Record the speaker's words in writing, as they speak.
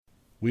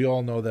We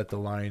all know that the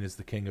lion is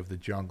the king of the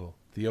jungle.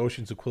 The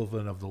ocean's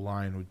equivalent of the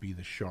lion would be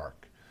the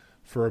shark.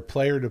 For a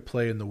player to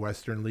play in the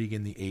Western League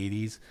in the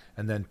 80s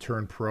and then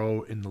turn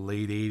pro in the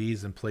late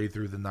 80s and play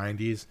through the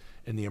 90s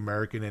in the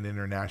American and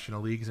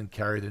International Leagues and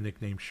carry the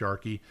nickname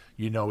Sharky,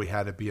 you know he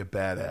had to be a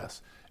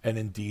badass. And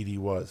indeed he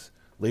was.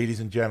 Ladies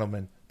and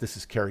gentlemen, this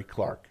is Kerry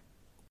Clark.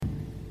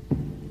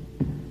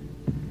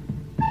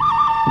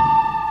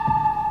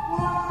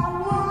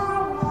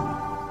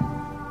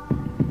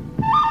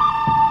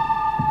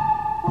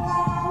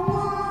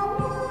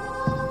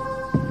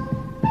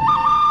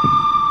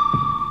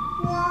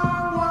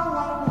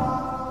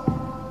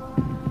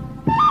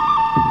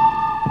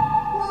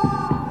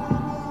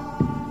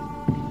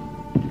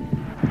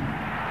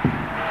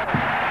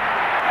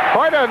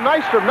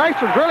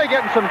 Nystrom's really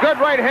getting some good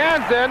right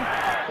hands in.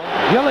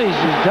 Gillies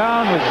is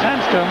down with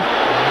Sandstrom.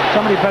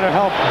 Somebody better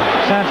help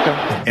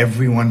Sandstrom.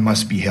 Everyone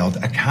must be held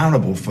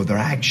accountable for their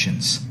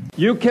actions.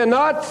 You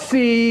cannot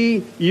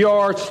see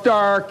your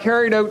star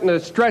carried out in a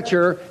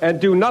stretcher and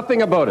do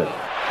nothing about it.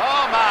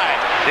 Oh my,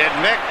 did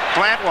Mick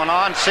plant one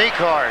on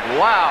C-card?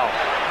 Wow.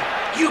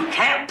 You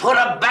can't put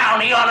a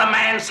bounty on a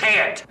man's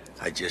head.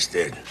 I just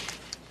did.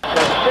 Spinning,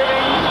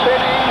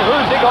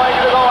 who's he going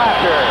to go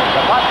after?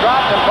 The puck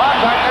drops and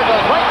Baumgartner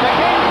goes right to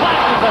King,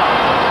 flattens him.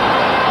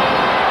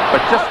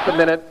 But just a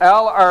minute,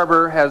 Al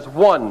Arbor has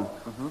won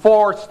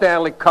 4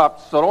 Stanley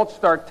Cups, so don't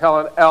start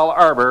telling Al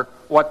Arbor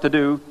what to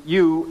do,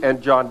 you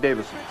and John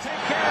Davison. Take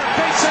care of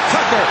Mason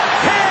Tucker.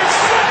 Here's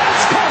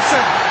Franz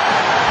Carlson.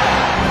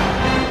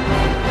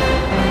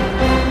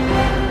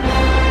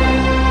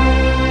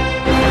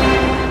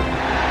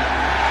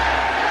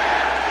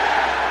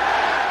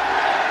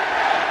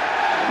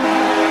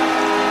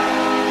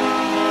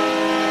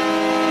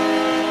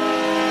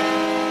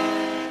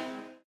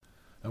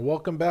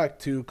 Welcome back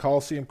to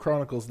Coliseum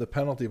Chronicles, The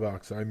Penalty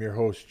Box. I'm your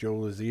host, Joe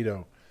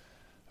Lozito.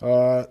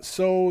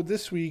 So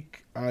this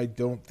week, I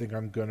don't think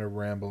I'm going to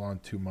ramble on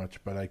too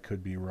much, but I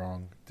could be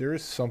wrong. There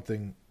is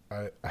something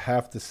I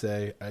have to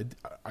say.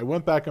 I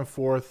went back and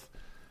forth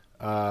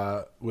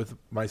with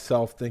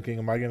myself thinking,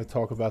 am I going to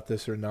talk about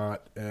this or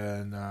not?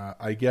 And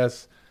I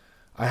guess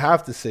I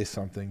have to say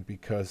something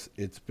because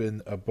it's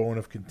been a bone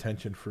of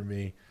contention for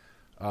me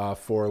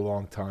for a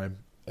long time.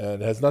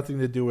 And it has nothing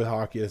to do with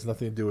hockey. It has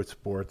nothing to do with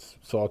sports.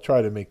 So I'll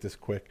try to make this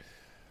quick.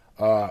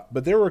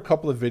 But there were a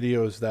couple of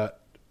videos that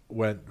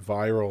went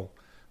viral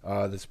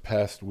this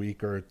past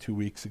week or 2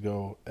 weeks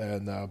ago.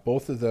 And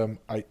both of them,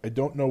 I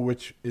don't know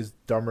which is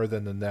dumber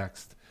than the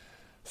next.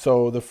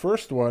 So the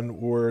first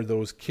one were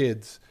those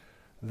kids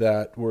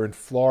that were in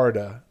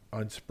Florida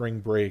on spring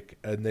break.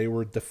 And they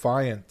were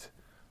defiant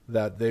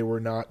that they were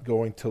not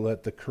going to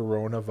let the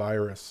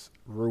coronavirus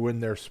ruin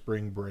their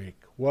spring break.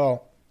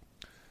 Well,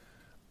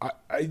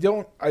 I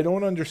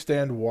don't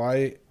understand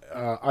why.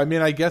 I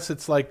mean, I guess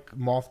it's like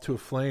moth to a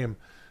flame.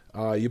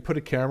 You put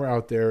a camera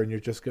out there and you're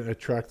just going to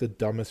attract the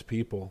dumbest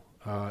people.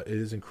 It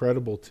is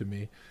incredible to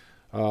me.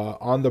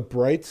 On the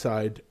bright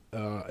side,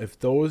 if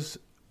those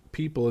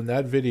people in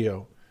that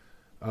video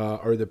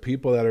are the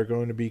people that are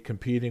going to be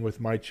competing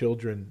with my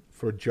children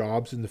for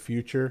jobs in the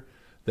future,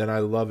 then I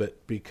love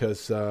it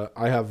because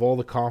I have all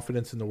the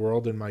confidence in the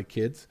world in my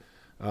kids.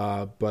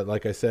 But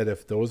like I said,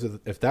 if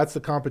that's the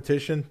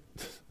competition,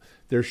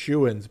 they're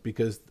shoo-ins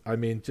because, I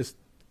mean, just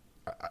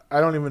I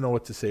don't even know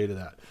what to say to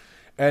that.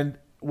 And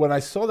when I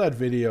saw that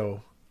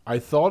video, I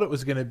thought it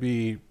was going to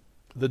be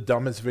the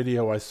dumbest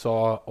video I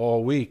saw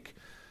all week,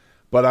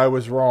 but I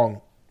was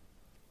wrong.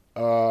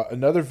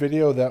 Another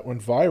video that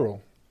went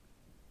viral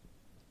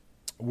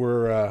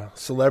were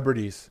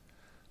celebrities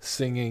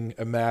singing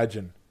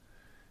Imagine.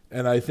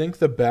 And I think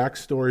the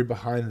backstory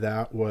behind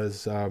that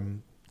was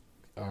Gal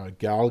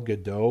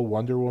Gadot,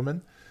 Wonder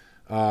Woman.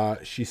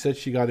 She said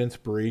she got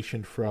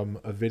inspiration from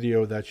a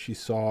video that she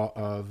saw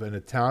of an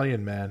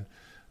Italian man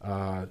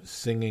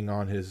singing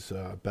on his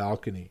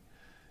balcony.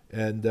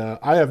 And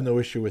I have no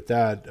issue with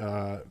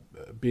that.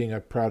 Being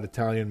a proud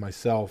Italian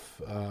myself,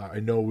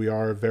 I know we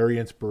are very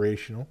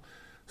inspirational,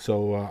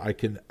 so I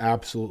can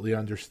absolutely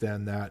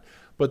understand that.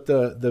 But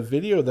the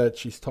video that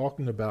she's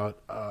talking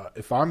about,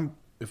 if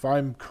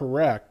I'm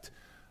correct,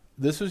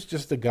 this was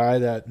just a guy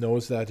that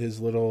knows that his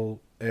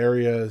little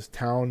area, his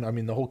town, I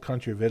mean, the whole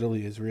country of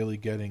Italy is really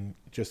getting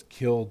just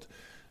killed.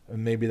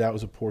 And maybe that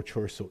was a poor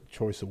choice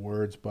of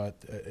words, but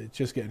it's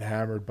just getting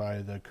hammered by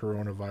the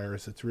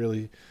coronavirus. It's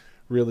really,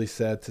 really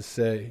sad to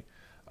say.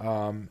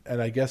 And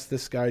I guess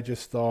this guy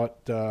just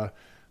thought the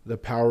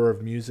power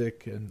of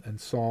music and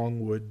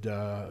song would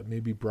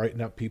maybe brighten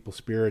up people's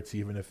spirits,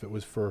 even if it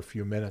was for a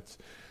few minutes.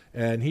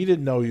 And he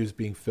didn't know he was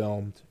being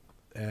filmed,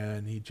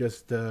 and he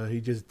just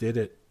did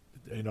it.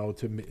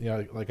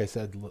 Like I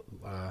said,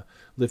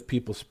 lift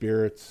people's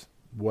spirits,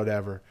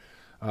 whatever.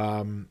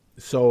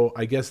 So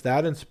I guess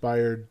that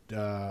inspired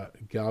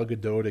Gal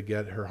Gadot to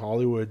get her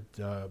Hollywood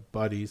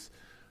buddies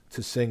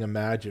to sing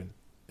Imagine.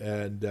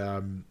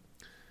 And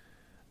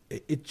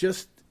it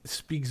just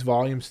speaks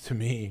volumes to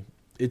me.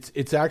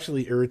 It's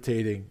actually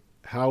irritating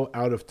how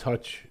out of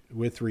touch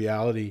with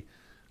reality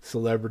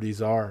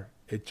celebrities are.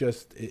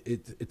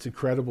 It's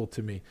incredible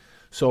to me.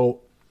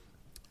 So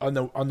on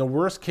the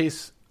worst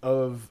case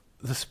of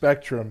the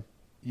spectrum,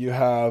 you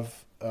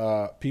have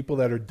people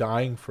that are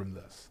dying from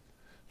this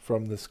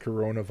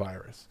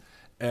coronavirus.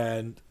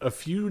 And a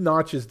few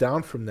notches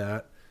down from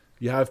that,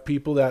 you have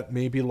people that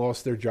maybe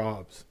lost their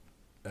jobs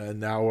and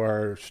now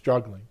are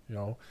struggling,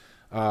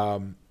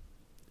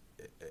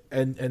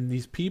 and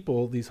these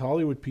people, these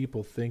Hollywood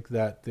people, think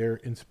that they're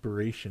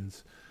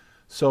inspirations.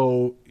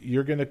 So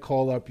you're going to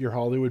call up your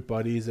Hollywood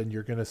buddies and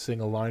you're going to sing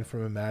a line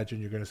from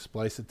Imagine. You're going to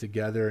splice it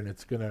together, and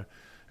it's going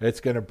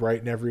to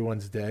brighten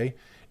everyone's day.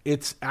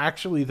 It's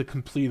actually the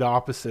complete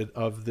opposite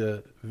of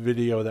the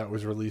video that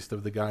was released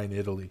of the guy in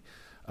Italy.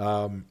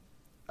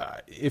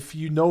 If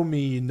you know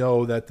me, you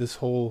know that this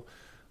whole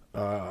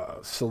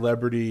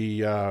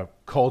celebrity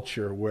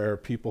culture where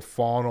people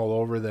fawn all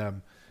over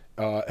them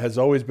has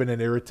always been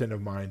an irritant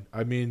of mine.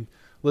 I mean,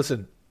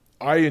 listen,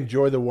 I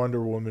enjoy the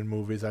Wonder Woman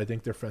movies. I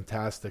think they're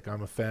fantastic.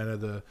 I'm a fan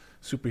of the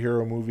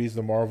superhero movies,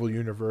 the Marvel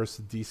Universe,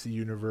 the DC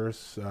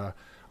Universe.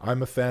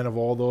 I'm a fan of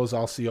all those.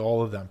 I'll see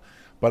all of them.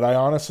 But I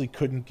honestly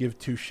couldn't give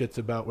two shits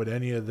about what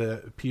any of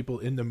the people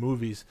in the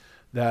movies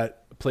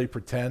that play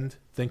pretend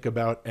think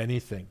about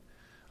anything.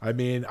 I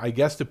mean, I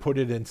guess to put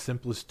it in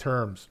simplest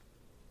terms,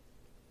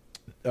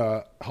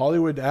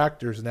 Hollywood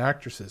actors and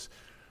actresses,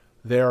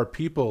 there are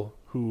people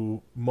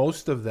who,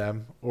 most of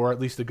them, or at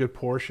least a good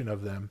portion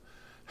of them,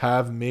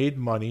 have made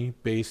money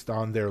based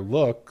on their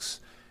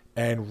looks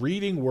and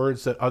reading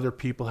words that other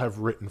people have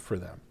written for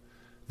them.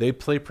 They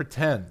play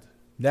pretend.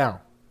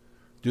 Now,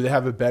 do they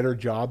have a better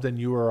job than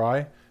you or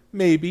I?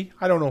 Maybe.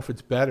 I don't know if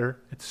it's better.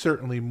 It's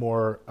certainly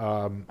more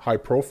high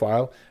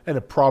profile, and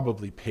it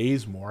probably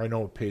pays more. I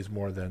know it pays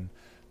more than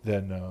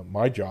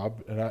my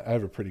job, and I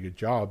have a pretty good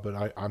job,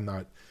 but I'm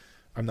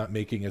not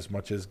making as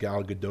much as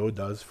Gal Gadot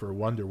does for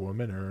Wonder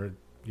Woman, or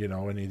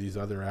any of these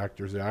other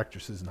actors or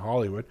actresses in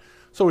Hollywood.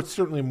 So it's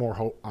certainly a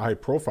more high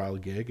profile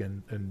gig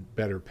and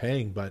better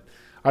paying, but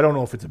I don't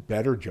know if it's a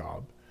better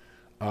job.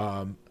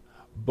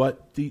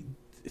 But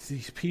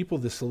these people,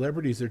 the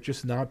celebrities, they're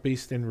just not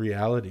based in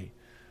reality.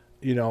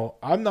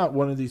 I'm not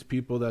one of these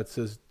people that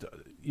says,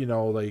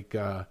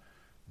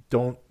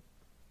 don't.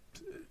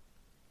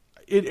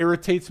 It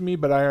irritates me,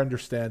 but I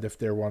understand if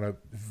they want to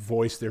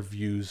voice their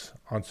views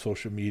on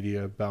social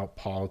media about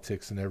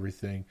politics and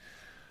everything.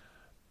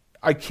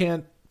 I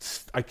can't.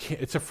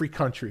 It's a free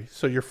country,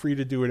 so you're free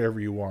to do whatever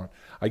you want.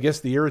 I guess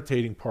the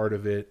irritating part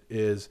of it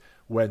is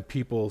when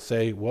people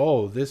say,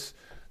 "Whoa, this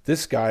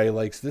guy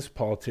likes this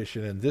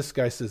politician, and this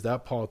guy says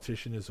that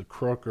politician is a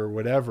crook or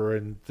whatever,"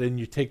 and then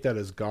you take that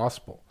as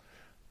gospel.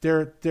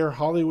 They're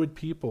Hollywood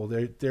people.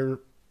 They're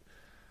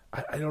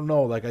I don't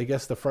know. Like, I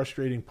guess the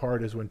frustrating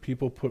part is when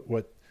people put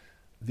what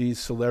these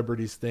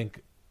celebrities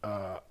think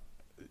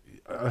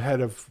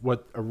ahead of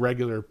what a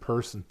regular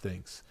person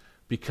thinks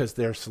because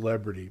they're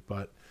celebrity.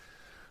 But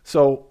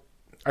so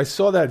I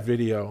saw that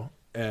video,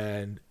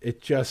 and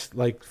it just,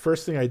 like,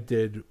 first thing I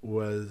did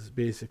was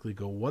basically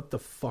go, what the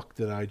fuck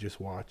did I just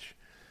watch?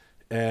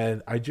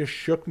 And I just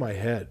shook my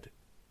head.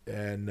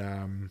 And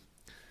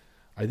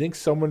I think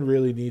someone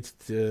really needs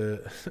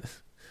to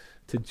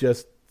to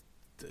just,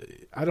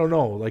 I don't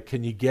know, like,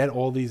 can you get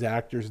all these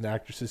actors and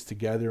actresses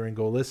together and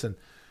go, listen,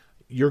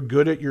 you're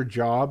good at your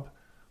job,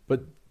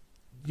 but,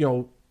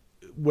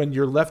 when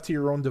you're left to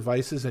your own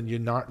devices and you're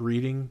not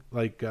reading,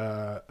 like,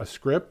 a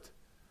script,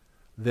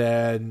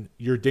 then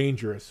you're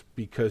dangerous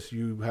because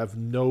you have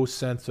no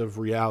sense of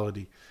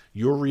reality.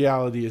 Your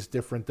reality is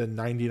different than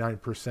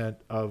 99%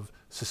 of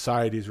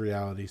society's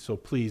reality, so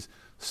please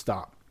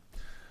stop.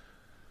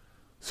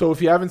 So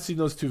if you haven't seen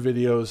those two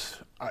videos,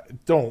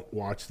 don't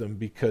watch them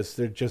because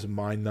they're just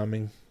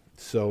mind-numbing.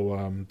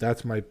 So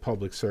that's my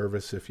public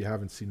service. If you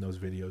haven't seen those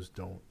videos,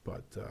 don't.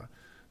 But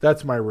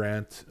that's my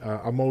rant.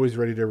 I'm always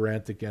ready to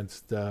rant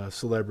against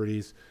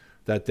celebrities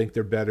that think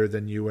they're better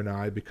than you and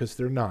I, because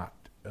they're not.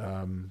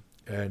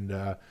 And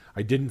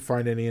I didn't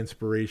find any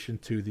inspiration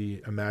to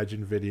the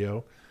Imagine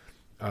video.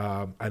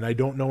 And I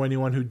don't know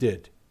anyone who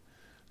did.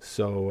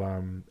 So,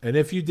 and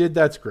if you did,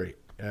 that's great.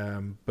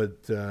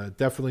 But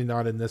definitely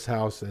not in this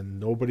house, and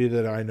nobody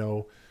that I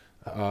know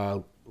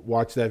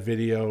watched that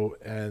video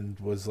and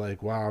was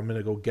like, wow, I'm going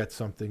to go get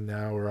something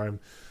now, or I'm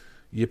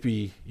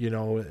yippee,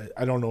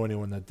 I don't know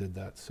anyone that did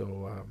that.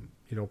 So,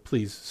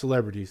 please,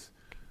 celebrities,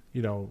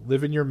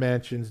 live in your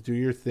mansions, do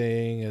your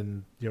thing,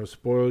 and,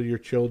 spoil your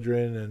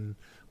children and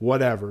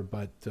whatever.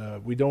 But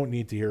we don't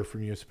need to hear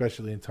from you,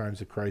 especially in times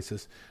of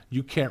crisis.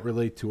 You can't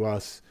relate to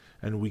us,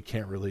 and we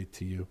can't relate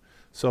to you.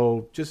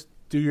 So just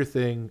do your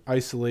thing,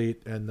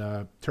 isolate,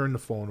 and turn the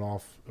phone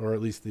off, or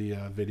at least the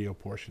video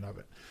portion of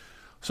it.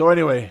 So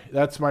anyway,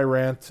 that's my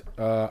rant.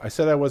 I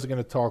said I wasn't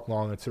going to talk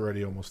long. It's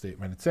already almost 8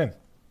 minutes in.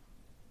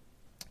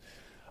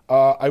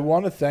 I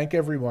want to thank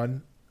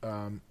everyone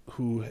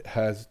who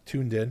has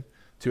tuned in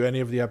to any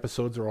of the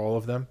episodes or all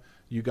of them.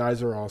 You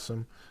guys are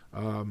awesome.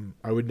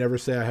 I would never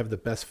say I have the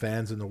best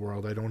fans in the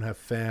world. I don't have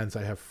fans.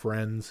 I have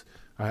friends.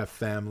 I have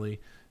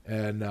family.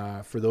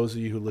 And for those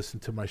of you who listen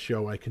to my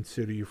show, I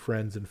consider you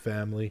friends and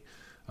family.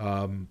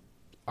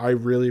 I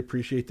really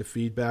appreciate the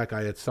feedback.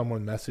 I had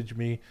someone message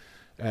me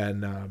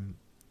and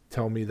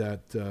tell me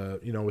that,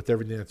 with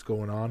everything that's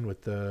going on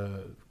with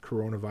the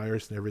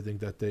coronavirus and everything,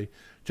 that they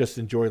just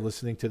enjoy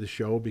listening to the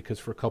show because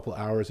for a couple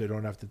hours they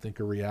don't have to think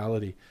of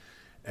reality.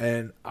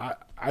 And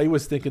I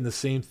was thinking the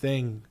same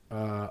thing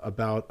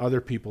about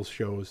other people's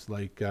shows.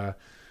 Like,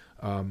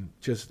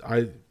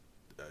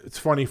 it's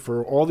funny,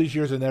 for all these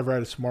years I never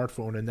had a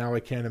smartphone, and now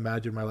I can't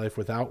imagine my life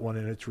without one.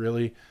 And it's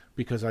really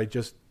because I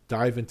just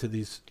dive into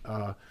these,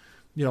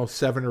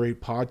 7 or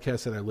 8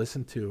 podcasts that I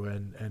listen to.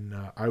 And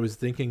I was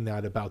thinking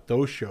that about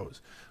those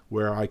shows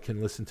where I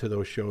can listen to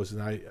those shows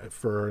and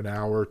for an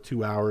hour,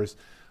 2 hours,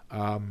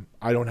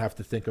 I don't have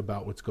to think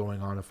about what's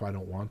going on if I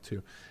don't want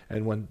to.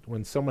 And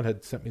when someone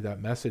had sent me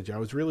that message, I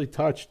was really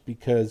touched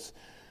because,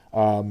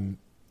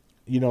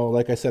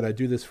 like I said, I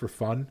do this for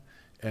fun.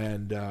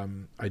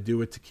 And I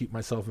do it to keep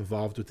myself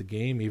involved with the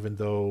game, even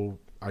though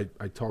I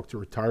talk to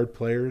retired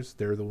players.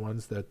 They're the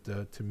ones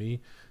that, to me,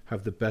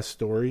 have the best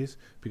stories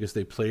because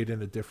they played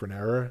in a different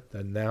era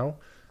than now.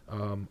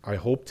 I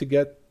hope to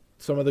get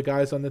some of the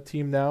guys on the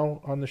team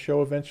now on the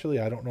show eventually.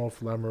 I don't know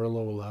if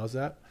Lamoriello allows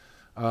that.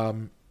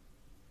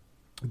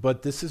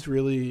 But this is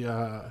really,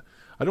 I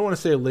don't want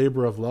to say a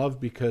labor of love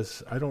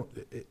because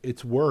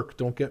it's work.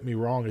 Don't get me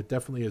wrong. It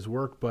definitely is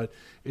work, but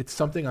it's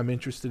something I'm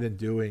interested in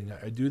doing.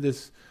 I do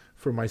this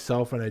for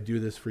myself and I do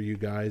this for you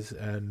guys.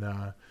 And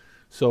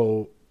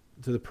so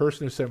to the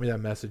person who sent me that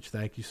message,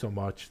 thank you so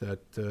much.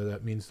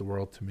 That means the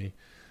world to me.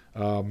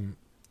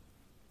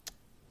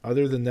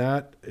 Other than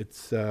that,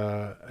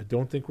 I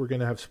don't think we're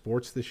going to have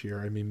sports this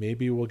year. I mean,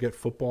 maybe we'll get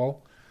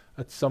football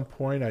at some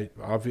point. I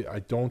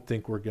don't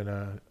think we're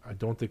gonna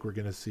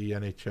see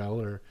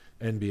NHL or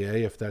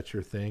NBA if that's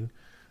your thing.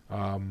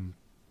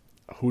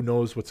 Who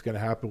knows what's going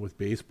to happen with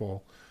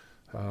baseball?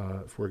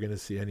 If we're going to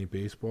see any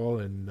baseball,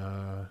 and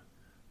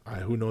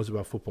who knows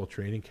about football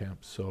training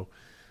camps? So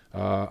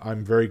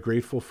I'm very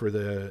grateful for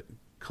the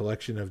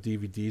collection of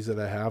DVDs that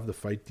I have, the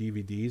fight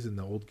DVDs and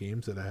the old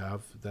games that I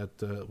have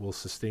that will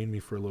sustain me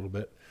for a little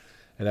bit.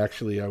 And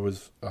actually, I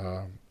was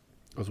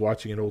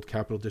watching an old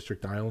Capital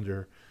District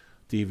Islander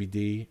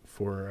DVD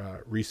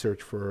for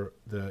research for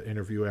the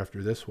interview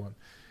after this one.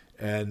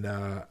 And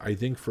I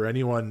think for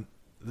anyone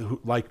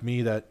like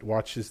me that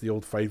watches the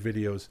old fight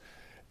videos,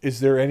 is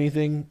there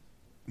anything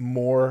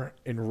more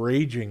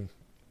enraging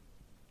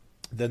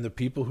than the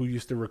people who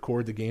used to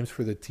record the games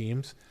for the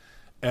teams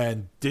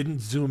and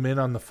didn't zoom in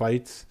on the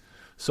fights?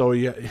 So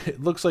yeah,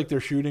 it looks like they're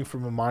shooting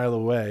from a mile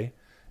away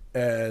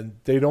and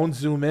they don't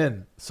zoom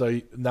in. So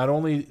not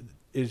only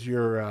is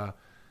your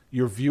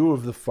view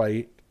of the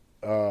fight,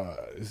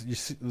 you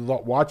see,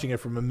 watching it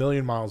from a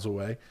million miles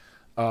away,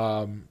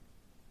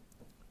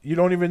 you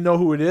don't even know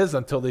who it is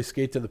until they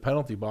skate to the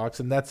penalty box,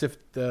 and that's if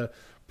the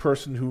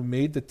person who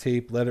made the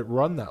tape let it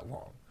run that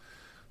long.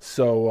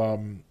 So,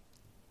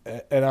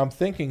 and I'm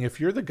thinking, if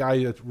you're the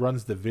guy that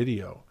runs the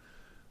video,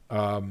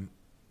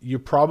 you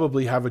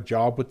probably have a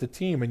job with the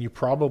team, and you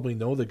probably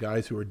know the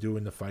guys who are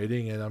doing the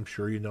fighting, and I'm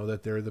sure you know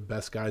that they're the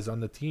best guys on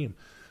the team.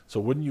 So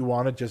wouldn't you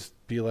want to just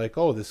be like,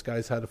 oh, this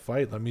guy's had a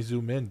fight, let me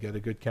zoom in, get a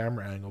good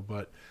camera angle?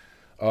 But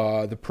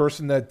the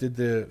person that did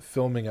the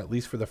filming, at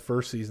least for the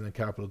first season in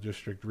Capital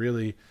District,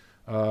 really,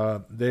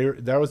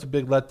 that was a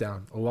big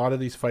letdown. A lot of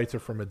these fights are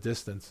from a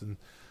distance, and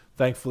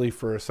thankfully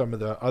for some of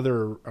the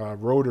other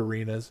road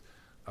arenas,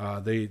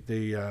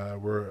 they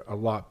were a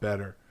lot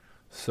better.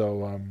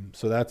 So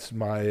that's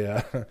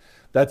my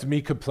that's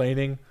me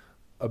complaining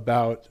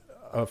about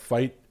a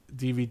fight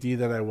DVD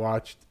that I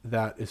watched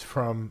that is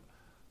from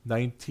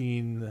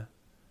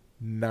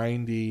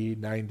 1990,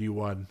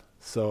 91.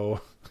 So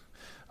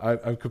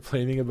I'm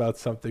complaining about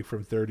something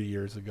from 30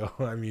 years ago.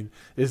 I mean,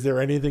 is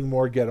there anything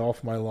more get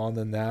off my lawn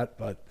than that?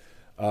 But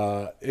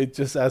it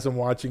just, as I'm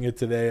watching it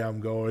today, I'm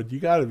going, you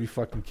got to be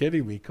fucking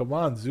kidding me. Come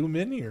on, zoom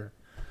in here.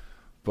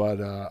 But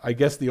I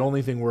guess the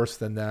only thing worse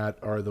than that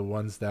are the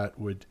ones that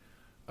would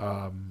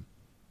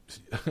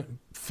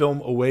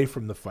film away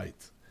from the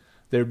fights.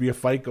 There'd be a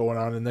fight going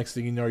on, and next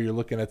thing you know, you're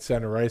looking at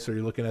center ice or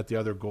you're looking at the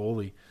other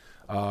goalie.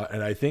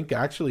 And I think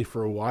actually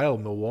for a while,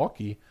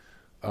 Milwaukee,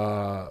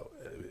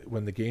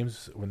 when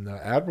the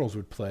Admirals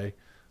would play,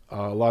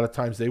 a lot of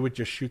times they would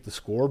just shoot the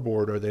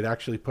scoreboard, or they'd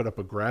actually put up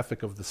a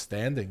graphic of the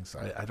standings.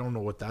 I don't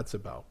know what that's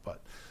about.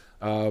 But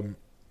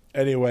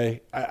anyway,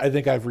 I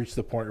think I've reached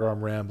the point where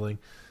I'm rambling.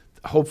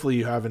 Hopefully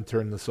you haven't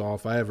turned this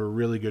off. I have a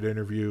really good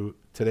interview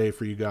today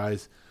for you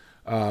guys.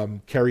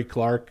 Kerry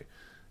Clark,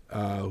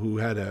 who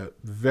had a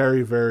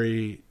very,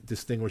 very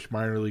distinguished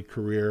minor league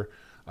career,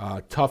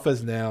 tough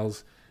as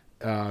nails,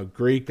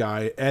 great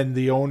guy, and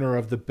the owner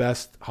of the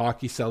best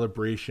hockey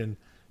celebration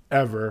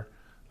ever,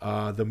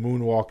 the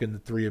Moonwalk and the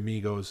Three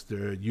Amigos.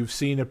 You've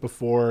seen it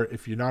before.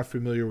 If you're not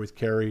familiar with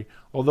Kerry,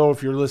 although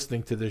if you're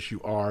listening to this, you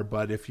are,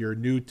 but if you're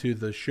new to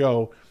the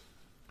show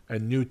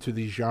and new to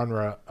the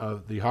genre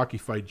of the hockey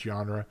fight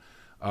genre,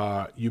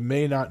 you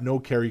may not know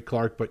Kerry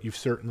Clark, but you've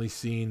certainly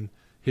seen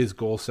his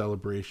goal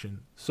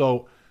celebration.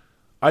 So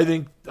I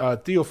think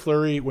Theo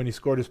Fleury, when he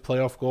scored his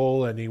playoff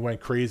goal and he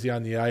went crazy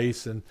on the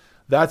ice, and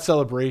that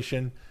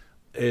celebration,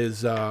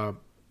 is, I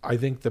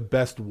think, the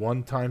best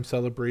one-time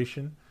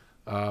celebration.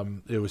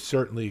 It was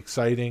certainly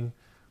exciting,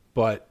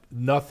 but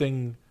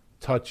nothing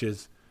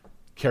touches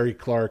Kerry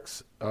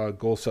Clark's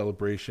goal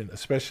celebration,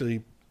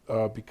 especially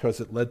because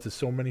it led to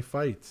so many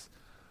fights.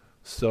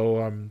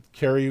 So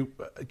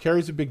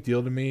Kerry's a big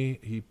deal to me.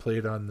 He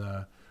played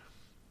on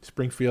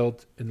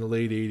Springfield in the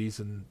late 80s,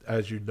 and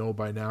as you know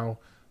by now,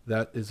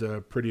 that is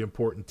a pretty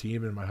important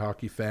team in my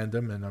hockey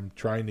fandom, and I'm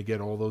trying to get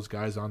all those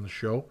guys on the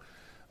show.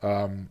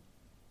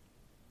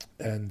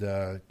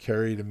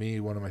 Kerry, to me,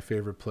 one of my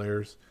favorite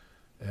players.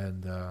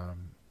 And,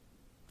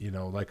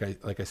 like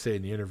I say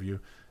in the interview,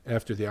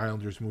 after the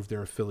Islanders moved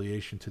their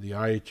affiliation to the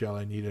IHL,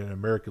 I needed an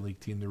American League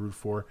team to root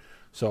for.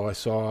 So I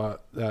saw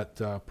that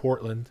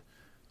Portland,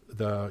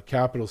 the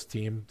Capitals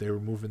team, they were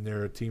moving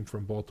their team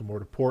from Baltimore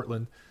to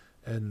Portland.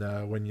 And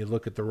when you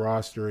look at the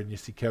roster and you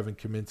see Kevin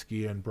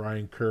Kaminsky and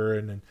Brian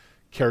Curran and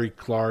Kerry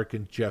Clark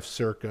and Jeff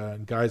Circa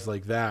and guys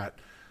like that,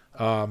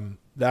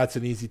 that's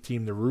an easy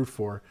team to root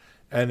for.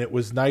 And it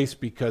was nice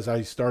because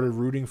I started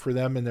rooting for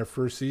them in their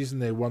first season.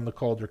 They won the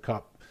Calder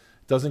Cup.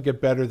 It doesn't get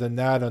better than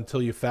that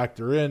until you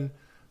factor in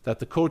that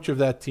the coach of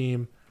that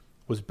team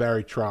was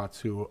Barry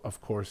Trotz, who,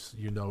 of course,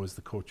 is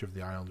the coach of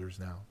the Islanders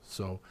now.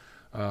 So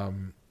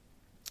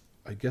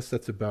I guess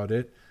that's about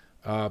it.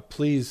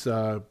 Please,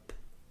 a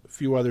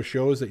few other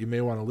shows that you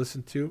may want to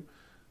listen to.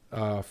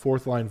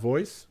 Fourth Line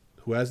Voice,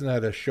 who hasn't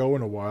had a show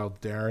in a while.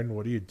 Darren,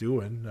 what are you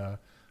doing?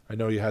 I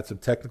know you had some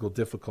technical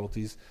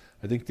difficulties.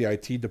 I think the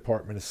IT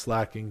department is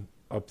slacking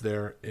up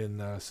there in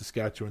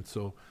Saskatchewan.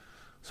 So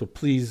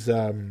please,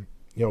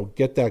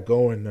 get that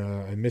going.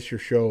 I miss your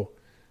show.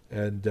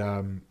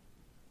 And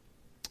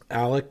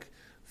Alec,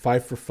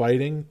 Five for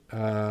Fighting,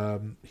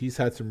 he's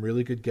had some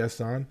really good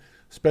guests on,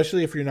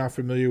 especially if you're not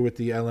familiar with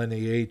the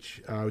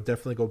LNAH. I would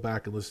definitely go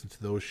back and listen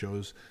to those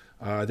shows.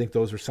 I think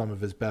those are some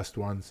of his best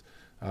ones.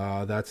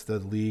 That's the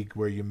league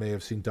where you may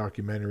have seen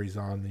documentaries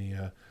on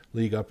the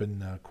league up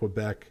in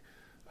Quebec.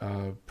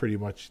 Pretty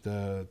much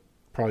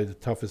probably the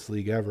toughest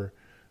league ever.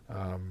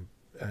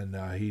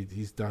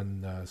 He's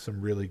done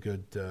some really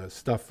good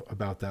stuff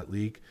about that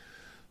league.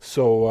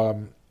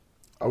 So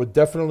I would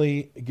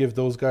definitely give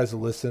those guys a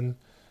listen.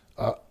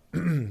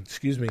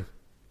 Excuse me.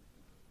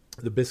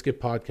 The Biscuit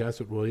Podcast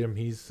with William,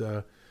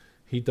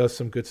 he does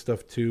some good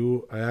stuff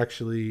too. I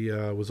actually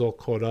was all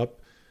caught up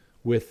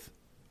with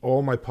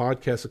all my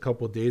podcasts a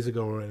couple of days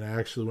ago, and I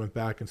actually went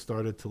back and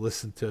started to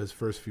listen to his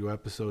first few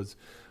episodes,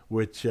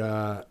 which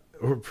were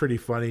pretty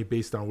funny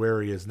based on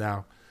where he is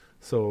now.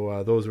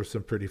 So those were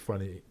some pretty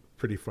funny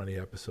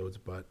episodes,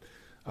 but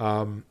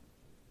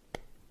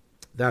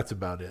that's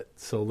about it.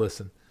 So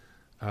listen,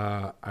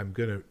 I'm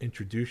going to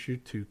introduce you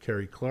to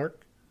Kerry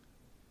Clark,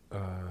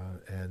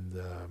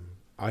 and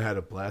I had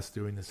a blast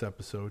doing this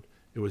episode.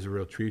 It was a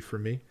real treat for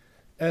me,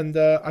 and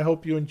I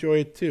hope you enjoy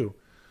it too.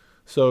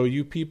 So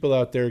you people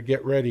out there,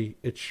 get ready.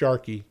 It's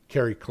Sharky,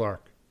 Kerry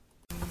Clark.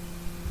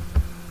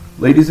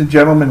 Ladies and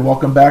gentlemen,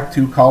 welcome back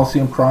to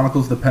Coliseum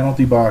Chronicles, The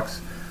Penalty Box.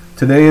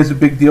 Today is a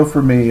big deal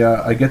for me.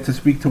 I get to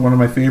speak to one of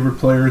my favorite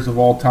players of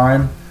all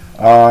time,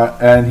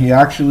 and he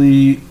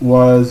actually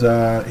has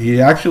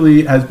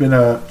been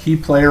a key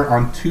player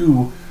on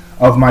two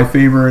of my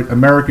favorite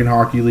American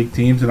Hockey League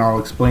teams, and I'll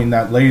explain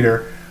that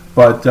later.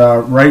 But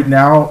right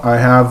now, I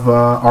have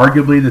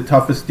arguably the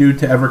toughest dude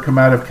to ever come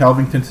out of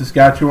Kelvington,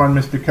 Saskatchewan,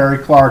 Mr. Kerry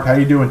Clark. How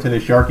you doing today,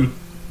 Sharky?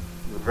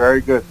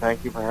 Very good.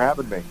 Thank you for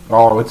having me.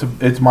 Oh,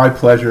 it's my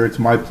pleasure. It's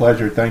my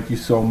pleasure. Thank you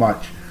so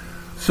much.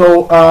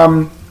 So,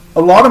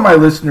 a lot of my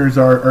listeners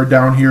are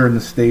down here in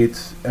the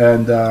States,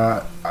 and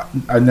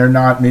they're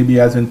not maybe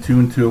as in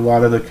tune to a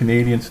lot of the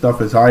Canadian stuff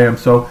as I am.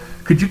 So,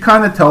 could you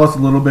kind of tell us a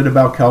little bit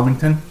about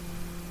Kelvington?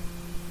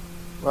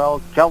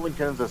 Well,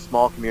 Kelvington is a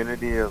small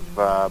community of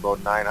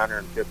about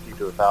 950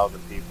 to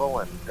 1,000 people,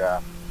 and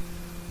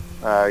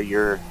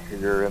you're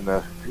in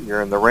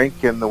the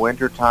rink in the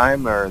winter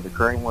time, or the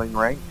curling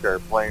rink, or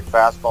playing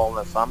fastball in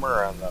the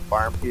summer on the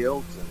farm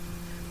fields and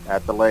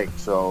at the lake.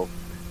 So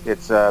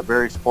it's a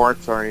very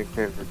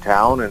sports-oriented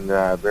town and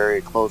a very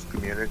close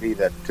community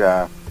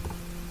that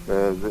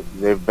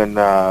they've been.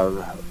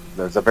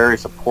 There's a very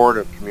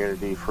supportive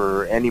community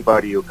for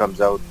anybody who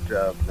comes out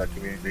of the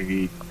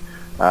community.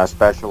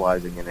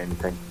 Specializing in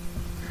anything.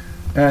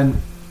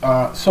 And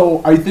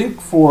so I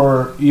think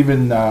for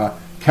even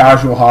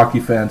casual hockey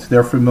fans,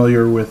 they're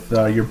familiar with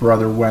your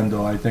brother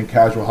Wendell. I think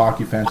casual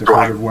hockey fans have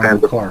heard of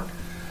Wendell Clark.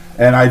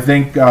 And I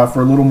think for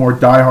a little more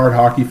diehard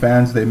hockey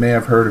fans, they may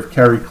have heard of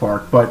Kerry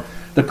Clark. But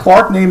the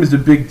Clark name is a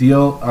big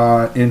deal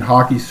in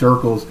hockey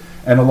circles.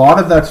 And a lot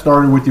of that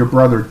started with your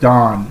brother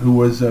Don, who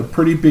was a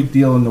pretty big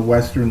deal in the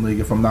Western League,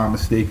 if I'm not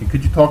mistaken.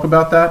 Could you talk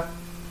about that?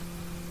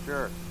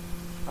 Sure.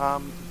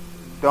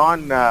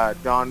 Don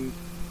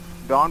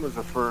was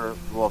the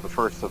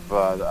first of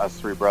us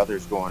three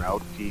brothers going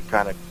out. He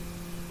kind of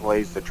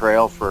blazed the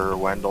trail for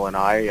Wendell and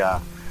I.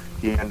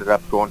 He ended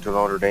up going to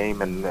Notre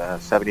Dame in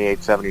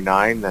 78,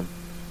 79, then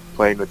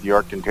playing with the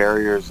Yorkton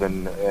Terriers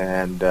and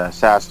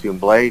Saskatoon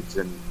Blades,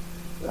 and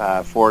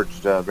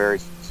forged a very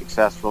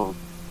successful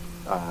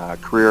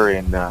career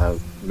in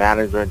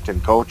management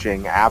and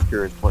coaching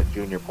after his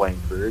junior playing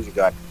careers. He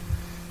got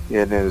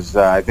in his,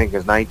 I think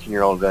his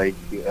 19-year-old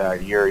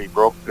year, he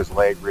broke his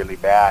leg really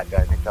bad.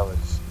 I think I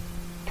was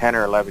 10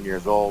 or 11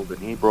 years old, and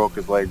he broke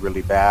his leg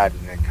really bad,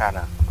 and it kind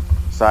of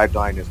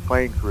sidelined his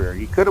playing career.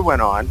 He could have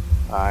went on.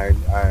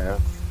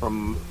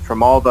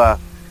 From all the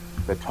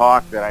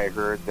talk that I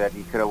heard, that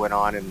he could have went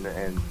on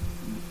and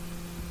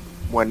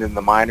went in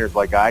the minors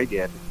like I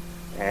did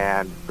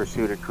and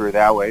pursued a career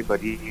that way.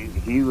 But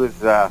he was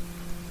the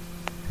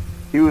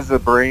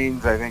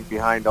brains, I think,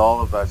 behind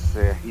all of us.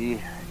 He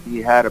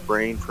had a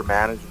brain for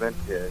management.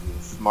 He was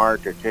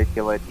smart,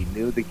 articulate. He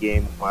knew the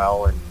game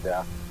well, and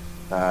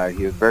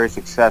he was very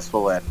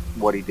successful at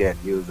what he did.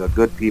 He was a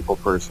good people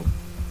person.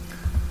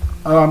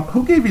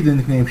 Who gave you the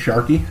nickname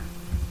Sharky?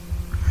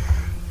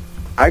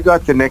 I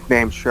got the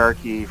nickname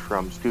Sharky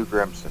from Stu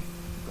Grimson.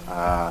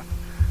 I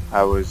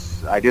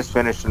just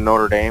finished in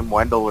Notre Dame.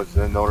 Wendell was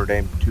in Notre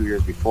Dame 2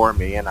 years before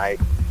me, and I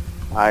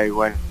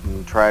went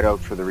and tried out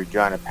for the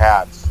Regina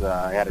Pats.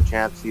 I had a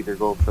chance to either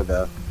go for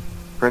the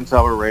Prince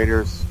Albert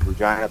Raiders,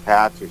 Regina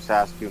Pats, or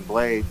Saskatoon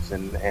Blades,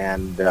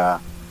 and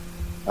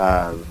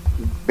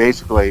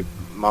basically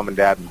Mom and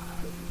Dad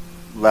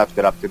left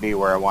it up to me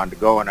where I wanted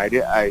to go, and I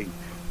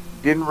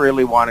didn't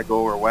really want to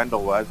go where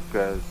Wendell was,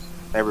 because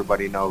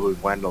everybody knows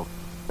who's Wendell.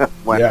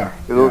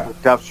 Those are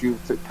tough shoes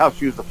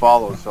to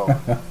follow. So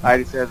I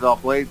just said, I'll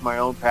blaze my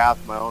own path,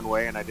 my own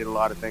way, and I did a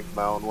lot of things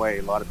my own way.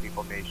 A lot of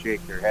people may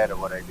shake their head at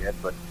what I did,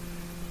 but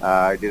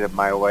I did it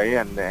my way.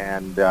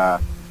 And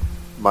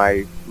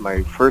my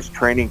first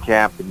training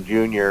camp in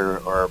junior,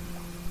 or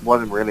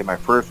wasn't really my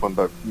first one,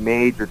 but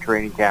major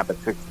training camp at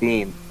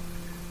 16,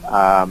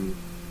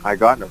 I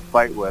got in a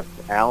fight with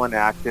Alan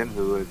Acton,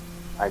 who was,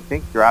 I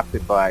think,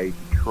 drafted by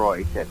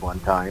Detroit at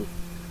one time,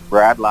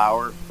 Brad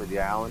Lauer for the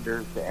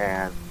Islanders,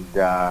 and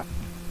I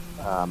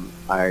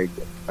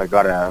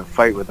got a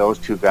fight with those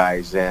two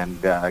guys,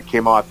 and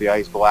came off the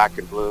ice black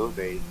and blue.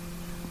 They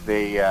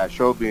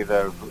showed me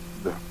the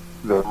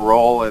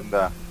role and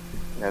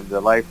the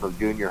life of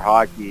junior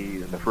hockey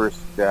in the first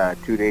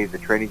 2 days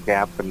of training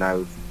camp, and I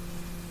was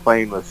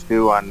playing with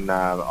Stu on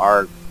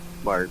our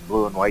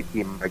blue and white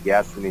team, I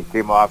guess, and he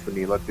came off and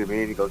he looked at me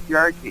and he goes,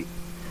 Sharky,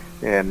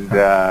 and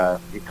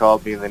he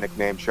called me the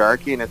nickname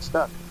Sharky, and it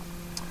stuck.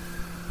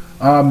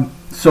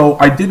 So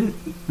I didn't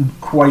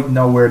quite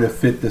know where to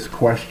fit this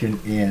question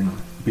in,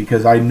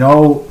 because I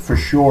know for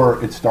sure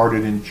it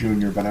started in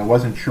junior, but I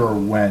wasn't sure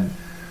when.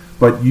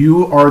 But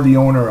you are the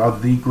owner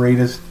of the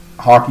greatest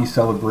hockey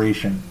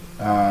celebration.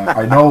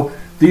 I know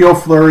Theo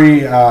Fleury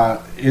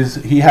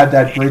he had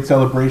that great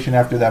celebration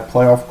after that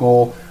playoff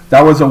goal.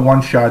 That was a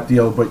one-shot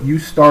deal, but you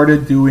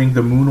started doing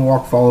the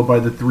moonwalk followed by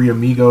the Three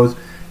Amigos.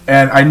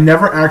 And I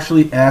never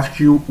actually asked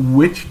you,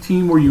 which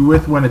team were you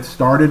with when it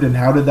started, and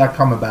how did that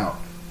come about?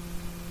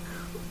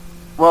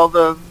 Well,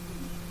 the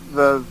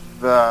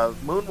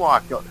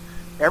moonwalk,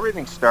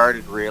 everything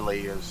started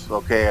really as,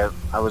 okay,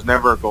 I was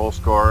never a goal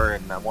scorer,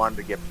 and I wanted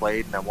to get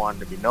played, and I wanted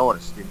to be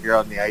noticed. If you're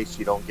on the ice,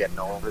 you don't get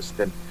noticed,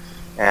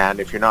 and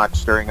if you're not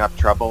stirring up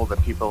trouble, the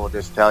people will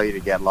just tell you to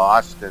get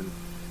lost and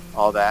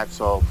all that.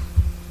 So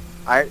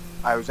I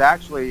was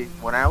actually,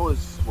 when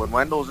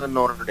Wendell was in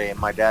Notre Dame,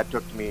 my dad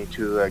took me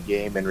to a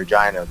game in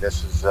Regina.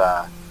 This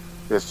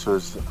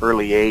was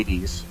early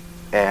 80s,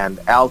 and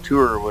Al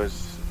Tour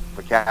was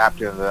the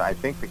captain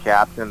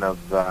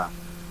of the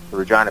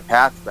Regina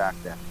Pats back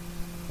then.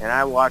 And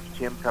I watched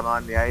him come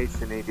on the ice,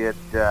 and he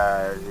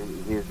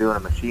was doing a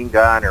machine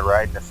gun or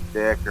riding a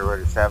stick or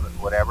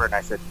whatever. And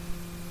I said,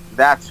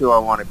 that's who I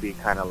want to be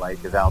kind of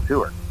like, is Al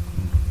Tour.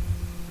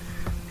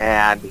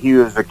 And he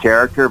was a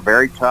character,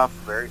 very tough,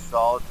 very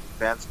solid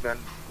defenseman,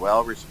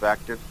 well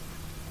respected.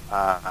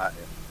 So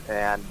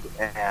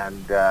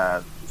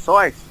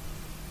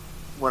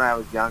when I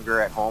was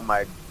younger at home,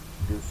 I'd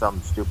do some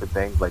stupid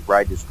things like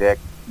ride the stick.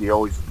 You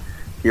always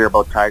hear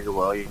about Tiger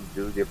Williams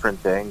do different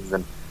things,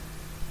 and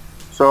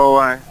so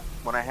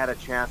when I had a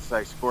chance,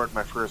 I scored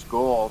my first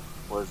goal.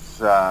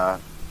 Was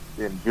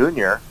in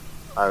junior.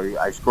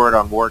 I scored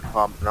on Ward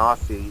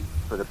Pompanossi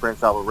for the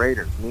Prince Albert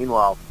Raiders.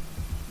 Meanwhile,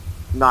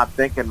 not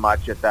thinking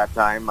much at that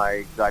time,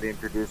 I got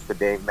introduced to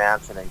Dave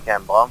Manson and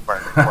Ken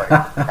Blumberg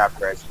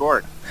after I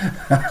scored.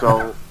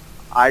 So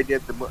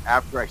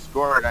after I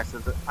scored, I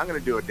said, I'm going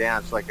to do a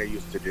dance like I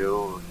used to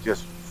do,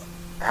 just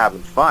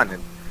having fun.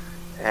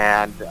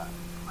 And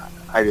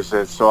I just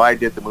said, so I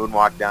did the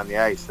moonwalk down the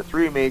ice. The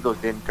Three Amigos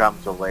didn't come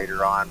till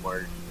later on,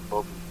 where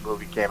the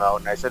movie came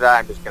out, and I said,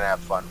 I'm just going to have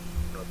fun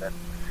with it.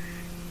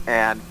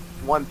 And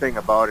one thing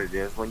about it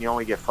is, when you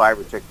only get 5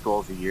 or 6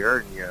 goals a year,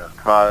 and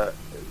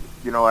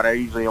you know what, I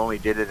usually only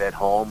did it at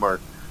home, or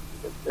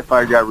if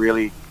I got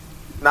really,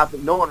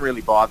 no one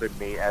really bothered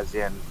me, as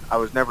in, I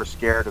was never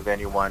scared of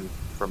anyone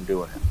from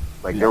doing it.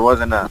 Like, there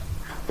wasn't on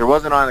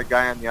a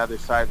guy on the other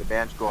side of the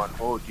bench going,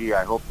 oh gee,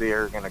 I hope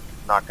they're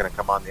not gonna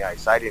come on the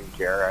ice. I didn't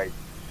care.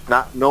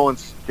 No one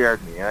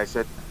scared me. And I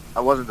said, I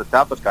wasn't the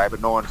toughest guy,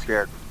 but no one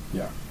scared me.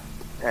 Yeah.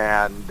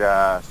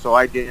 And so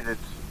I did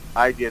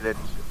it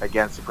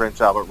against the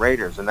Prince Albert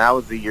Raiders, and that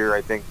was the year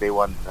I think they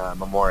won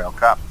Memorial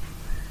Cup.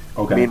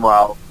 Okay.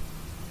 Meanwhile,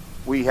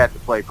 we had to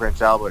play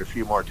Prince Albert a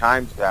few more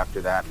times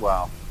after that.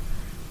 Well,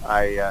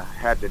 I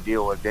had to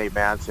deal with Dave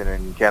Manson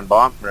and Ken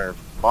Baumgartner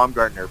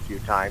a few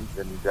times,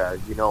 and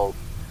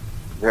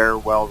they're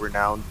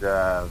well-renowned,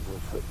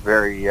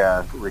 very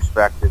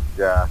respected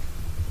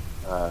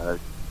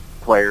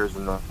players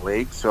in the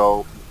league.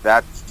 So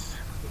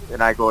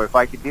and I go, if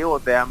I could deal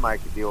with them, I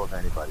could deal with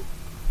anybody.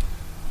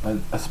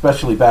 And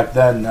especially back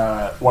then,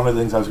 one of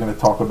the things I was going to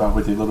talk about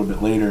with you a little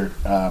bit later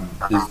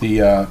is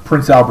the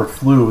Prince Albert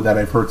flu that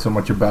I've heard so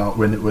much about,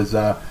 when it was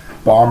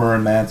Bomber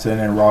and Manson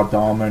and Rod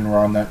Dahlman were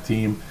on that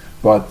team.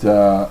 But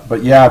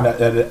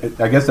yeah,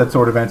 I guess that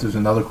sort of answers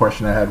another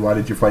question I had. Why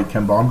did you fight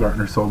Ken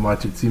Baumgartner so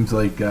much? It seems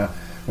like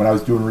when I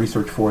was doing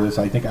research for this,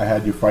 I think I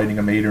had you fighting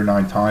him 8 or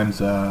 9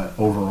 times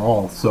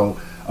overall. So,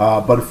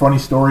 but a funny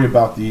story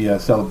about the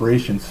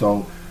celebration.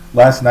 So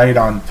last night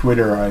on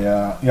Twitter,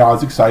 I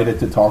was excited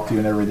to talk to you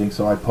and everything,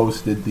 so I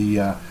posted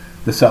the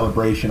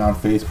celebration on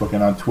Facebook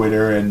and on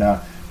Twitter. And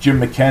Jim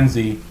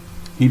McKenzie,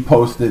 he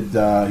posted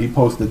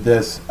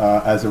this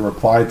as a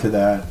reply to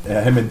that.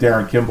 Him and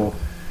Darren Kimball.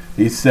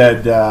 He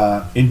said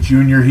in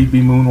junior he'd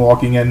be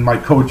moonwalking, and my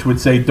coach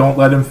would say, "Don't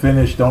let him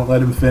finish, don't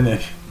let him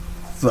finish."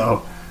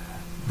 So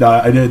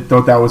I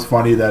thought that was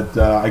funny. That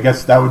I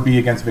guess that would be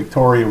against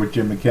Victoria with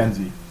Jim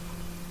McKenzie.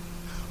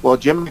 Well,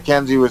 Jim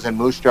McKenzie was in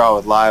Moose Jaw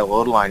with Lyle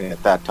Odeline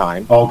at that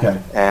time. Okay.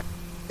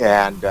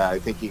 And I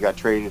think he got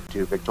traded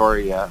to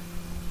Victoria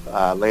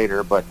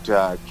later. But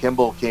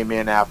Kimball came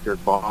in after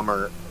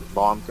Baumgartner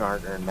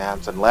and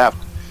Manson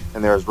left,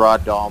 and there was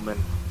Rod Dahlman,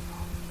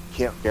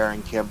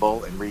 Darren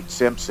Kimball, and Reed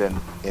Simpson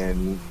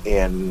in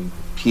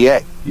PA.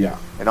 Yeah.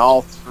 And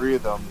all three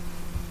of them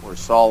were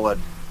solid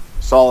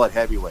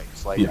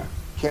heavyweights. Like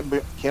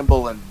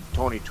Kimball and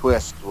Tony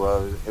Twist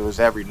was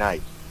every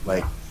night.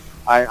 Like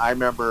I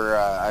remember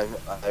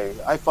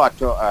I fought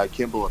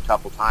Kimball a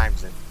couple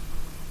times, and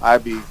I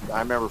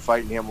remember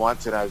fighting him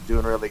once, and I was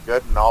doing really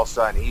good, and all of a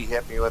sudden he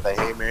hit me with a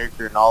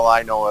haymaker, and all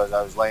I know is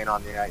I was laying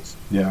on the ice.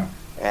 Yeah.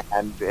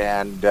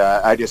 And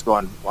I just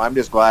going, well, I'm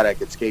just glad I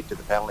could skate to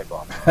the penalty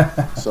box.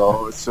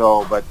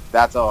 But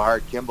that's how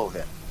hard Kimball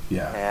hit.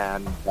 Yeah.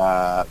 And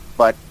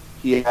but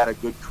he had a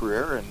good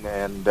career,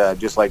 and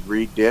just like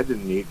Reed did,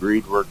 and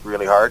Reed worked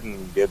really hard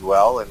and did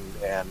well,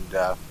 and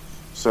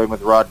same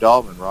with Rod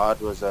Dahlman. Rod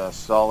was a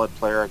solid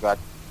player.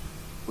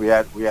 We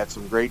had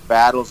some great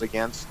battles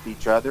against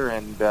each other,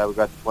 and we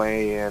got to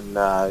play in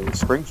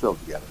Springfield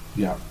together.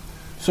 Yeah.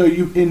 So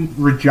you in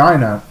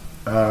Regina.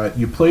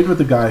 You played with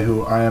a guy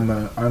who I'm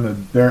a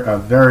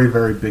very,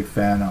 very big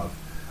fan of,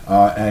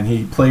 and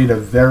he played a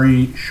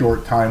very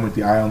short time with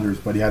the Islanders,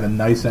 but he had a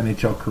nice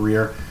NHL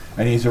career,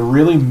 and he's a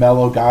really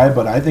mellow guy,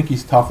 but I think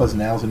he's tough as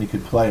nails and he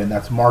could play, and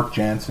that's Mark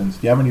Janssens.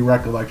 Do you have any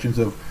recollections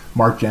of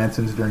Mark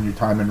Janssens during your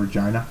time in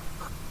Regina?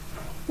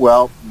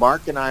 Well,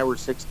 Mark and I were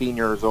 16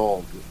 years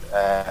old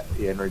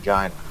in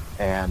Regina,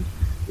 and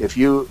if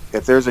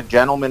there's a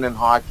gentleman in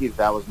hockey,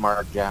 that was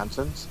Mark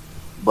Janssens,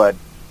 but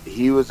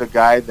he was a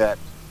guy that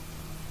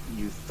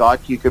you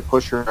thought you could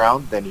push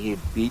around, then he'd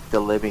beat the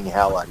living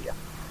hell out of you.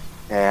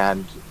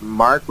 And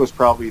Mark was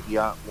probably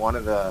one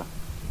of the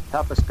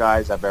toughest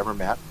guys I've ever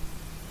met,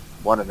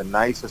 one of the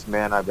nicest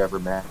men I've ever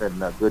met,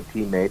 and a good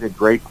teammate, a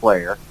great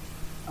player.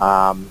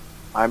 I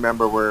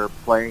remember we're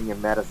playing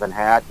in Medicine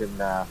Hat,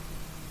 and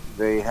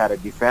they had a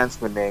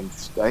defenseman named,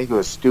 I think it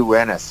was Stu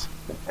Ennis.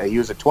 He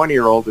was a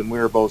 20-year-old, and we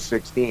were both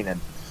 16,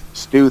 and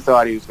Stu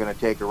thought he was going to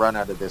take a run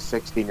out of this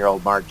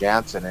 16-year-old Mark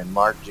Janssen, and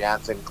Mark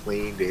Janssen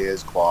cleaned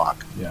his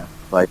clock. Yeah,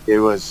 like it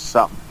was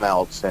something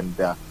else. And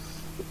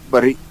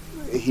but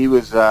he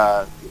was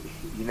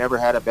he never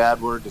had a bad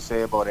word to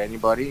say about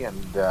anybody, and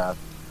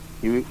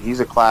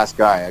he's a class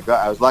guy.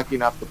 I was lucky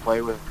enough to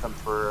play with him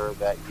for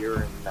that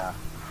year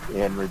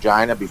in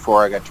Regina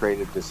before I got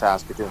traded to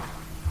Saskatoon.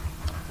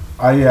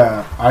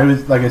 I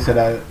was, like I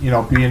said,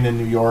 being in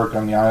New York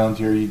on the islands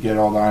here, you get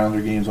all the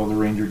Islander games, all the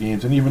Ranger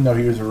games, and even though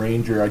he was a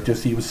Ranger,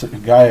 he was a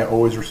guy I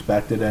always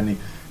respected, and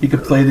he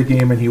could play the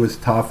game, and he was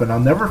tough. And I'll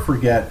never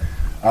forget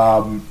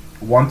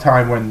one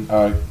time when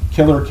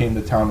Killer came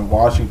to town in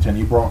Washington.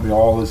 He brought me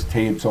all his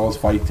tapes, all his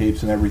fight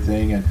tapes and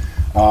everything, and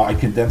I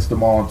condensed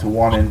them all into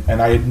one, and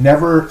I had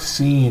never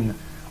seen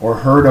or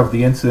heard of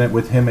the incident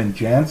with him and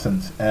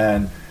Janssens,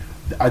 and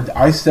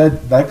I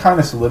said that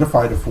kind of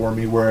solidified it for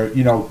me, where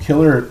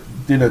Killer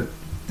did a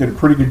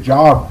pretty good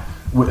job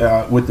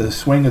with the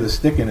swing of the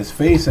stick in his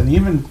face, and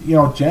even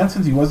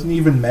Janssens, he wasn't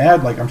even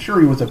mad. Like, I'm sure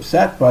he was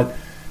upset, but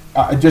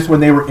just when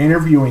they were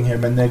interviewing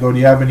him and they go, "Do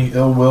you have any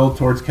ill will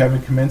towards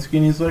Kevin Kaminsky?"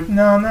 and he's like,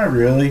 "No, not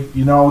really.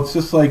 It's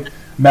just like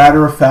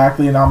matter of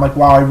factly." And I'm like,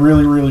 "Wow, I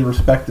really, really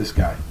respect this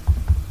guy."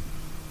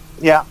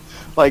 Yeah,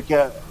 like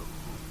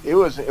it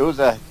was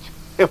a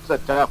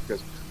tough,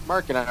 because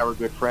Mark and I were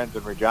good friends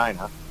in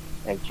Regina,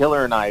 and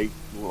Killer and I,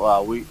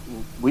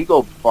 we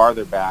go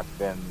farther back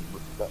than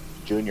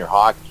junior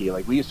hockey.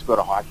 Like, we used to go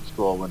to hockey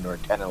school when we were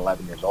 10 and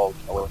 11 years old,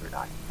 Killer and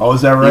I. Oh,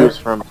 is that right? He was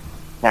from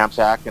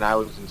Kamsack, and I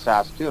was in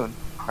Saskatoon,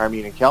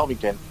 in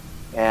Kelvington,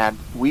 And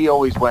we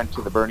always went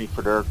to the Bernie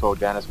Federico,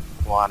 Dennis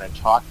Polonich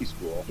hockey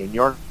school in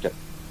Yorkton.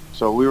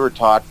 So we were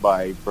taught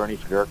by Bernie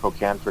Federico,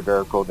 Ken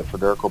Federico, the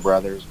Federico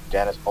brothers,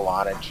 Dennis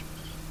Polonich,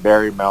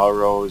 Barry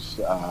Melrose,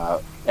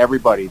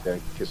 everybody, the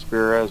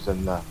Kaspiras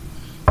and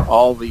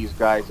all these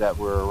guys that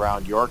were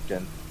around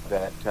Yorkton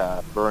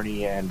that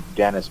Bernie and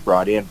Dennis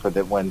brought in for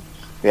when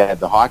they had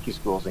the hockey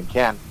schools in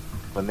Kent,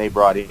 when they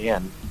brought it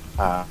in.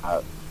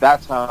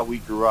 That's how we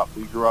grew up.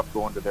 We grew up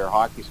going to their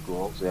hockey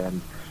schools,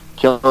 and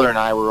Killer and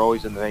I were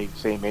always in the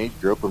same age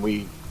group, and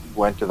we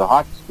went to the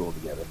hockey school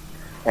together.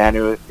 And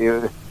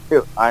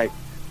I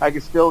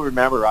can still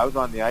remember I was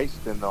on the ice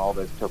and all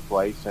this took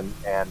place, and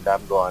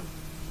I'm going,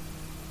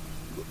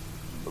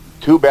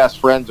 two best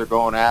friends are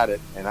going at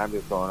it, and I'm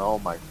just going, oh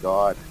my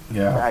God.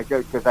 Yeah.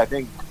 Because I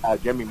think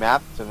Jimmy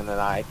Matheson and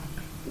I,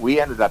 we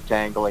ended up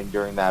tangling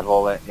during that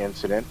whole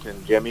incident,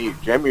 and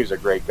Jimmy's a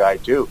great guy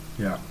too.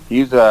 Yeah.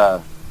 He's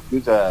a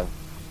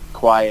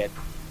quiet,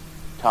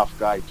 tough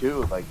guy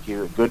too. Like, he's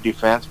a good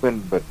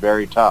defenseman, but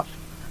very tough.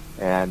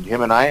 And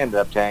him and I ended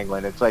up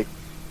tangling. It's like,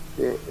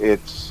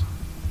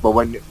 but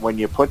when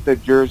you put the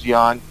jersey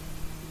on,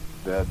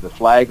 the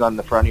flag on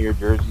the front of your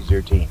jersey is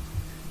your team.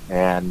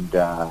 And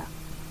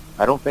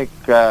I don't think,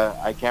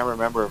 I can't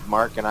remember if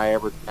Mark and I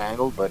ever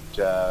tangled, but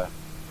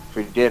if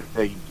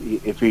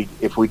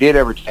we did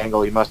ever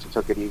tangle, he must have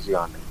took it easy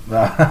on me.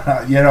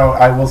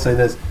 I will say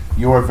this: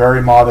 you are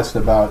very modest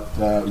about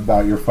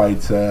your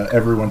fights.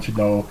 Everyone should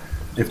know,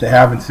 if they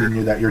haven't seen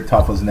you, that you're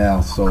tough as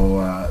nails.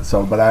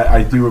 But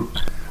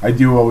I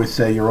do always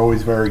say you're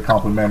always very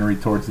complimentary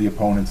towards the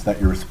opponents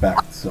that you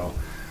respect. So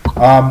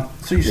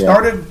you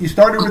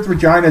started with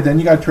Regina, then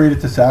you got traded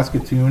to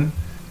Saskatoon,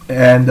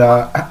 and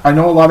I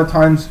know a lot of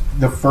times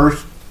the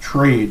first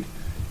trade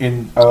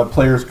in a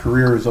player's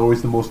career is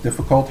always the most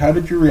difficult. How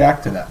did you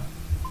react to that?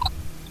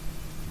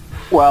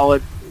 Well,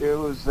 it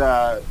was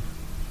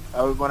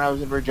when I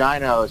was in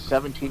Regina. I was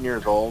 17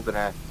 years old,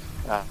 and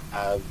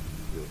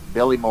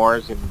Billy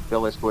Moores and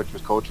Bill Iskowich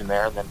was coaching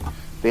there, and then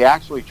they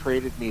actually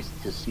traded me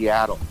to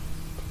Seattle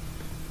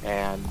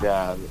and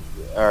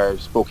or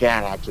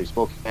Spokane,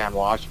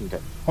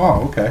 Washington.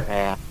 Oh,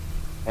 okay.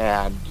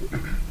 And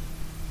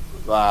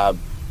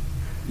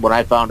when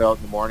I found out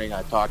in the morning,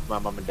 I talked to my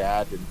mom and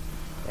dad,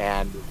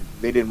 and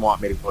they didn't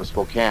want me to go to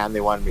Spokane.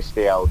 They wanted me to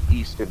stay out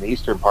east in the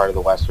eastern part of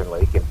the Western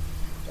Lake.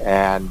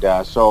 And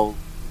so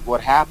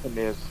what happened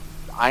is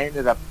I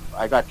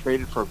got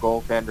traded for a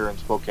goaltender in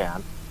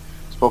Spokane.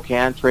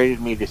 Spokane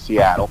traded me to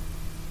Seattle.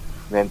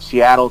 Then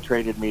Seattle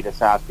traded me to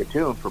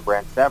Saskatoon for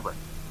Brent Severin.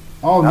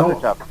 Oh,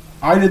 no.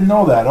 I didn't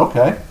know that.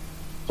 Okay.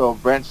 So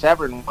Brent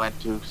Severin went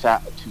to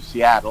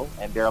Seattle,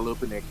 and Darryl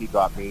Lupanicki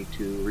got me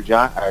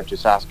to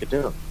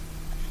Saskatoon.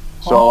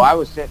 So I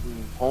was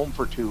sitting home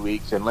for 2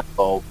 weeks in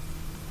limbo,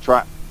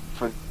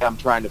 I'm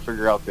trying to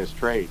figure out this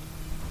trade.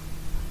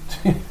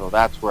 So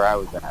that's where I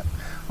was at.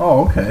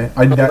 Oh, okay.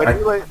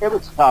 It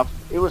was tough.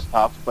 It was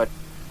tough, but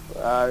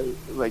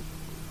like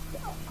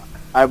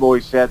I've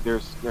always said,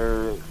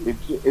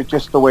 it's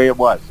just the way it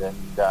was,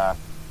 and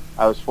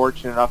I was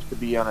fortunate enough to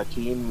be on a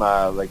team.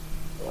 I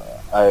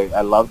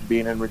loved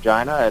being in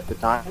Regina at the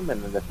time,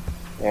 and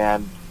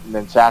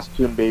then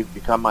Saskatoon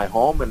become my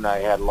home, and I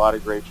had a lot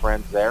of great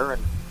friends there,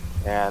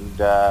 and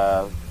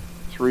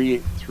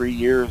 3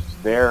 years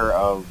there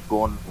of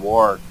going to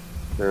war.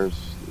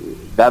 There's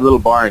that little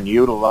barn.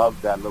 You'd have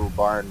loved that little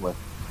barn when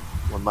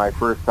my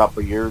first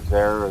couple of years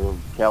there,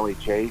 Kelly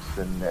Chase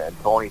and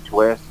Tony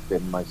Twist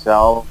and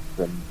myself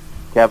and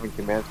Kevin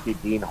Kaminsky,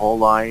 Dean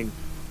Holine,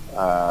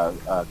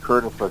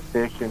 Curtis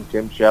Lecition,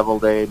 Tim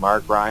Chevelday,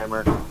 Mark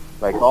Reimer,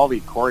 like all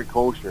these, Corey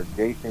Kosher,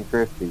 Jason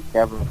Christie,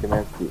 Kevin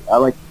Kaminsky. I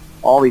like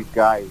all these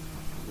guys.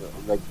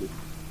 Like,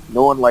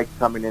 no one liked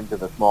coming into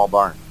the small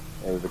barn.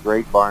 It was a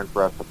great barn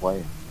for us to play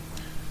in.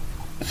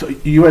 So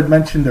you had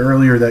mentioned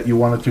earlier that you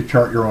wanted to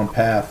chart your own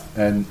path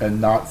and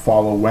not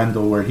follow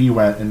Wendell where he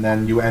went, and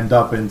then you end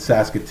up in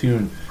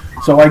Saskatoon.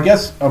 So I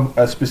guess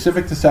a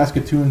specific to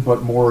Saskatoon,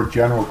 but more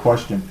general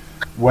question: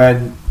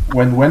 when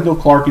Wendell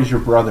Clark is your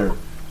brother,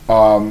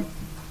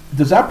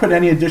 does that put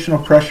any additional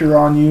pressure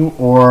on you,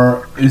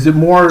 or is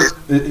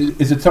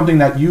it something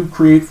that you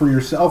create for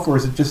yourself, or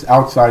is it just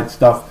outside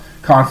stuff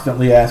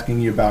constantly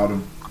asking you about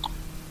him?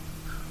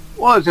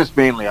 Well, it's just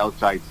mainly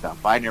outside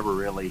stuff. I never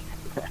really.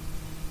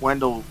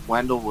 Wendell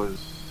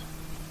was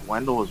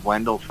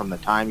Wendell from the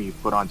time he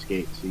put on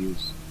skates. He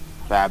was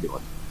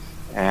fabulous,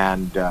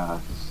 and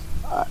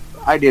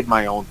I did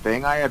my own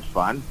thing. I had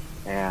fun,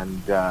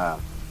 and Don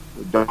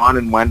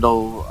and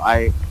Wendell,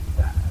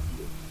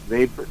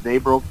 they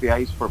broke the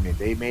ice for me.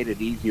 They made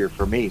it easier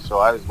for me, so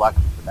I was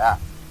lucky for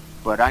that.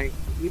 But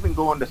even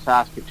going to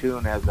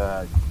Saskatoon as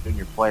a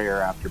junior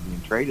player after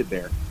being traded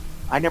there,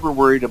 I never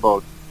worried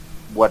about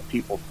what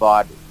people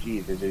thought.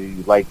 Geez, do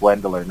you like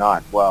Wendell or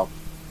not? Well,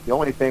 the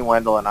only thing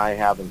Wendell and I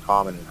have in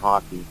common in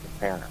hockey is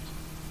parents,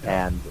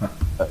 and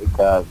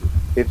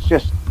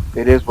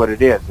it is what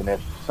it is. And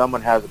if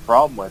someone has a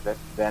problem with it,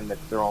 then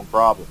it's their own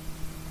problem.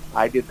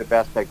 I did the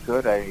best I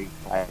could. I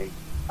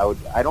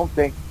don't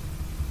think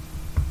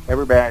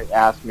everybody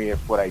asks me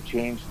if would I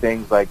change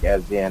things, like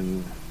as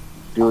in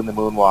doing the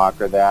moonwalk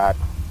or that.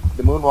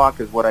 The moonwalk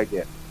is what I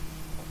did.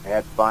 I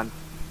had fun.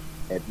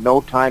 At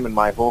no time in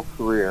my whole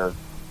career,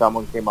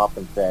 someone came up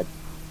and said,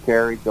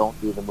 Kerry, don't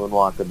do the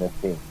moonwalk on this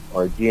team.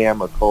 Or a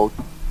GM or coach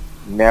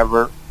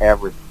never,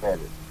 ever said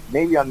it.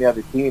 Maybe on the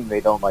other team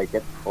they don't like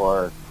it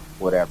or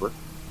whatever.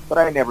 But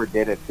I never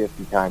did it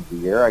 50 times a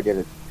year. I did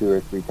it 2 or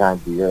 3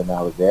 times a year, and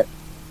that was it.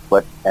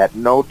 But at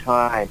no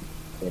time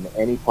in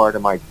any part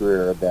of my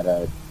career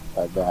that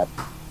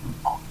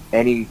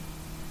any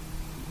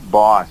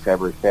boss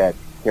ever said,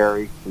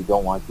 Kerry, we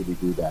don't want you to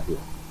do that here,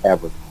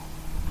 ever.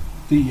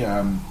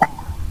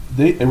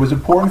 It was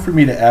important for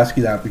me to ask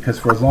you that because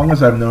for as long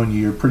as I've known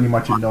you, you're pretty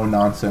much a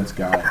no-nonsense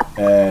guy.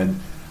 And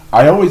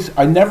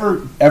I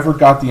never ever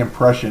got the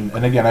impression,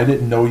 and again, I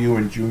didn't know you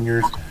in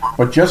juniors,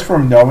 but just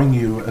from knowing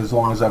you as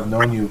long as I've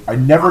known you, I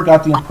never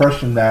got the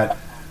impression that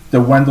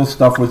the Wendell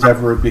stuff was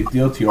ever a big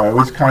deal to you. I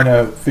always kind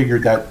of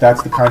figured that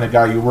that's the kind of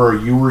guy you were.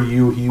 You were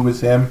you, he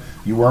was him.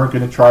 You weren't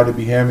going to try to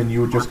be him, and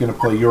you were just going to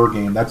play your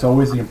game. That's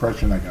always the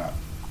impression I got.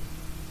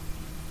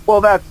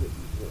 Well, I'd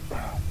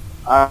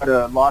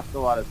have lost a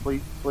lot of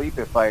sleep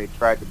if I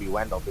tried to be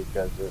Wendell,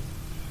 because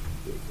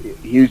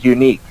he's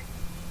unique.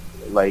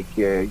 Like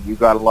you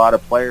got a lot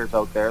of players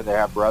out there that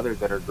have brothers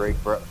that are great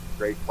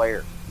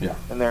players. Yeah.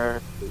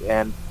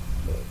 And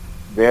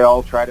they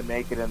all try to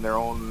make it in their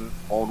own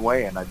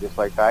way, and just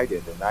like I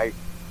did. And I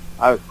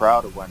was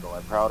proud of Wendell.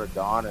 I'm proud of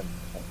Don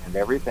and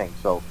everything.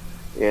 So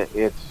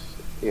it's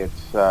you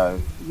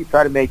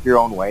try to make your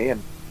own way,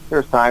 and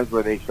there's times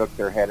where they shook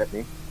their head at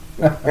me,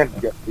 and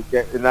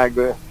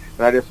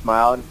I just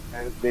smiled,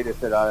 and they just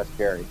said, "Oh, that's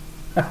Kerry."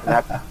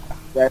 And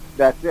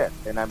that's it.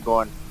 And I'm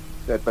going,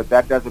 but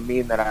that doesn't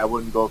mean that I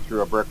wouldn't go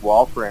through a brick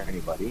wall for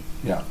anybody.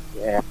 Yeah.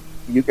 And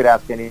you could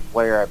ask any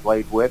player I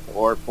played with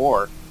or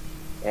for,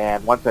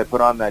 and once I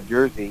put on that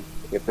jersey,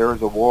 if there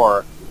was a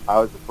war, I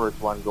was the first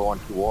one going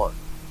to war.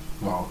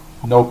 Well,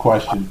 no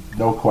question.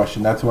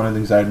 That's one of the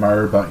things I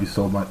admire about you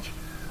so much.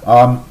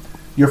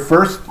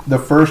 The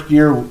first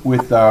year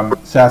with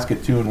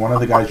Saskatoon, one of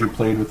the guys you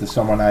played with is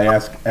someone I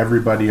ask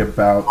everybody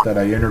about that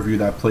I interview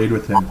that played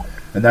with him,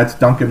 and that's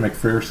Duncan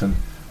McPherson.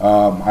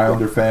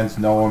 Islander fans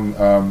know him,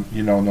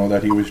 know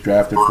that he was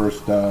drafted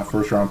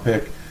first round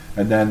pick,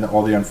 and then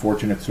all the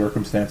unfortunate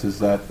circumstances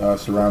that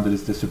surrounded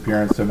his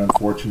disappearance and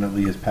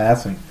unfortunately his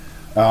passing.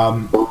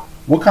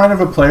 What kind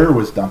of a player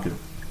was Duncan?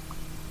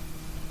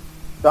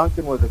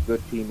 Duncan was a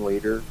good team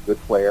leader, good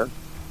player.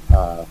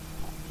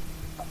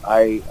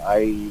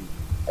 I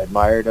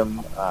admired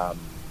him. I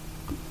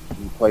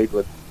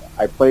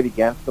played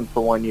against him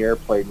for 1 year,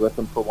 played with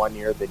him for 1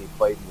 year, then he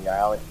played in the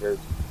Islanders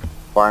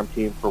farm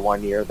team for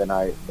 1 year, then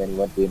he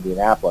went to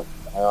Indianapolis.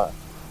 I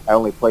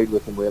only played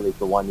with him really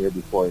for 1 year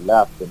before he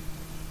left, and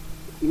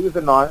he was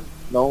a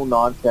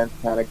no-nonsense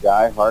kind of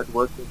guy,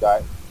 hard-working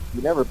guy.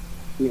 You never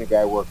seen a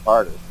guy work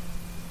harder.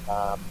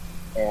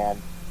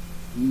 And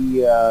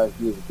he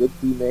was a good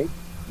teammate.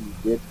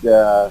 He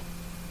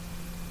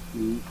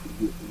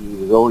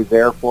was always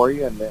there for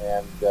you, and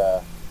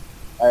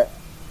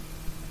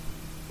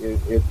it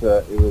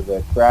was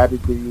a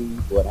tragedy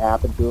what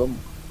happened to him.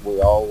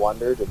 We all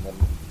wondered, and then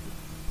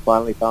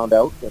finally found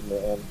out, and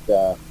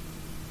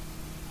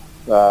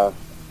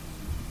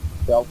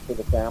felt for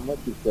the family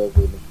because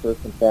of the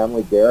McPherson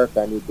family. Derek,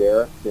 I knew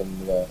Derek, and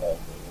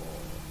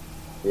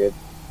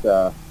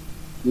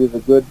he was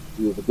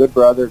a good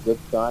brother, good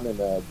son, and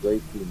a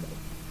great teammate.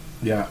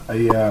 Yeah,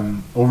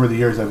 over the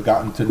years I've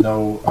gotten to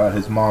know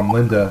his mom,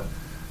 Linda,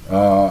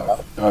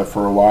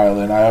 for a while,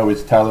 and I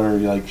always tell her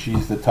like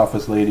she's the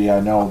toughest lady I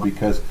know,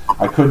 because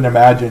I couldn't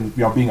imagine,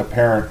 being a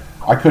parent,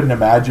 I couldn't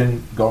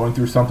imagine going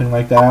through something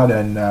like that,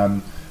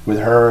 and with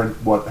her and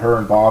what her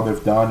and Bob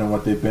have done and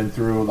what they've been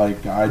through,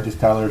 like I just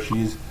tell her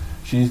she's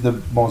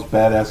the most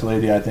badass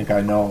lady I think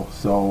I know.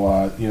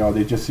 So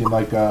they just seem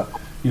like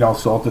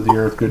salt of the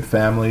earth, good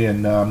family,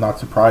 and I'm not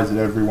surprised that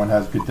everyone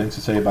has good things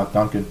to say about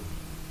Duncan.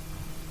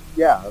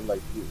 Yeah,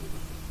 like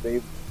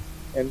they've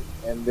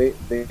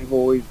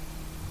always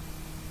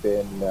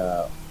been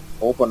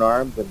open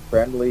arms and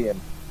friendly,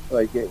 and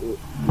like they've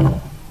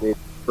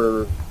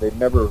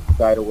never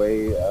shied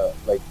away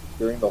like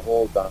during the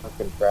whole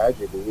Duncan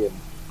tragedy, and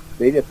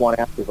they just want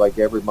answers like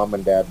every mom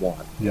and dad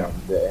want. Yeah.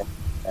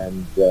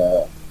 And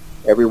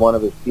every one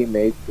of his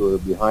teammates were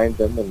behind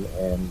them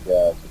and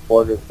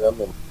supported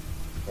them,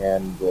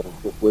 and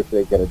just wish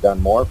they could have done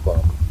more for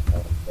him.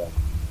 And,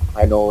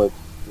 I know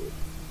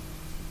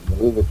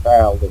who's a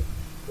child.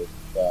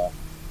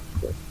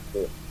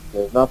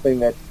 There's nothing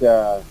that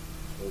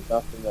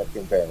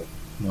compares.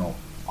 No.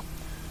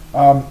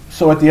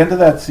 So at the end of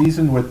that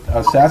season with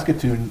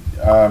Saskatoon,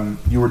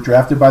 you were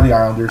drafted by the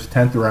Islanders,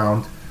 10th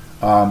round,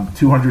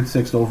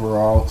 206th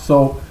overall.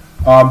 So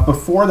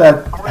before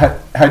that,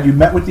 had you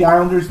met with the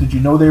Islanders? Did you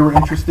know they were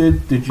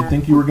interested? Did you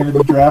think you were going to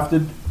be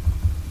drafted?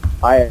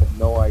 I had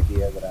no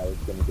idea that I was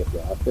going to get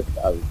drafted.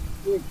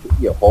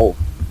 You hope.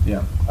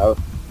 Yeah. I was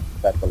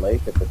at the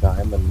lake at the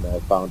time,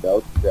 and found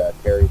out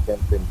Terry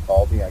Simpson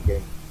called me.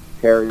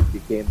 Terry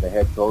became the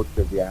head coach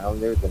of the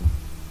Islanders, and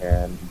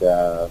and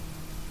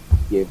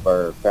gave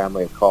our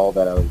family a call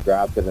that I was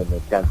drafted in the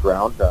 10th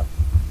round. I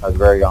was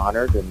very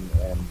honored, and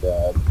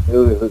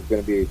knew it was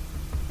going to be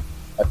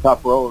a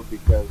tough road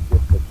because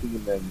just the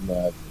team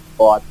and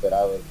spot that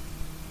I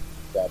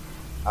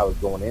was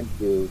going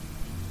into,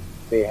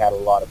 they had a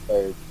lot of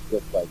players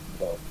just like me.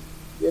 So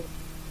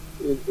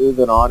it was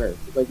an honor.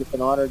 It's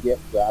an honor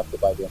getting drafted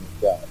by the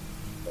NHL.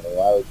 So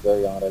I was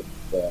very honored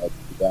to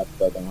be drafted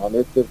by them. On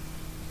this,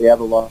 they have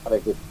a lot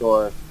of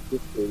historic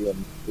history,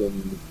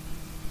 and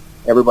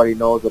everybody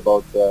knows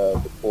about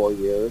the 4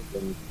 years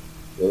and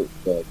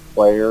the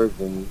players,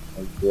 and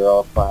they're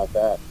all class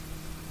acts.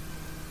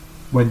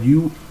 When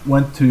you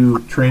went to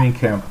training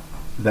camp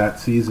that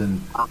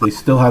season, they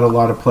still had a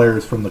lot of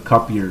players from the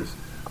Cup years.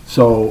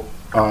 So,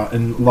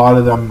 and a lot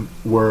of them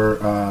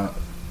were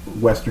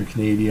Western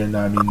Canadian.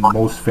 I mean,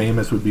 most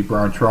famous would be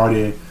Brian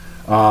Trottier,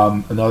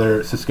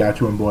 another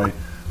Saskatchewan boy.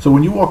 So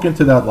when you walk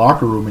into that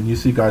locker room and you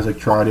see guys like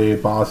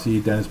Trottier, Bossy,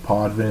 Dennis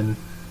Potvin,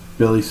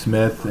 Billy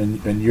Smith,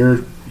 and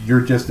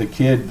you're just a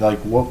kid, like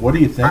what are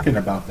you thinking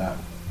about that?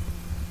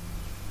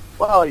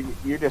 Well,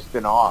 you're just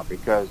in awe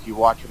because you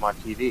watch them on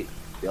TV.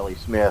 Billy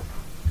Smith,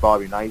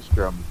 Bobby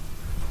Nystrom,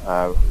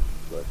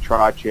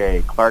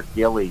 Trottier, Clark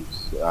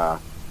Gillies,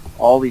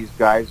 all these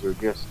guys are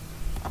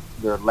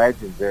they're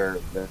legends. They're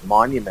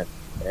monuments.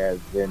 As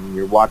in,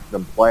 you're watching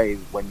them play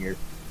when you're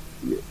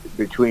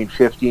between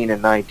 15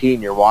 and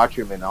 19. You're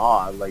watching them in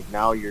awe. Like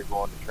now, you're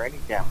going to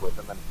training camp with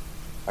them, and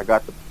I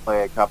got to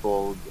play a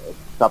couple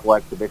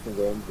exhibition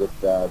games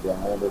with the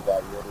Islanders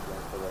that year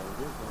against the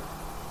Rangers,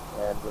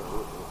 and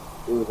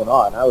it was an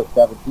awe. And I was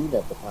 17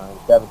 at the time,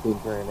 17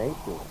 turning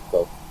 18.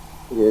 So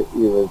it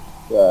was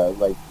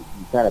like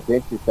you kind of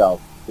pinch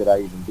yourself, did I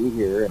even be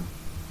here?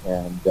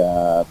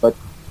 But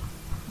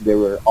they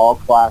were all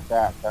class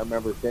acts. I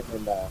remember sitting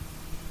in there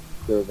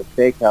was a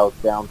steakhouse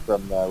down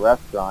from the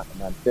restaurant,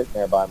 and I'm sitting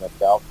there by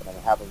myself, and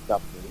I'm having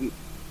something to eat.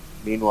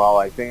 Meanwhile,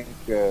 I think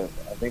there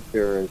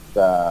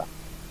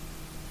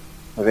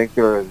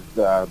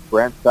was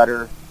Brent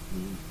Sutter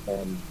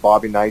and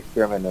Bobby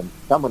Nystrom and then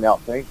someone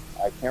else. I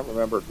can't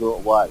remember who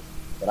it was,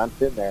 but I'm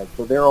sitting there.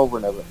 So they're over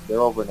in a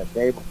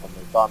table, and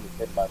they saw me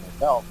sitting by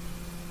myself,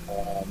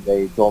 and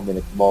they told me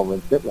to come over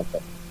and sit with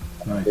them.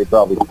 Nice. They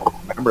probably don't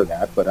remember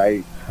that, but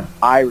I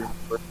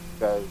remember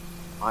because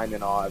I'm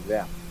in awe of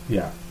them.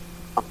 Yeah.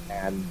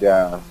 And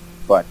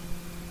but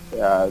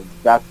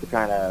that's the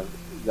kind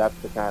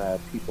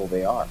of people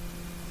they are.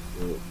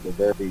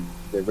 They're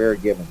very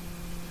giving.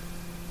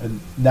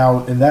 And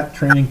now in that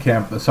training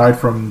camp, aside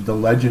from the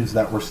legends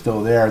that were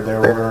still there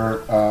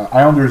were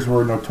Islanders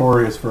were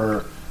notorious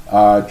for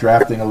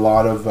drafting a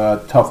lot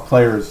of tough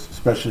players,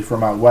 especially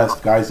from out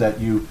west, guys that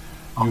you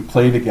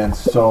played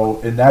against. So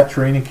in that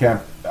training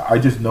camp, I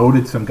just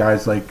noted some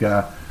guys like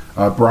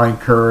Brian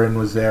Curran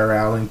was there,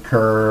 Alan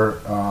Kerr,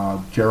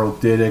 Gerald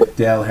Didick,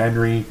 Dale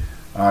Henry,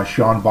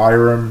 Sean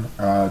Byram,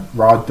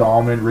 Rod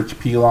Dahlman, Rich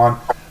Pilon.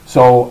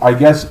 So I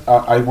guess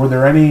were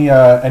there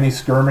any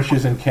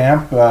skirmishes in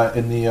camp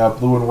in the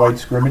blue and white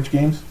scrimmage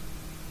games?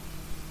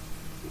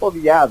 Well,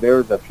 yeah, there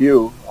was a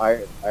few.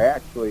 I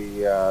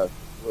actually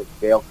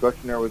Dale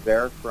Kushner was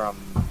there from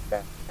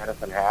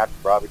Medicine Hat.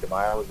 Robbie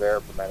DeMaio was there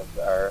from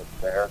Medicine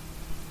there.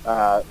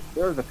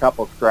 There was a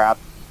couple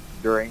scraps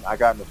during. I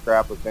got in a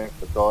scrap with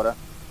Minnesota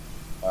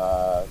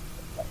at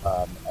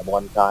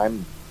one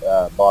time.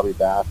 Bobby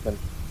Baskin.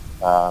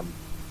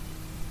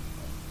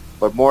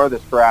 But more of the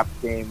scraps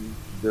came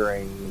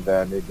during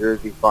the New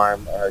Jersey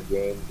Farm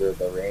games or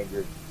the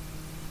Rangers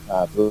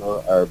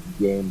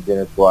games,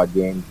 inter-squad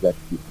games that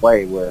you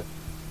play. Where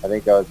I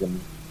think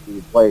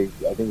we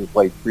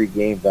played 3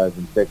 games. I was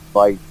in 6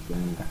 fights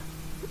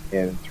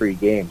in 3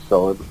 games.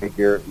 So it's like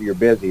you're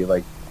busy.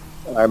 Like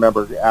I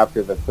remember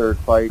after the 3rd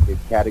fight at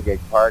Cattagate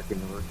Park, and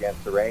we were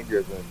against the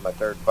Rangers, and it was my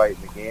 3rd fight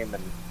in the game,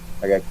 and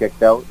I got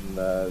kicked out, and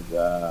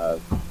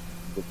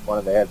one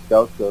of the head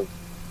scouts goes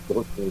to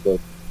me and goes,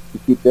 "You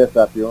keep this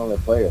up, you only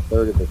play a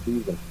third of the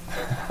season."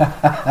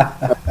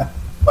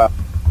 Well,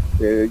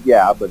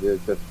 yeah, but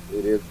it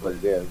is what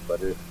it is.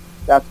 But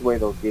that's the way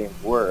those games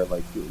were.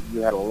 Like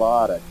you had a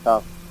lot of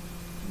tough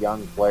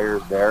young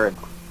players there, and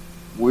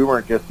we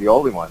weren't just the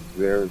only ones.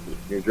 New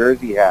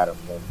Jersey had them,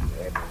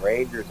 and the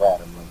Rangers had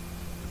them.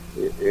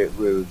 It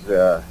was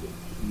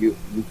you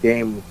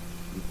came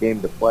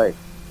to play.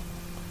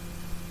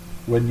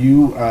 When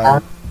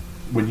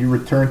you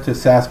returned to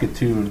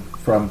Saskatoon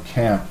from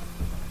camp,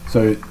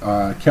 so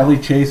Kelly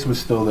Chase was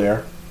still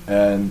there,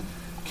 and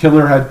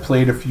Killer had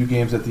played a few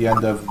games at the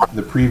end of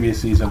the previous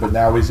season, but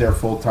now he's there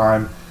full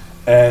time,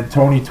 and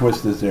Tony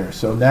Twist is there.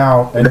 So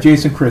now, and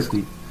Jason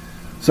Christie.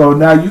 So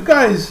now you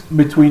guys,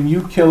 between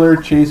you, Killer,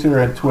 Chaser,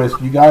 and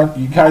Twist, you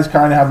guys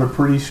kind of have a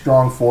pretty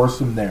strong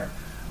foursome there.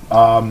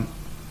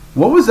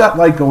 What was that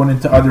like going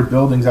into other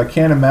buildings? I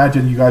can't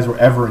imagine you guys were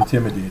ever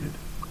intimidated.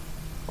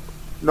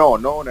 No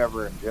one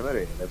ever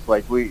intimidated. It's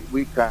like we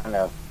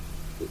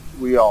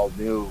all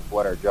knew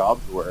what our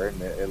jobs were,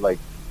 and like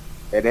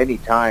at any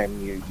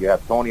time you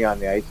have Tony on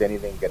the ice,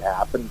 anything could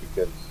happen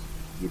because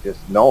you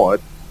just know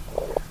it.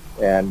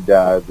 And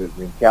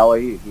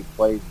Kelly, he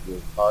played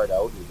his heart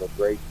out. He's a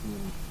great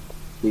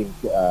team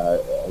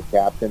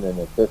captain and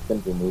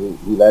assistant, and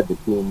he led the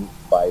team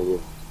by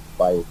his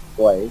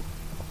play.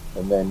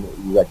 And then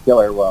you got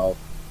Killer. Well,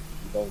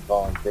 you don't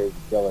call him Crazy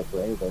Killer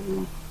for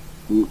anything.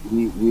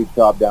 He'd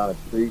chop down a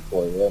tree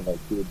for you, and like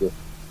he would just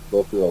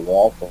go through a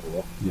wall for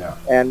you. Yeah.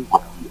 And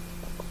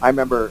I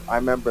remember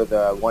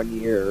the 1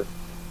 year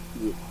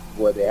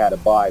where they had a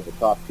bye. The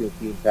top two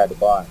teams had a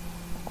bye,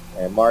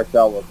 and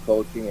Marcel was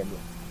coaching, and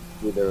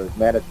there was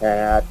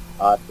Medicine,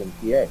 us, and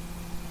PA,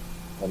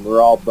 and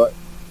we're all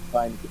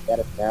trying to get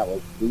Medicine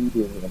was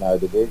leading in our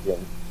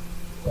division,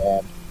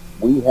 and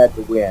we had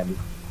to win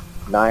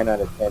 9 out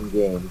of 10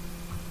 games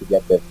to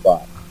get this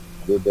spot.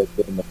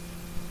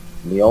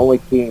 The only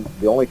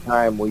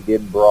time we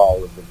didn't brawl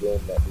was the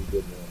game that we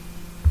didn't win.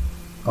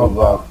 Oh,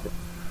 wow.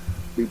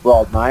 We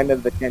brawled 9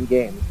 of the 10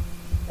 games,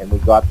 and we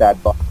got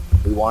that bye.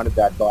 We wanted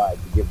that bye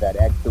to give that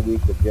extra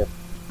week of just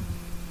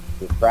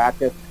to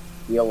practice,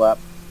 heal up,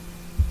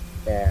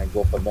 and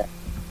go from there.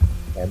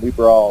 And we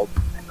brawled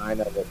 9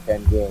 out of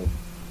 10 games.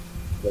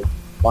 Like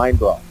line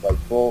brawl, like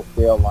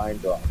full-scale line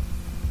brawl.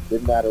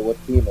 Didn't matter what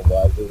team it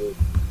was. We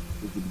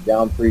could be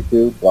down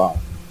 3-2, brawl.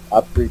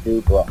 Up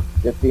 3-2, brawl.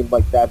 Just seemed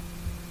like that's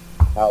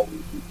how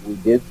we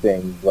did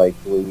things. Like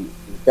we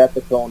set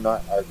the tone.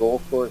 Our goal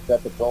scorer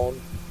set the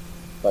tone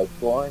by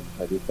scoring.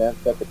 Our defense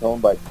set the tone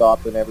by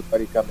stopping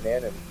everybody coming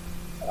in. And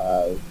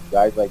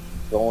guys like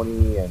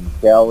Tony and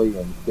Kelly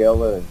and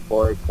Killer and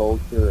Corey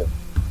Kocher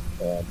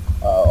and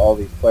all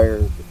these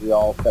players, we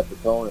all set the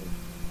tone. And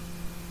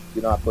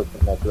you're not pushing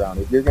that around.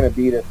 If you're going to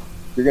beat us,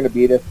 you're going to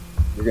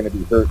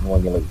be hurting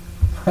when you leave.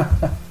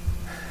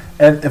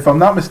 And if I'm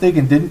not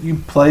mistaken, didn't you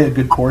play a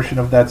good portion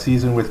of that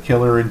season with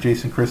Killer and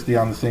Jason Christie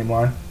on the same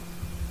line?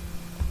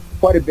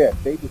 Quite a bit.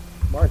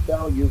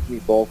 Marcel used me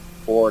both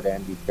forward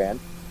and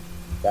defense,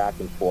 back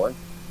and forth.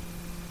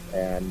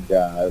 And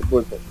it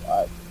was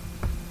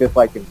just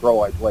like in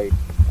pro, I played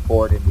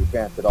forward and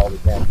defense at all the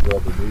times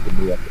whoever needed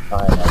me at the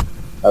time.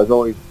 I was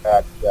always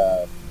at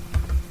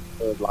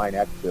third line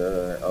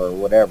extra or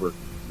whatever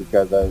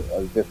because I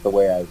was just the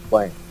way I was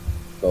playing.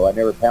 So I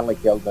never penalty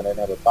killed and I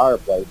never power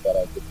played, but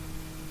I could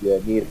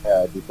need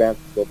defense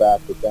to go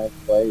back to defense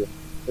play.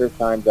 There's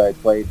times I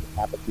played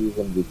half a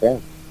season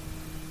defense.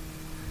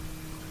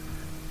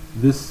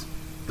 This,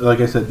 like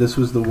I said, this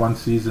was the one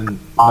season,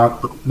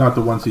 not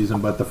the one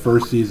season, but the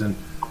first season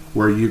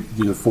where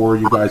the four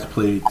of you guys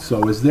played.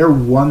 So is there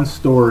one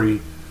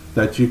story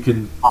that you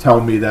can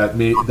tell me that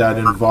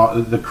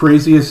involved the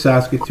craziest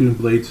Saskatoon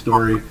Blade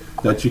story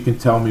that you can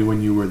tell me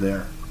when you were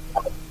there?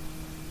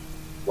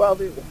 Well,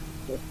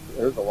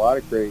 there's a lot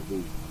of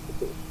crazy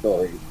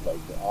stories, like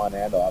on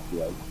and off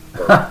the ice.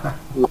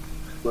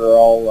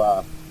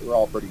 So we're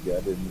all pretty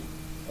good,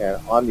 and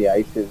on the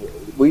ice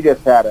we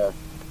just had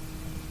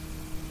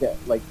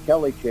like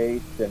Kelly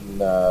Chase and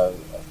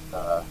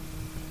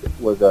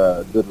was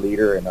a good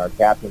leader, and our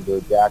captains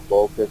were Jack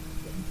Volkus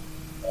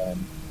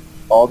and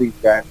all these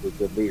guys were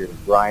good leaders.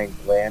 Brian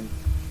Glenn,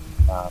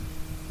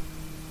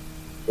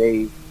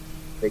 they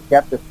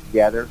kept us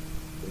together.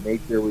 They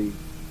made sure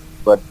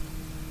but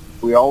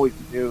we always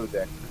knew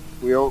that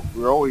we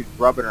were always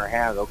rubbing our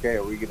hands. Okay,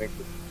 are we going to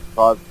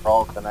cause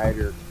calls tonight?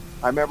 Or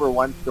I remember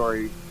one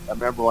story.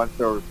 We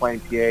were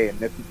playing PA, and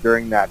this is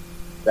during that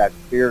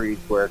series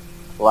where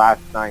the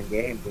last 9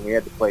 games, and we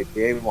had to play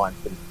PA once.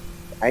 And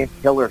I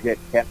think Killer hit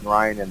Kenton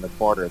Ryan in the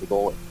corner, the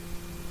goalie,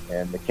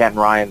 and the Kenton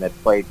Ryan that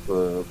played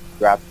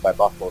drafted by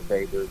Buffalo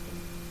Sabres,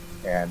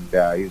 and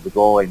he's the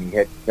goalie, and he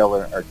hit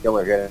Killer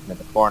hit him in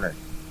the corner.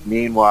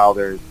 Meanwhile,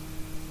 there's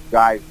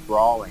guys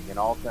brawling, and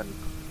all of a sudden,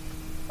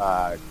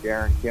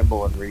 Darren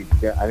Kimball and Reed,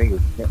 I think it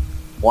was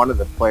one of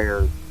the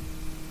players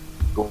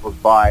goes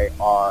by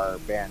our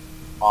bench,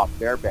 off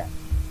their bench.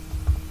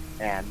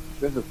 And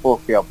this is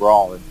full-scale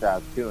brawl in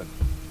Saskatoon.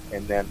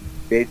 And then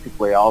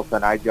basically all of a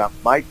sudden I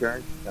jumped my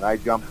turn, and I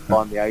jumped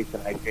on the ice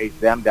and I chased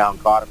them down,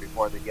 caught them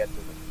before they get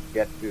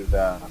to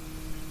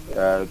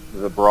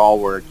the brawl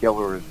where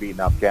Killer was beating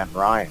up Kent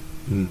Ryan.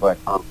 But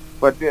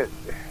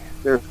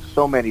there's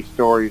so many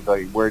stories,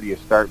 like where do you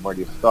start and where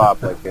do you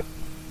stop? Like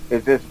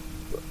it's just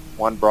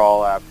one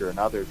brawl after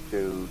another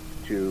to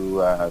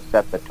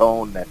set the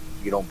tone that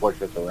you don't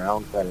push us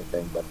around, kind of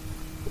thing. But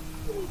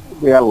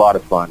we had a lot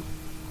of fun.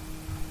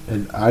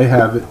 And I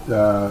have it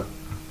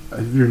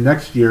your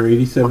next year,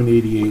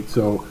 87-88.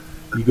 So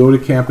you go to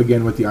camp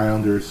again with the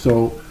Islanders.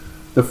 So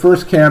the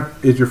first camp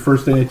is your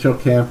first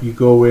NHL camp. You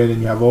go in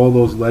and you have all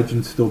those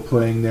legends still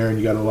playing there, and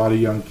you got a lot of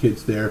young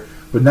kids there.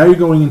 But now you're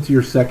going into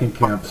your second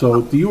camp.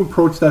 So do you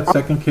approach that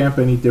second camp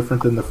any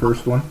different than the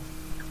first one?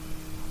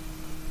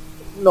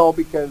 No,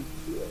 because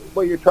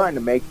you're trying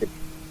to make the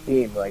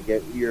team. Like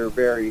you're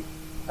very.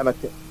 You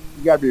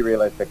got to be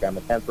realistic. I'm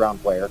a 10th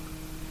round player.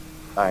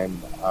 I'm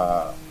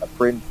a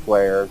fringe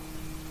player.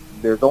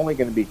 There's only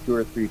going to be 2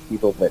 or 3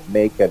 people that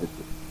make it.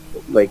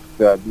 Like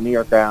the New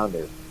York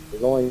Islanders.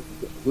 There's only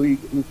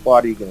whose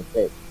spot are you going to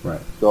take? Right.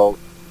 So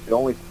the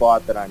only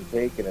spot that I'm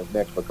taking is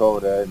Nick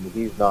Lakota, and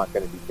he's not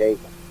going to be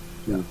taken.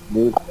 Yeah. He's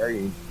new there.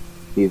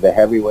 He's a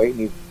heavyweight and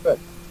he's good.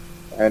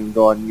 And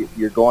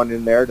you're going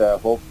in there to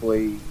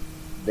hopefully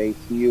they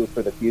see you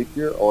for the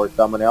future or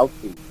someone else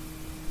sees you.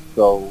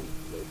 So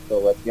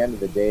at the end of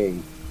the day,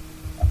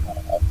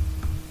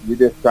 you're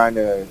just trying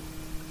to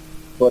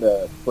put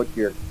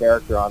your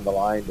character on the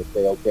line to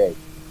say, okay,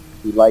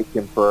 you like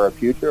him for a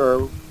future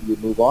or you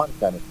move on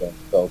kind of thing.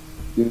 So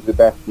do the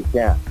best you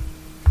can.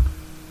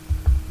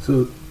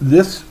 So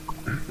this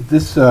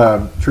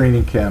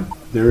training camp,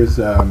 there's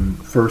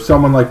for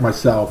someone like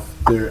myself,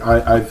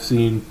 I've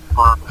seen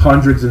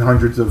hundreds and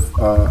hundreds of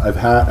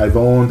I've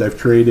owned, I've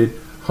traded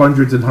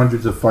hundreds and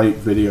hundreds of fight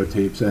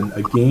videotapes, and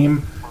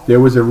there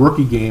was a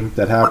rookie game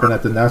that happened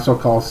at the Nassau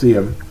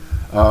Coliseum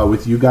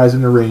with you guys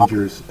and the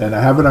Rangers, and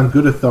I have it on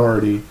good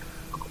authority.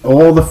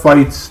 All the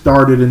fights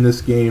started in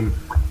this game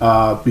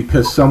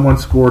because someone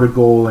scored a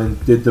goal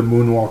and did the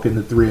moonwalk in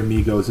the Three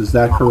Amigos. Is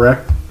that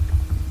correct?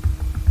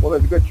 Well,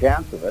 there's a good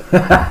chance of it.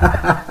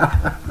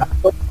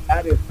 But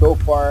that is so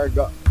far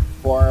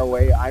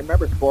away. I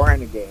remember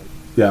scoring a game.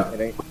 Yeah.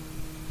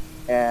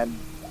 And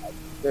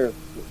there's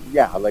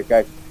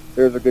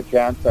a good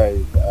chance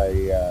I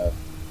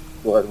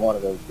scored one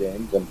of those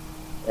games,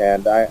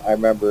 and I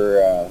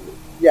remember a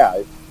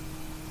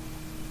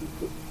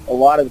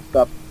lot of the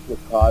stuff was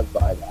caused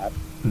by that.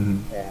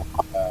 Mm-hmm. And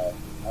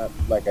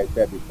like I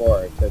said before,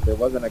 I said there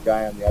wasn't a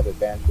guy on the other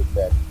bench that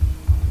said,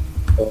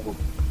 "Oh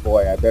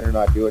boy, I better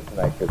not do it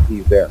tonight because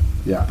he's there."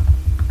 Yeah.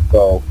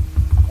 So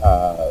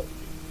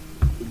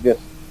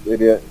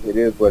it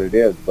is what it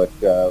is. But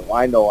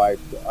I know I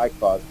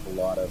caused a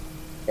lot of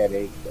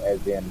headaches,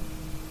 as in,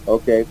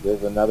 okay,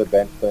 there's another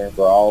bench clearing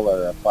brawl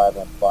or a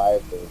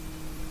 5-on-5,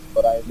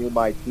 but I knew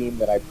my team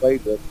that I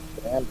played with.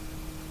 And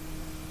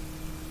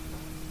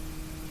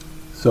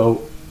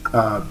so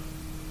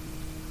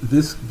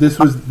this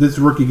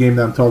rookie game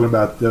that I'm talking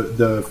about,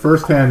 the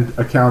first-hand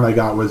account I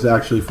got was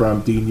actually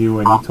from Dean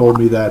Ewan. He told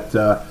me that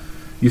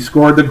you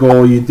scored the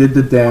goal, you did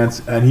the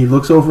dance, and he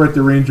looks over at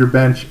the Ranger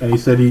bench and he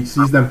said he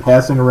sees them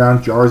passing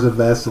around jars of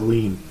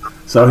Vaseline.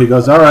 So he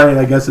goes, all right,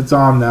 I guess it's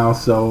on now.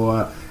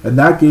 So and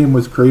that game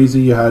was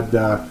crazy. You had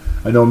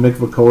I know Mick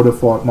Vukota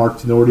fought Mark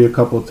Tenorti a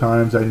couple of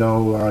times. I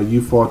know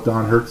you fought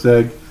Don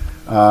Hertzeg.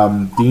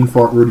 Dean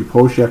fought Rudy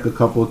Poshek a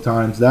couple of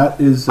times. That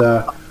is,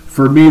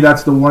 for me,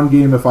 that's the one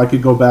game, if I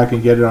could go back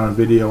and get it on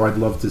video, I'd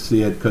love to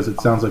see it because it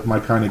sounds like my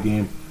kind of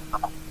game.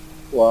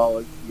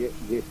 Well,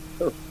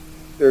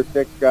 there's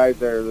 6 guys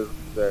there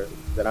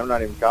that I'm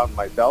not even counting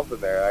myself in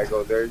there. I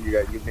go there,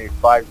 you need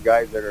 5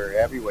 guys that are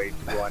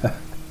heavyweights going,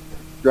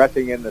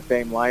 dressing in the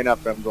same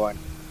lineup. I'm going,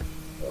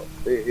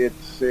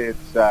 it's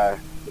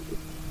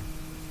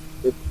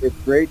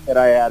great that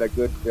I had a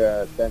good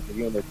sense of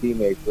humor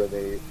teammates where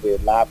they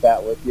laugh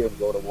at with you and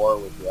go to war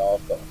with you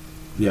also.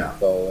 Yeah.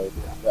 So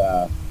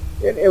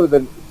it was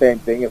the same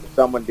thing. If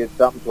someone did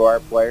something to our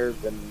players,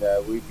 then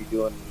we'd be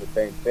doing the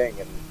same thing.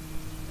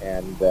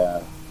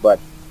 But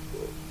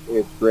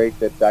it's great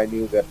that I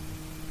knew that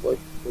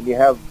when you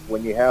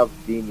have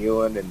Dean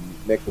Ewan and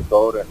Mick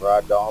Vukota and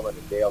Rod Dahlman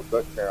and Dale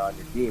Kushner on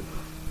your team,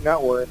 you're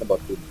not worrying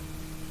about them.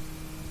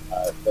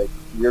 Like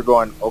you're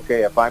going,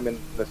 okay, if I'm in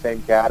the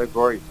same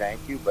category, thank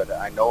you, but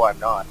I know I'm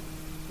not.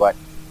 But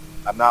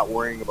I'm not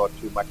worrying about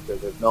too much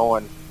because there's no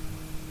one.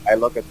 I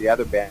look at the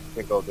other bench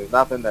and go, there's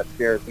nothing that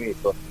scares me.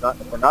 So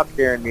if we're not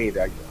scaring me,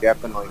 they're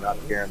definitely not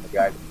scaring the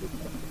guys.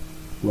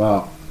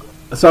 Wow.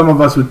 Some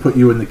of us would put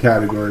you in the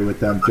category with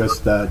them,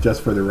 just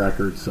for the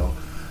record. So,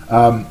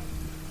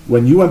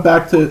 when you went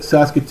back to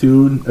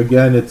Saskatoon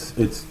again, it's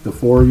the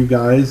 4 of you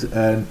guys,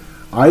 and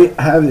I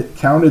have it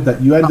counted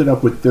that you ended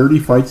up with 30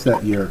 fights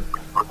that year.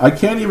 I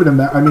can't even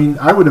imagine. I mean,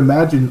 I would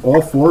imagine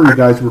all 4 of you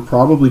guys were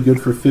probably good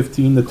for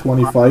 15 to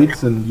 20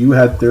 fights, and you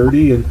had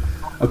 30. And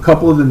a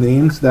couple of the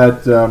names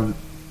that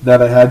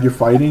I had you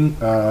fighting,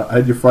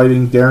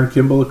 Darren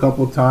Kimball a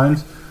couple of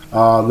times.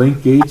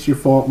 Link Gates you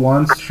fought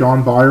once,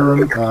 Sean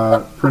Byram,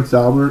 Prince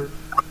Albert.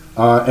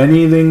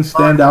 Anything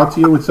stand out to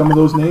you with some of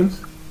those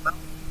names?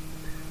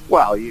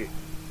 Well, you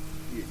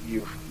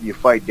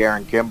fight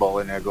Darren Kimball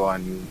and they're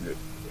going,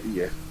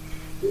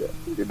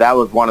 that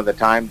was one of the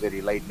times that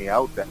he laid me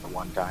out at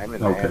one time,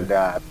 and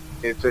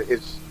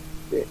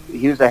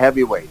he was a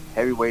heavyweight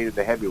of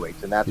the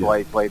heavyweights, and that's why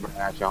he played in the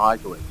National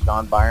Hockey League.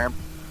 Sean Byram,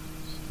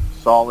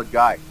 solid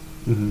guy.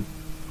 Mm-hmm.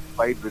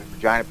 Played with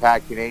Regina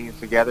Pack Canadians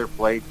together,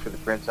 played for the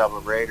Prince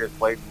Albert Raiders,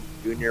 played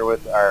junior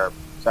with our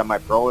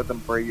semi-pro with them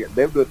for a year,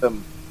 lived with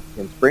them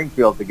in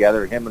Springfield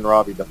together, him and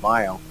Robbie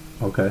DeMaio.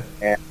 Okay.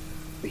 And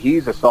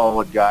he's a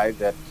solid guy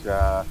that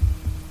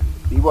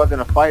he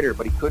wasn't a fighter,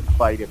 but he could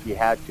fight if he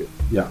had to.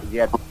 Yeah. He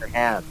had better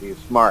hands. He was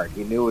smart.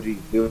 He knew what he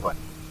was doing.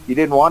 He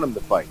didn't want him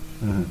to fight.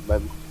 Mm-hmm.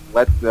 But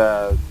let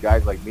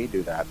guys like me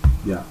do that.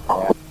 Yeah.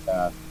 And,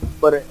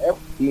 but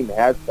every team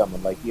has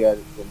someone like he had.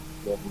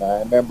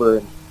 I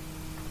remember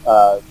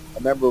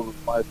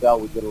with Marcel,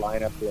 we did a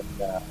lineup in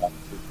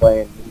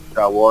playing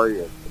Utah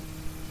Warriors,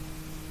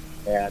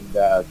 and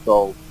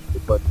so we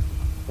put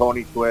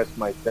Tony Twist,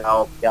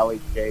 myself,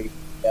 Kelly Chase,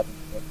 Kevin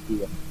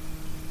Smith, and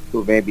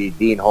who maybe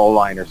Dean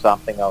Holine or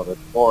something out of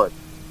sports.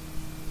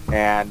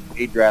 and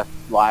they dressed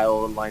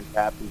Lyle, Line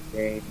Pappy,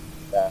 James,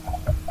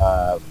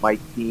 Mike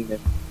Keenan,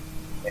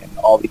 and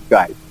all these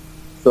guys.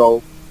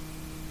 So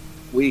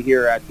we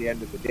here at the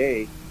end of the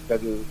day,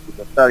 because it was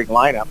the starting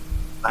lineup,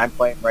 I'm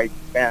playing right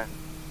defense,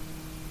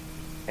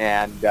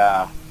 and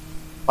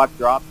puck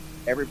drops.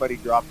 Everybody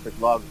drops their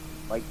gloves.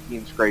 Mike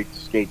Keenan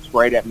skates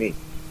right at me.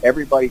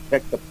 Everybody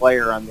picked the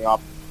player on the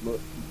opposite.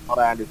 What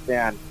I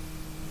understand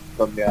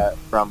from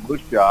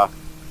Moose Jaw,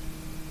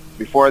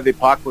 before the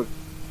puck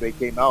they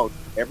came out,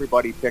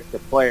 everybody picked a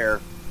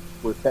player.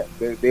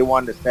 They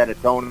wanted to set a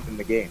tone in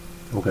the game.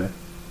 Okay.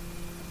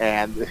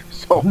 And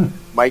so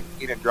Mike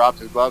Keenan drops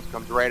his gloves,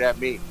 comes right at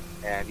me,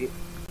 and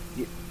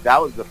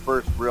that was the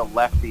first real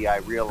lefty I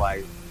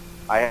realized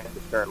I had to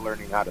start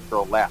learning how to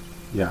throw left.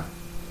 Yeah.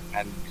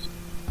 And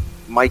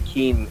Mike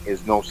Keenan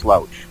is no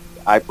slouch.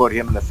 I put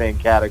him in the same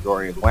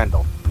category as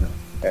Wendell.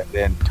 Yeah.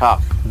 And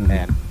tough,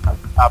 and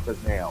tough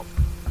as nails.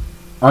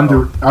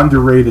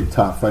 Underrated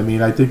tough. I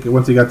mean, I think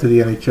once he got to the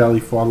NHL, he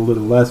fought a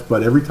little less,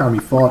 but every time he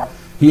fought,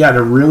 he had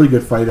a really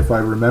good fight, if I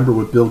remember,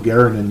 with Bill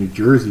Guerin in New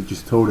Jersey,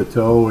 just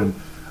toe-to-toe, and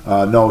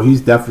no,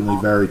 he's definitely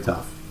very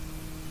tough.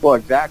 Well,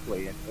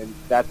 exactly, and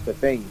that's the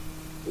thing.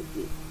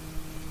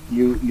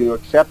 You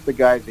accept the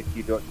guys that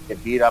you don't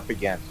get beat up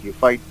against. You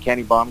fight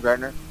Kenny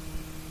Baumgartner?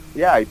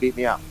 Yeah, he beat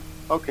me up.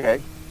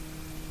 Okay.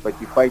 But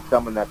you fight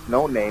someone that's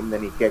no name,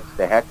 then he kicks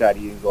the heck out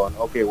of you and going,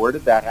 okay, where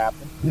did that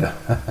happen? Yeah.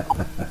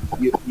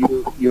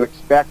 you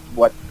expect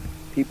what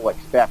people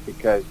expect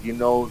because you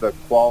know the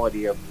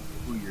quality of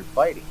who you're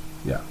fighting.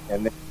 Yeah.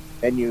 And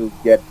then you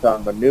get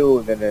someone new,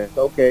 and then it's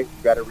okay, you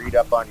got to read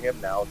up on him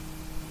now.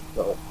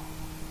 So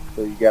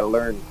you got to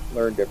learn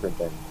different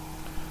things.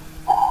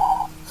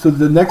 So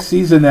the next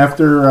season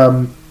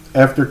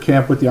after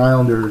camp with the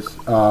Islanders,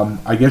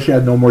 I guess you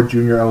had no more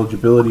junior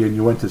eligibility, and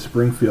you went to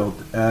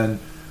Springfield. And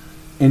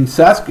in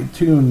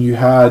Saskatoon, you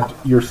had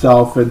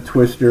yourself and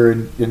Twister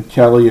and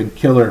Kelly and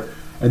Killer.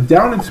 And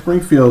down in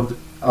Springfield,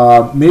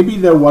 maybe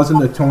there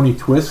wasn't a Tony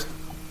Twist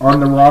on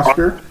the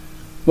roster,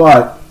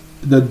 but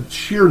the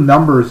sheer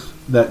numbers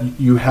that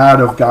you had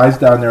of guys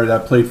down there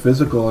that played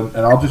physical, and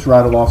I'll just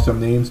rattle off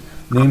some names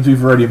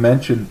we've already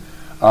mentioned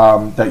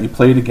that you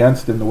played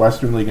against in the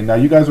Western League. And now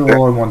you guys are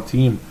all on one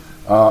team.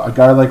 A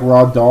guy like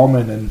Rod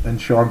Dahlman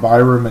and Sean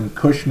Byram and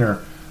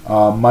Kushner,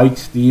 Mike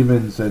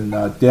Stevens and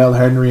Dale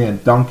Henry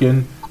and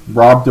Duncan,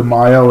 Rob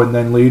DeMaio, and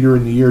then later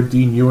in the year,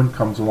 Dean Ewan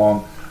comes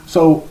along.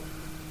 So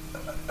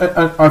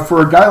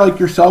for a guy like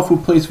yourself who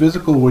plays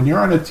physical, when you're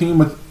on a team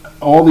with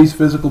all these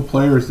physical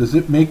players, does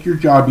it make your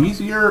job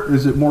easier?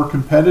 Is it more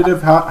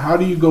competitive? How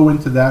do you go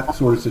into that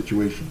sort of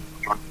situation?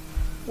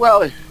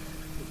 Well,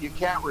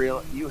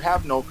 you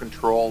have no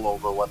control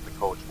over what the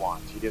coach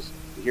wants. You just,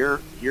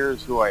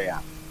 here's who I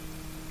am.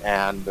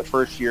 And the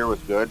first year was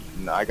good,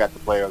 and I got to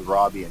play with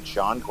Robbie and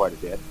Sean quite a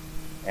bit,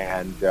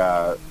 and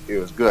it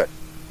was good.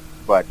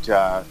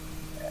 But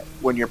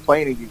when you're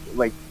playing,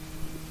 like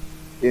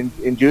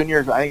in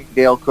juniors, I think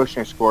Dale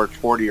Kushner scored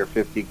 40 or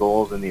 50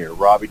 goals in the year.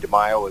 Robbie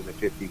DeMaio was a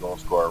 50-goal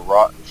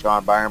scorer.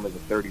 Sean Byram was a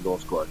 30-goal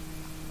scorer.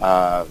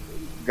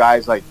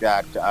 Guys like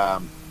that.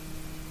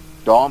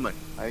 Dahlman,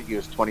 I think he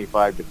was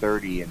 25 to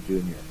 30 in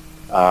junior.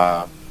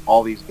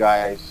 All these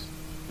guys,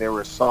 they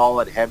were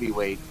solid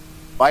heavyweight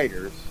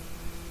fighters.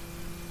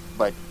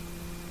 But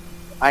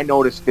I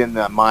noticed in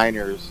the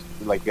minors,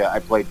 like I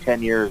played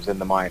 10 years in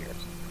the minors.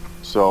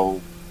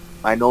 So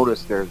I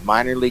noticed there's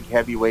minor league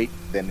heavyweight,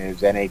 then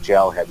there's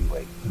NHL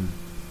heavyweight.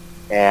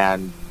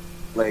 And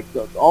like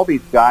all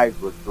these guys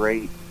were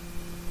great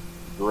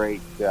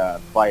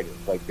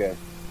fighters. Like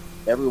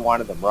every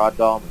one of them, Rod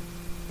Dahlman,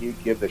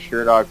 you'd give the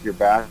shirt off your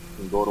back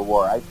and go to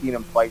war. I've seen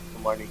him fight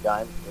so many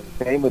times. And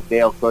same with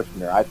Dale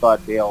Kushner. I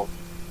thought Dale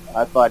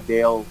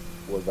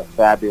was a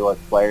fabulous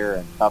player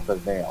and tough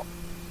as nails.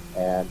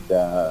 And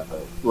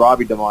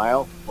Robbie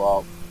DeMaio,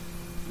 well,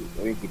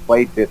 I think he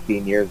played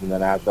 15 years in the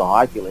National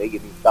Hockey League,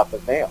 and he's tough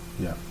as nails.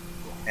 Yeah.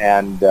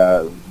 And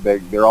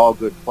they're all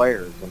good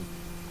players.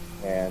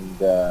 And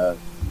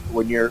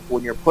when you're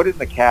put in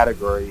the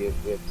category,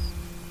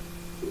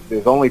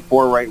 there's only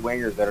 4 right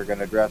wingers that are going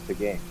to address the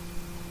game,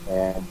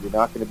 and you're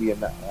not going to be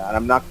and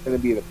I'm not going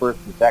to be the first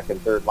and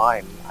second, third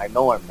line. I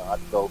know I'm not.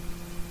 So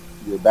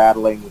you're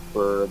battling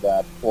for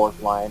that fourth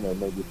line or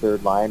maybe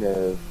third line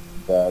or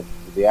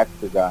the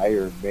extra guy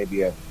or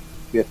maybe a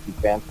fifth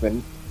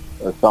defenseman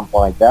or something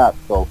like that.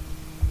 So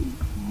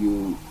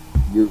you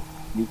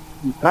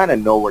kind of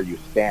know where you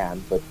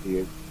stand, but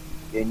you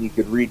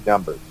could read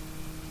numbers.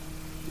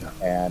 Yeah.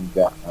 And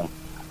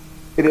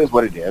it is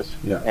what it is.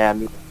 Yeah.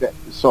 And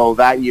so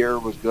that year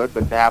was good,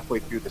 but halfway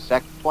through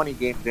the 20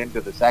 games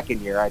into the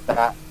second year, I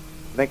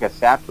think I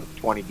sat for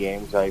 20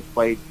 games. I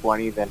played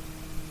 20.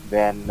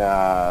 Then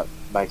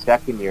my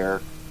second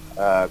year,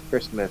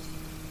 Christmas,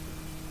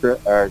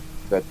 or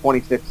the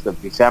 26th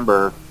of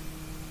December,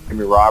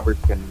 Jimmy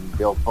Roberts and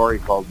Bill Torrey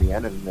called me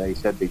in, and they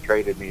said they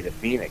traded me to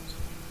Phoenix.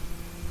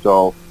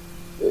 So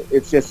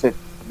it's just that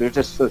there's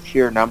just a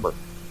sheer number.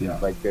 Yeah.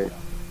 Like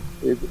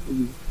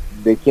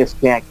they just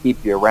can't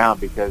keep you around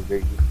because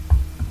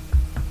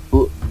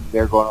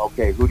they're going,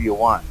 okay, who do you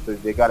want? So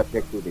they got to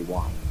pick who they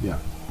want. Yeah.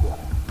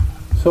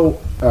 So,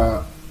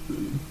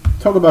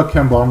 talk about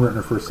Ken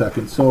Baumgartner for a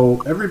second.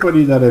 So,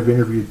 everybody that I've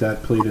interviewed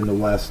that played in the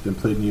West and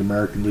played in the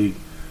American League,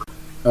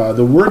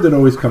 the word that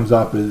always comes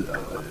up is,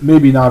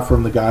 maybe not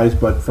from the guys,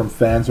 but from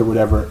fans or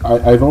whatever,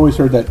 I've always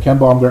heard that Ken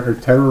Baumgartner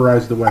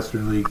terrorized the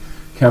Western League,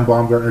 Ken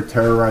Baumgartner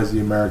terrorized the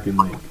American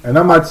League. And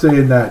I'm not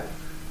saying that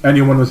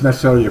anyone was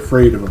necessarily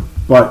afraid of him,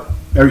 but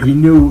he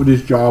knew what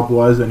his job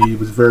was, and he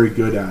was very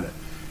good at it.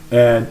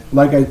 And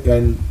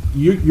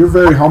you're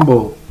very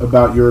humble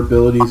about your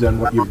abilities and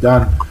what you've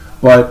done.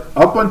 But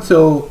up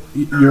until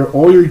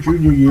all your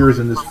junior years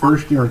and this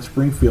first year in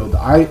Springfield,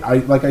 I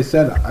like I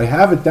said, I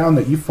have it down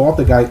that you fought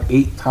the guy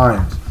 8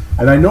 times.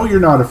 And I know you're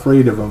not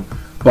afraid of him,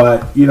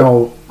 but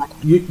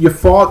you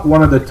fought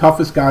one of the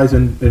toughest guys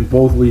in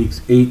both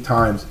leagues 8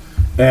 times.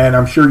 And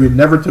I'm sure you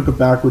never took a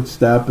backward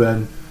step,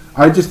 and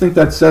I just think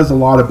that says a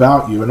lot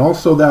about you. And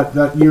also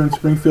that year in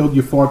Springfield,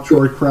 you fought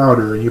Troy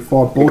Crowder, and you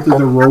fought both of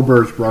the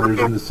Roberge brothers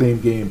in the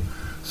same game.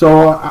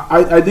 So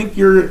I think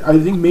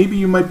maybe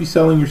you might be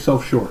selling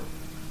yourself short.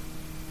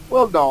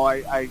 Well, no,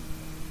 I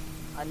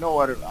know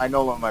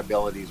what my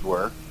abilities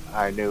were.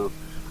 I knew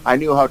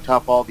how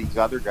tough all these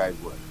other guys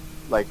were.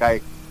 Like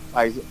I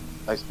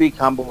speak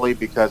humbly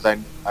because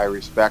I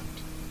respect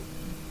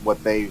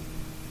what they.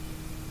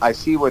 I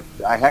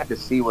had to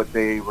see what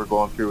they were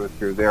going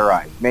through their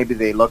eyes. Maybe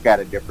they look at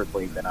it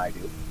differently than I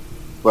do,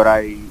 but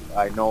I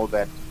know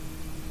that.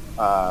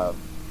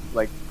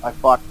 Like I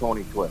fought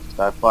Tony Twist,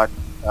 I fought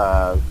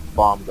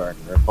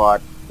Baumgartner, I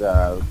fought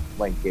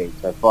Link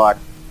Gates, I fought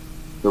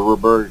the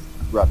Roberge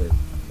brothers.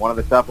 One of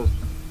the toughest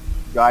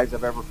guys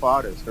I've ever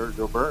fought is Serge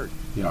Roberge.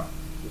 Yeah.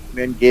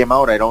 In game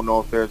out, I don't know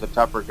if there's a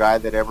tougher guy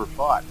that ever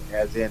fought,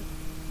 as in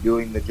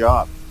doing the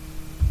job.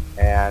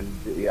 And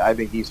I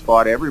think he's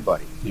fought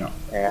everybody. Yeah.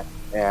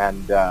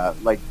 And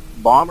like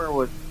Bomber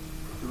was,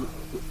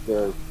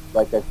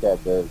 like I said,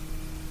 there's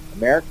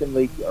American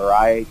League or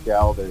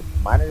IHL, there's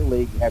minor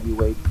league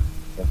heavyweight,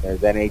 and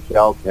there's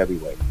NHL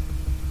heavyweight.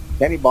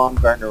 Kenny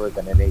Baumgartner was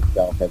an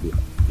NHL heavyweight.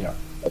 Yeah.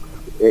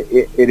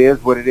 It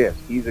is what it is.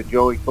 He's a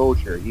Joey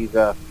Kosher. He's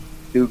a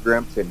Stu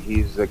Grimson.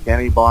 He's a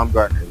Kenny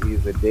Baumgartner.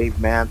 He's a Dave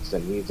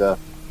Manson. He's a.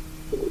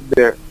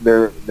 They're.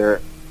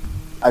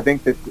 I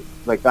think that,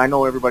 like, I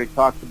know everybody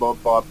talks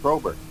about Bob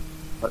Probert,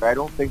 but I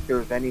don't think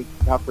there's any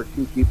tougher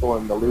 2 people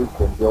in the league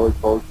than Joey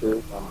Kosher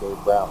and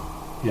Dave Brown.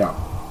 Yeah.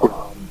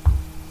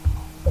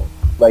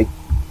 Like,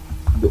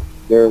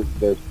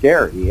 there's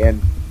Kerry, and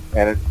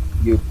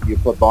you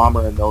put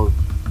Bomber in those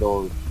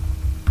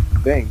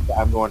things.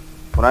 I'm going.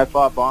 When I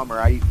fought Bomber,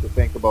 I used to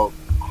think about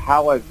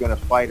how I was going to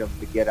fight him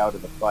to get out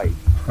of the fight,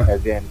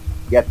 as in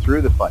get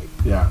through the fight.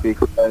 Yeah.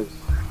 Because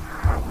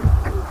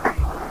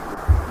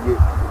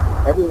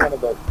every one of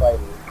those fighters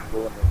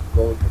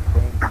goes the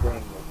same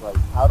thing. It's like,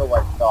 how do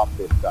I stop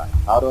this guy?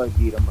 How do I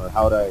beat him? Or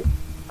how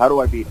do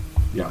I beat him?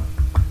 Yeah.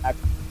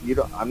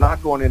 I'm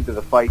not going into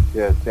the fight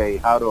to say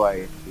how do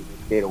I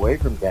get away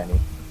from Kenny,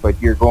 but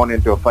you're going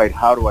into a fight.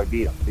 How do I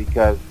beat him?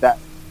 Because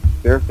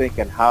they're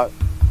thinking how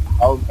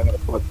am I going to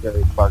put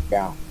Kerry Clark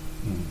down?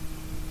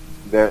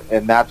 Mm-hmm.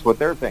 And that's what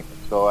they're thinking.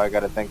 So I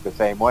got to think the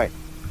same way.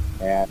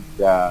 And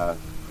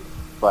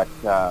but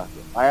I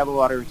have a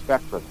lot of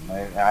respect for them.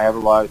 I have a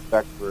lot of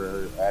respect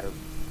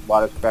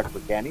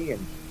for Kenny,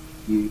 and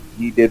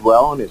he did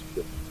well in his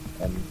career.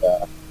 And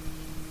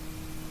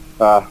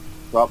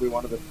probably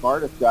one of the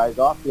smartest guys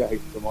off the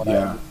ice from what I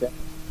understand.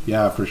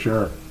 Yeah, for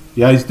sure.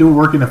 Yeah, he's still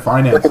working in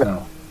finance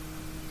now.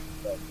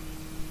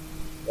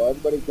 Well,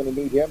 everybody's going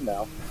to need him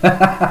now.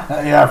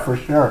 Yeah, for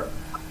sure.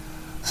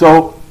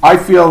 So I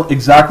feel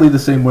exactly the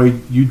same way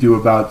you do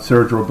about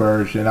Serge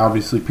Roberge, and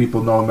obviously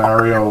people know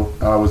Mario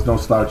was no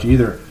slouch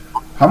either.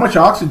 How much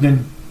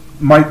oxygen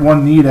might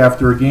one need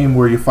after a game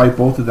where you fight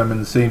both of them in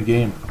the same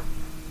game?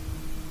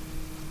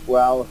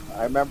 Well,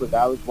 I remember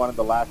that was one of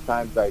the last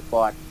times I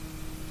fought.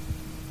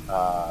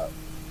 I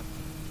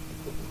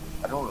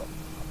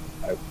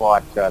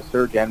fought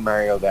Serge and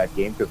Mario that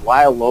game because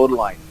Lyle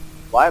Lodeline,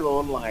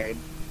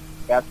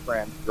 best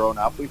friends growing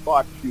up, we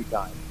fought a few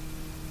times.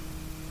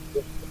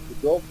 We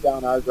drove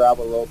down our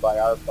gravel road by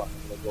our farm.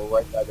 We go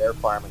right by their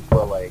farm in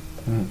Quill Lake.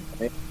 I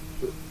think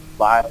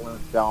Lyle and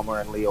Selmer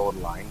and Lee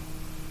Odeline.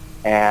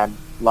 And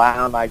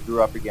Lyle and I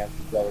grew up against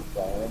each other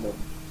playing, and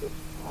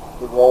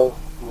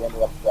we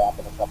ended up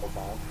scrapping a couple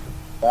times.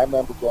 And I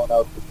remember going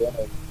out to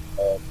dinner,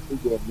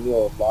 two-game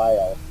meal with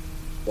Lyle,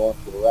 going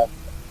to the restaurant.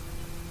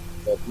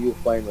 So he was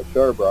playing with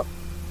Sherbrooke.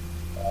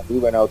 We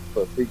went out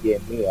for a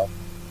pre-game meal,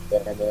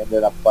 and they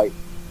ended up fighting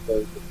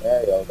Serge and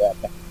Mario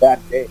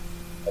that day,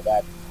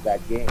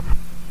 that game.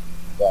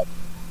 But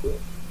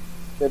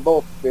they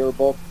were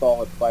both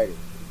solid fighters.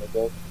 I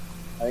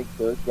think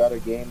Serge got a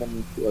game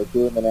or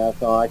 2 in the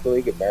National Hockey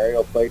League, and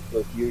Mario played for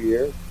a few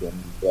years, and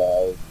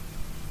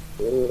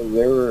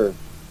they were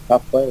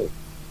tough players.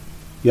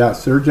 Yeah,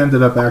 Serge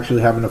ended up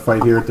actually having a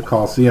fight here at the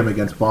Coliseum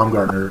against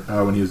Baumgartner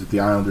when he was at the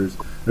Islanders.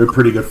 It was a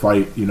pretty good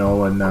fight,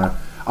 and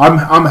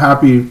I'm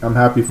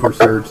happy for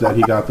Serge that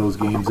he got those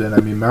games in. I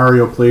mean,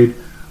 Mario played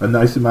a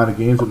nice amount of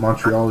games with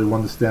Montreal. He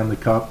won the Stanley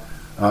Cup.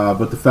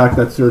 But the fact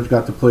that Serge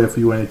got to play a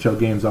few NHL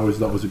games, I always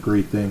thought was a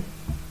great thing.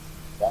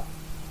 Yeah.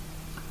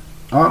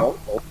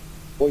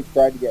 Always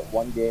tried to get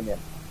one game in.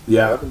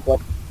 Yeah.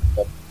 But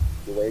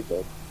the way it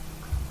goes.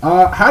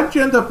 How did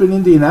you end up in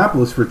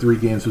Indianapolis for 3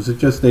 games? Was it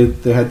just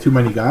they had too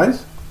many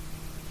guys?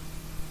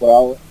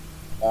 Well,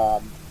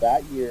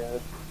 that year,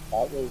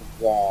 that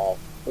was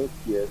first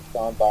year,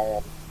 Sean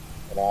Byram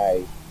and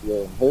I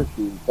were in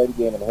Hershey. We played a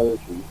game in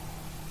Hershey,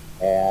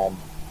 and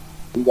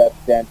we got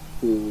sent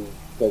to,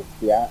 because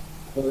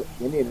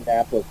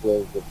Indianapolis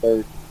was the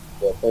third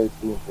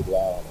team for the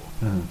Islanders.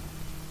 Mm-hmm.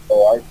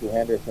 So Archie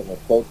Henderson was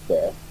coach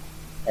there,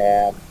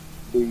 and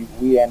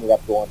we ended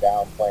up going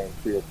down playing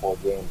 3 or 4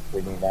 games for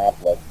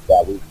Indianapolis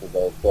that week for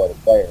those sort of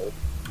players,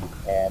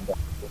 and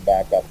came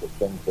back up to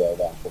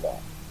Springfield after that.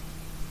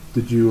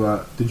 Did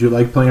you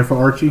like playing for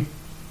Archie?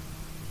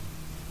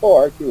 Oh,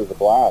 Archie was a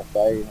blast.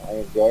 I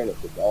enjoyed it.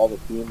 All the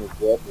team was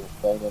good. We were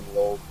playing in the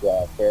old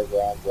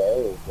fairgrounds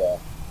there. It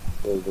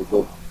was a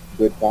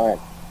good time.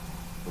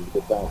 It was a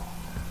good time.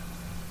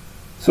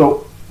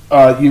 So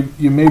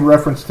you made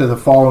reference to the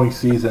following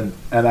season,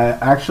 and I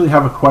actually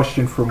have a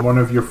question from one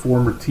of your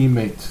former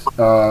teammates.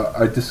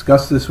 I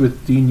discussed this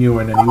with Dean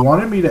Ewan, and he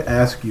wanted me to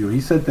ask you.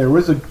 He said there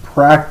was a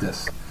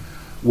practice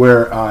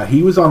where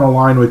he was on a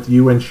line with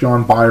you and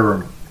Sean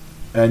Byram,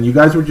 and you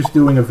guys were just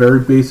doing a very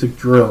basic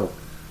drill,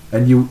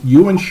 and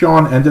you and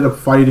Sean ended up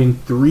fighting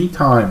 3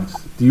 times.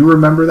 Do you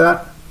remember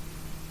that?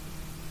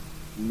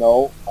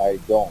 No, I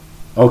don't.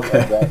 Okay.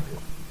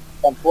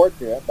 It's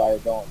unfortunate, but I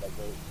don't.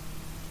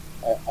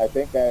 I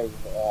think I've,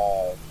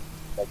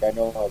 I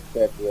know I've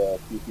said to a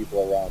few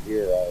people around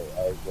here,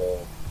 it's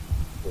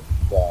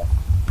a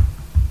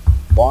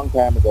long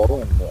time ago,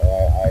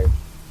 and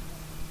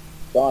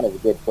Sean is a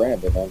good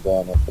friend, and I'm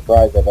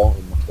surprised I don't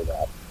remember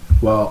that.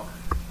 Well,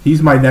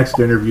 he's my next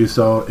interview,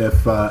 so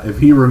if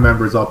he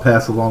remembers, I'll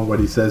pass along what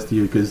he says to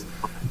you, because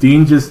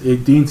Dean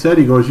said,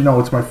 he goes,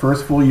 it's my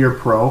first full year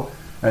pro,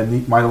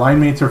 and my line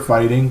mates are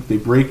fighting. They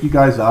break you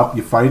guys up,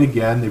 you fight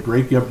again. They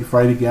break you up, you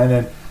fight again,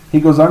 and he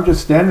goes, I'm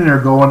just standing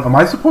there going, am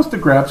I supposed to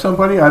grab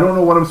somebody? I don't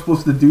know what I'm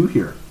supposed to do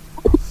here.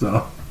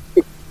 So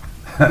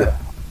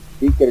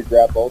he could have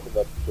grabbed both of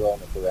us and thrown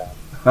us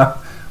around.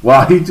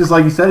 Well, he just,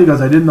 like he said, he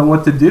goes, I didn't know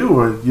what to do,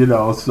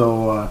 or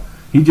so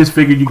he just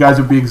figured you guys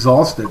would be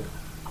exhausted.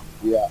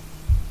 Yeah.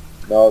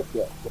 No,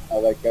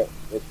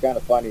 it's kind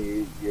of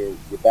funny. You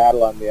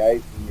battle on the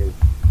ice and you're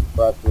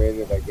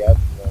frustrated, I guess,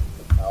 and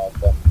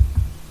then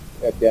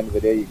at the end of the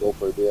day, you go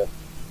for a beer.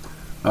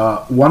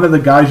 One of the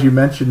guys you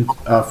mentioned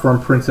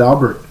from Prince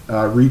Albert,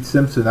 Reed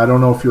Simpson. I don't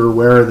know if you're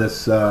aware of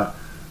this.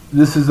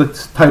 This is the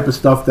type of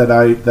stuff that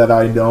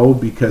I know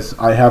because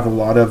I have a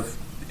lot of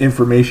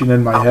information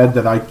in my head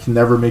that I can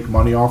never make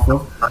money off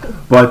of.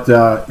 But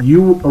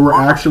you were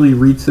actually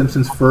Reed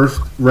Simpson's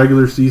first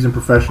regular season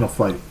professional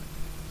fight.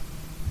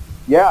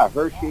 Yeah,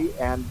 Hershey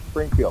and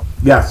Springfield.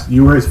 Yes,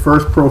 you were his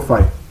first pro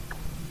fight.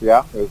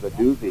 Yeah, it was a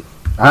doozy.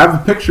 I have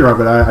a picture of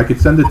it. I could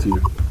send it to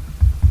you.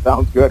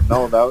 Sounds good.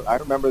 No, I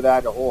remember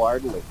that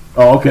wholeheartedly.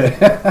 Oh, okay.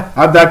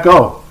 How'd that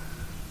go?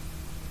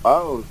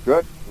 Oh, it was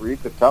good.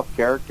 Reed's a tough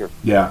character.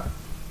 Yeah.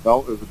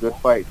 No, it was a good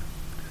fight.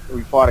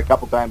 We fought a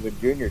couple times in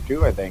junior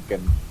too, I think,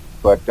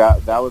 but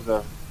that was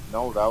I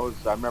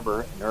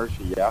remember in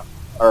Hershey, yeah,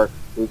 or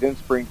it was in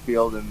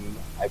Springfield, and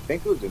I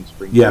think it was in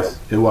Springfield. Yes,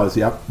 it was.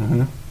 Yep.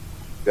 Mm-hmm.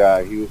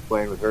 He was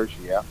playing with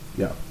Hershey, yeah.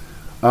 Yeah.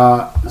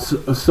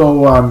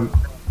 So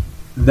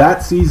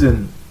that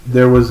season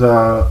there was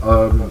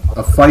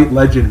a fight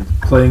legend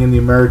playing in the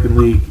American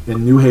League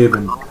in New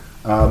Haven,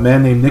 a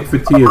man named Nick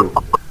Fatiu.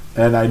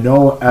 And I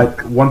know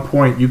at one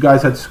point you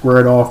guys had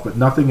squared off, but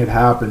nothing had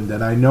happened.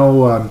 And I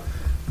know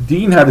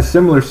Dean had a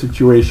similar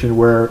situation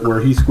where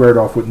he squared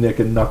off with Nick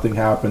and nothing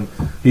happened.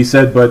 He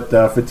said, but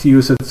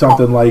Fatiu said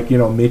something like,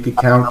 make it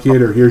count,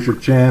 kid, or here's your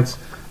chance.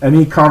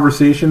 Any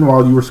conversation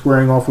while you were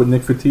squaring off with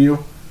Nick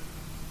Fatiu?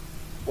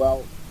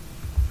 Well,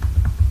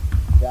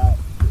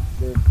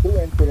 there's 2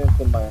 incidents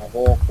in my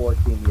whole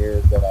 14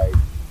 years that I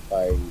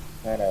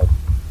kind of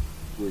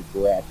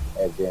regret,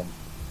 as in,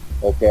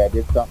 okay, I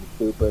did something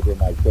stupid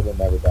and I should have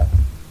never done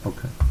it.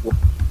 Okay.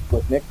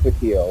 With Nick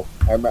Fatiu,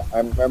 I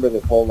remember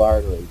this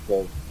wholeheartedly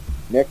because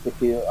Nick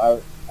Fatiu,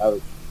 I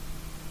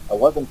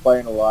wasn't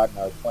playing a lot and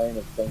I was playing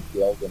in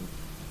Springfield and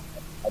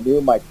I knew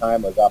my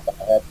time was up.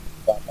 I had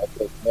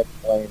Nick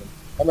playing.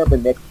 I remember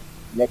Nick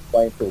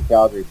playing for the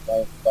Calgary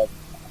Flames,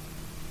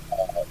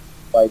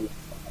 fighting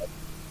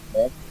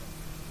Nick.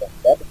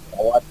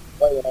 I watched him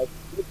play when I was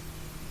a kid.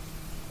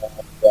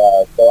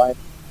 And so I'm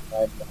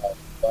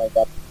signed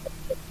up.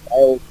 My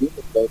old team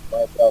goes to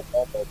myself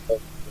almost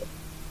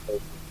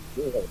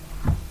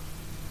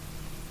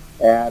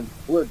and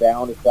we're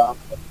down to stop.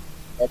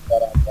 Nick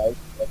got on ice.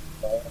 Nick's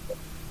playing.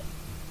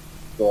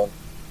 So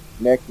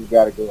Nick, you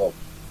got to go.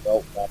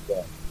 Nope, not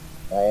going.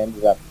 I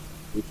ended up.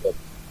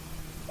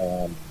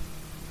 And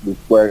we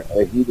squared.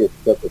 He just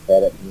took his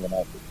head at me, and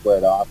I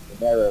squared off.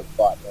 We never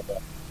fought.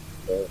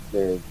 There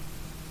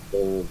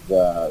was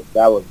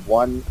that was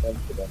one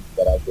incident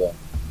that I did.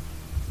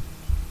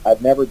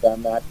 I've never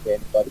done that to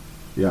anybody.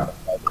 Yeah.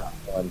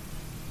 And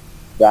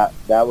that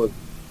was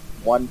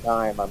one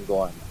time I'm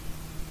going,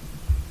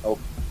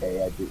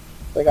 okay, I do.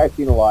 Like, I've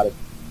seen a lot of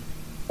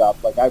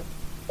stuff. Like, I've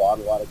fought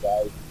a lot of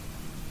guys,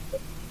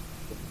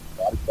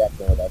 a lot of checks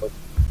or whatever,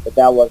 but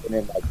that wasn't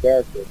in my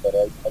character. But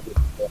I just,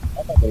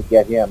 I'm not going to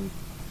get him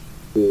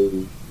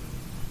to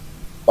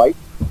fight.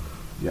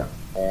 Yeah.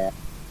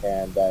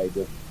 And I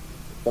just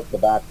took the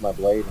back of my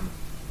blade and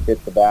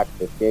hit the back of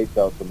the skates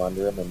out from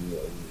under him, and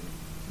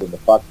then the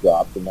puck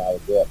dropped, and that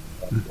was it.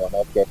 And going,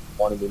 okay,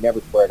 morning, we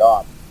never squared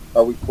off.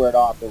 Or we squared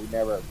off, but we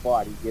never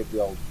fought. He gives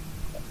you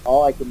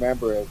all I can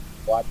remember is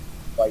watching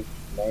him fight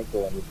an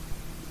ankle, and he's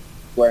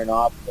squaring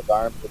off, and his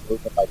arms were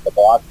moving like the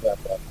boxer.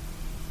 And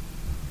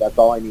that's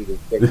all I need is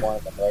take one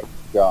of them right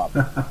job.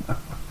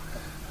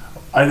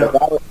 I know. So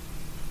that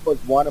was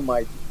one of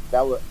my,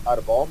 that was, out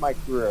of all my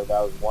career,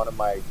 that was one of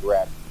my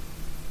regrets,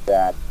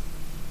 that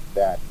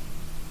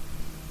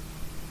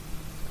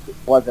it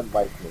wasn't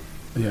like me.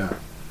 Yeah.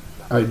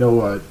 I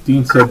know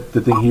Dean said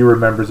the thing he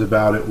remembers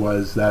about it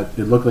was that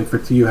it looked like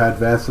Fertillo had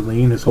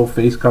Vaseline, his whole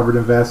face covered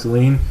in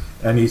Vaseline,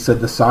 and he said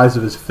the size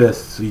of his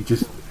fists, he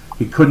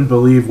couldn't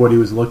believe what he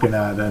was looking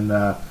at,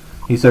 and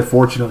he said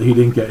fortunately he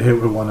didn't get hit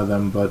with one of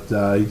them, but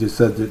he just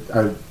said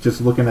that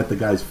just looking at the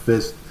guy's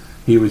fist,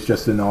 he was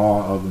just in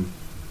awe of him.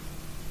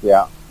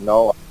 Yeah,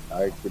 no,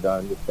 I could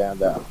understand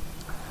that.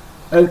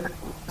 And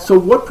so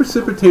what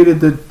precipitated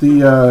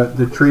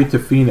the trade to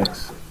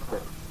Phoenix?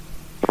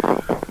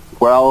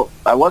 Well,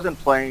 I wasn't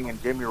playing,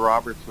 and Jimmy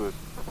Roberts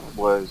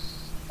was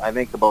I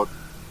think about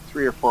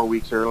 3 or 4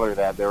 weeks earlier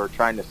that they were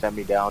trying to send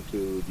me down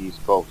to the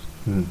East Coast,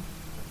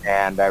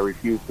 and I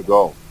refused to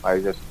go.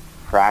 I just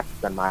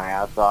practiced my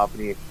ass off,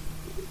 and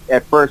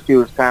at first he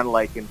was kind of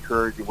like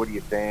encouraging, "What do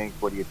you think?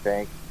 What do you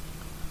think?"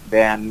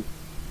 Then,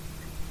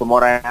 from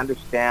what I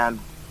understand,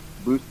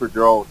 Bruce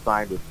Boudreau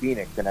signed with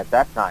Phoenix, and at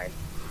that time,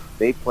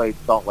 they played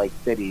Salt Lake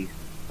City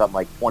something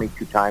like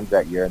 22 times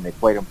that year, and they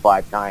played them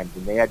 5 times,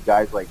 and they had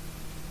guys like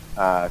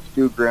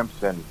Stu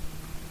Grimson,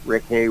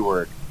 Rick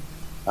Hayward,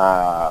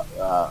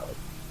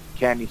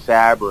 Kenny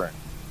Sabrin,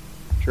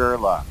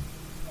 Sherla,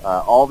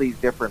 all these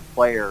different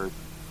players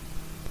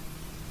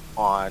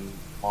on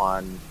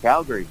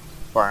Calgary's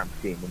farm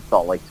team in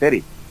Salt Lake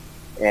City,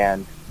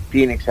 and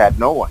Phoenix had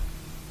no one.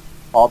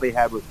 All they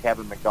had was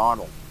Kevin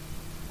McDonald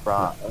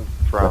from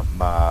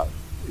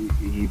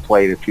he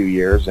played a few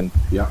years, and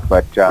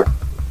but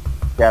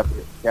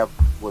Kev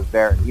was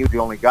there, and he was the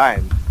only guy,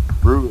 and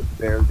Bruce,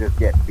 they were just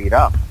getting beat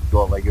up.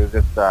 So like it was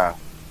just a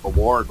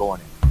war going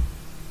in.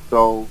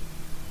 So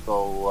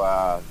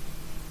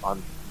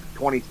on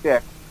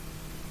 26,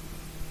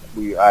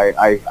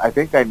 I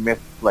think I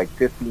missed like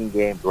 15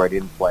 games where I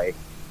didn't play.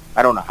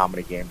 I don't know how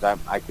many games.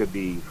 I could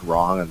be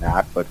wrong on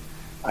that, but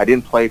I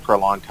didn't play for a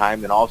long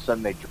time. Then all of a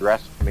sudden they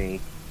dressed me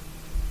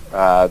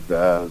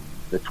the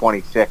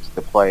 26th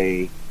to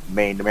play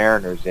Maine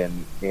Mariners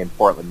in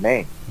Portland,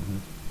 Maine.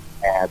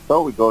 And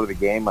so we go to the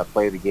game. I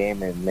play the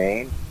game in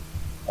Maine.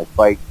 I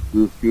fight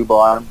Bruce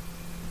Shoebottom,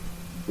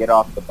 get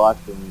off the bus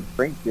in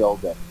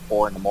Springfield at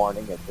 4 in the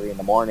morning. At 3 in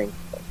the morning,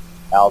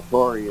 Al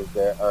Torrey is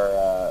there,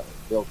 or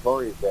Bill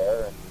Torrey is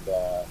there,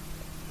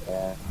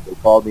 and they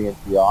called me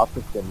into the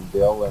office, and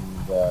Bill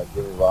and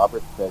Jimmy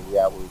Roberts said,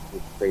 "Yeah, we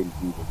just traded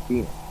you to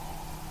Phoenix."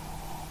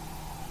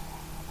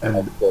 And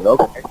I said,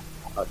 "Okay."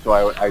 So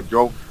I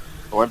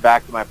went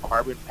back to my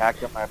apartment,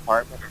 packed up my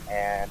apartment,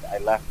 and I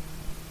left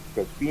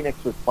because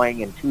Phoenix was playing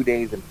in 2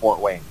 days in Fort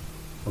Wayne.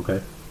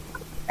 Okay.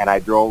 And I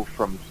drove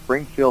from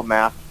Springfield,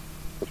 Mass.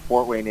 to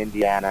Fort Wayne,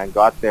 Indiana, and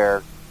got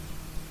there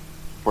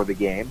for the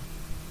game.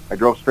 I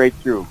drove straight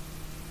through,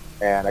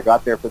 and I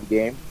got there for the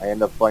game. I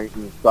ended up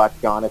fighting Scott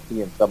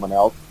Shaughnessy and someone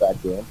else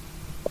that game.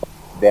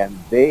 Then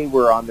they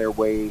were on their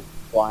way.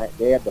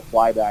 They had to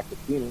fly back to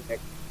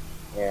Phoenix,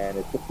 and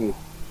it took me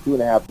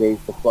 2.5 days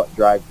to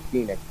drive to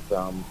Phoenix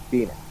from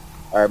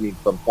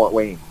Fort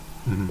Wayne,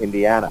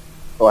 Indiana.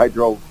 So I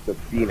drove to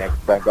Phoenix.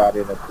 I got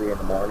in at 3 in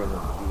the morning in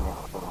Phoenix,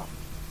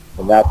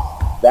 and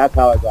that's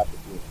how I got to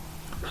Phoenix.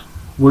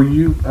 Were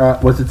you?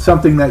 Was it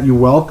something that you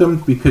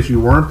welcomed because you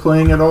weren't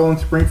playing at all in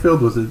Springfield?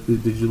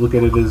 Did you look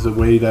at it as a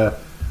way to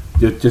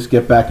just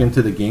get back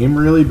into the game,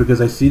 really?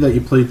 Because I see that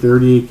you played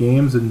 38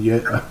 games, and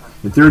yet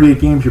in 38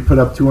 games you put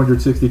up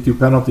 262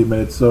 penalty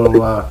minutes.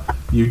 So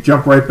you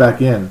jump right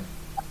back in.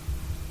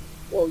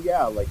 Well,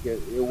 yeah, like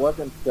it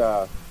wasn't.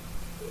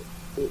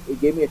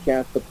 It gave me a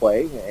chance to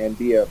play and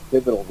be a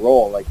pivotal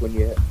role. Like when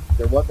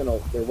there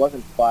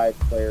wasn't 5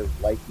 players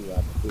like me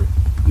on the team.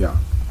 Yeah.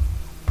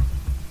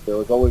 There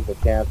was always a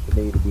chance for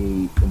me to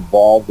be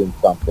involved in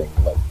something.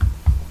 Like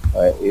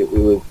it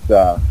was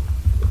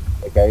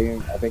like I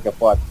think I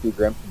fought Stu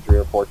Grimson 3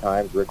 or 4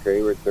 times, Rick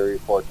Hayward 3 or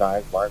 4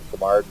 times, Martin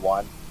Samard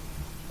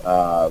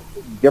 1.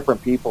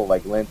 Different people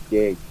like Lynn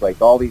Gates, like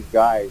all these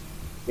guys,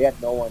 they had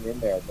no one in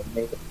there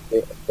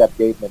except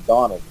Dave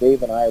McDonald.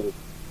 Dave and I was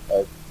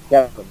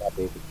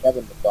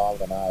Kevin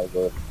McDonald and I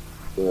were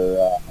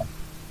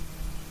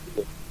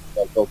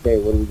like, okay,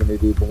 what are we going to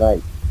do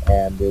tonight?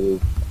 And it was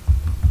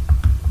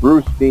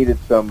Bruce needed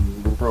some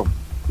room.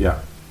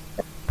 Yeah.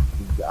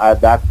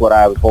 that's what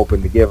I was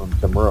hoping to give him,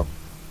 some room.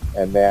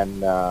 And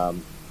then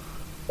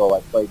so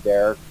I played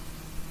there,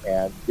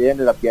 and they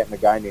ended up getting a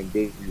guy named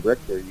Davey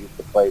Richter, who used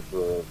to play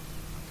for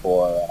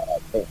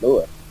St.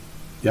 Louis.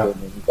 Yeah.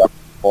 And he got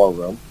the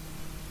ballroom,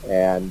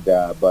 and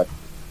but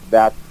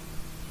that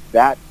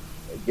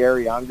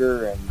Gary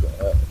Unger and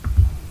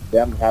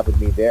them having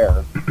me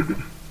there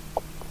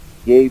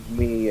gave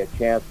me a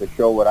chance to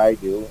show what I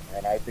do,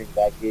 and I think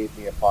that gave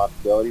me a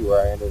possibility where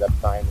I ended up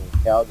signing in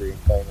Calgary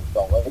and playing in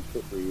Salt Lake for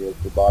 3 years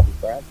for Bobby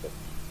Francis.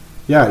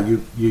 Yeah,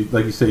 you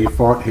like you say, you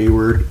fought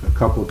Hayward a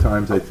couple of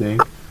times, I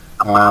think.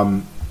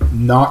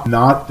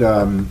 Not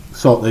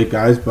Salt Lake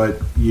guys,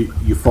 but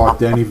you fought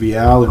Danny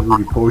Vial and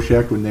Rudy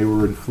Poshek when they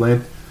were in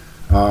Flint.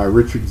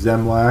 Richard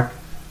Zemlak,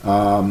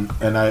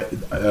 and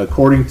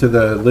according to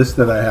the list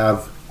that I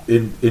have,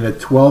 in a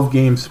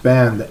 12-game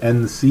span to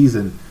end the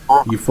season,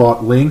 you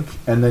fought Link,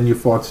 and then you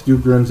fought Stu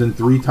Grimson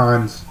 3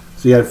 times.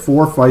 So you had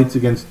 4 fights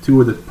against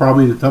 2 of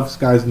probably the toughest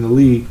guys in the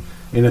league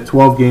in a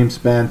 12-game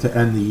span to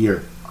end the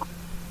year.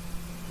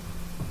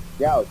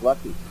 Yeah, I was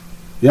lucky.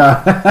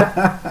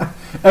 Yeah.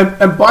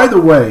 and by the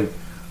way,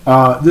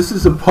 this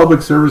is a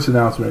public service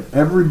announcement.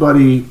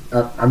 Everybody,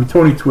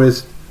 Tony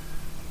Twist,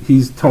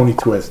 he's Tony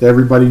Twist.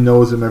 Everybody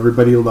knows him.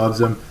 Everybody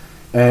loves him.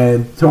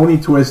 And Tony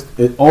Twist,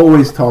 it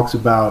always talks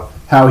about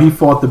how he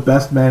fought the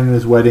best man in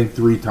his wedding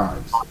 3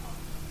 times.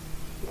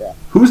 Yeah.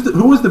 Who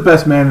was the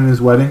best man in his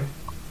wedding?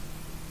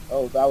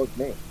 Oh, that was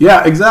me.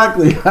 Yeah,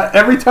 exactly.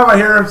 Every time I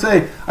hear him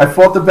say, I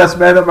fought the best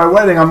man at my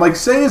wedding, I'm like,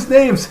 say his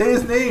name, say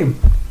his name.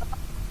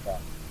 Yeah.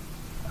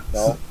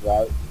 No,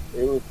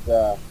 it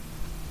was,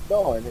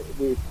 no, and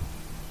we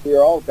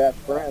were all best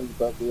friends,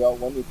 but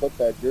when we put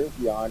that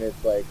jersey on,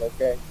 it's like,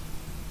 okay,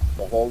 it's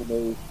a whole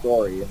new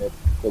story, and it's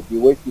like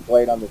you wish you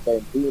played on the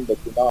same team, but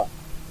you're not.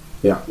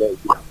 Yeah. You're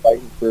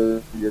fighting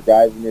for your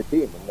guys in your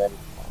team, and then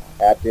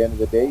at the end of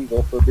the day, you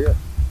go for a beer.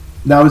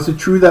 Now, is it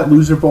true that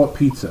Loser bought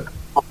pizza?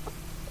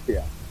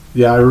 Yeah.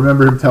 Yeah, I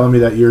remember him telling me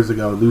that years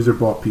ago. Loser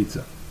bought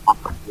pizza.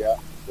 Yeah.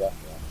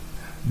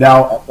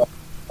 Now,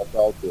 that's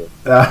all true.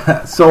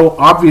 So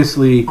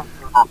obviously,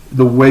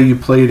 the way you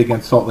played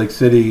against Salt Lake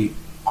City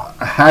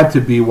had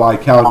to be why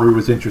Calgary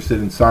was interested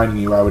in signing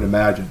you, I would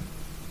imagine.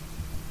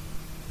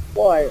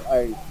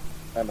 Well,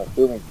 I'm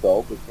assuming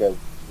so, because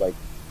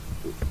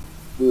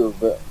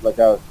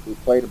we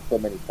played them so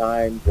many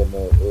times, and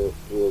it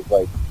was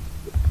like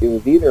it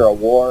was either a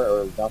war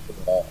or nothing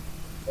at all.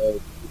 There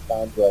was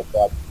times where I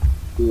thought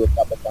do a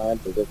couple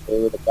times, or just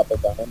do it a couple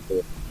times,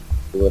 or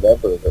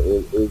whatever.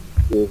 It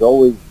was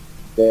always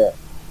there,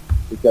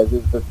 because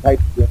it's the type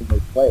of game they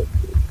play.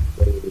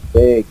 They're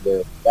big,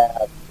 they're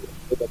fast, they're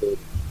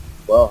intimidating.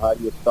 Well, how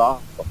do you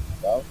stop them?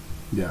 Well,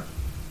 yeah.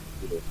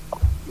 You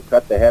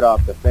cut the head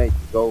off the snake,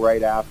 you go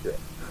right after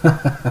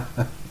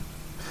it.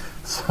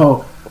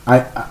 So,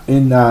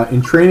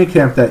 in training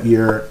camp that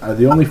year,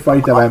 the only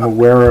fight that I'm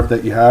aware of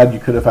that you had, you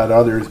could have had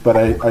others, but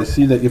I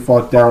see that you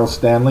fought Darryl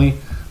Stanley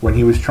when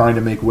he was trying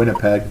to make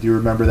Winnipeg. Do you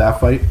remember that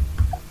fight?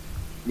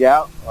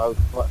 Yeah, I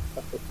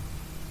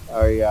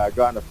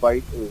got in a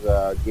fight. It was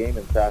a game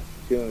in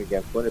Saskatoon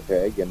against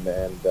Winnipeg, and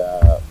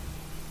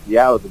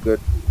yeah, it was a good.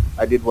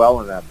 I did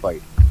well in that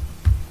fight.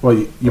 Well,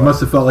 you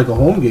must have felt like a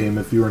home game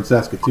if you were in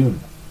Saskatoon.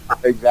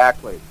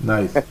 Exactly.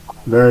 Nice.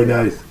 Very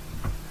nice.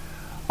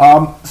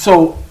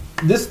 So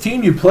this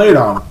team you played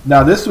on,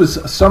 now this was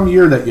some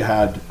year that you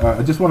had.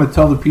 I just want to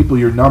tell the people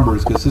your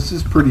numbers because this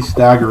is pretty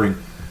staggering.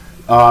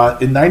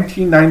 In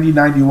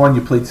 1990-91,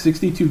 you played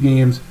 62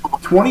 games,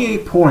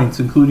 28 points,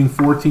 including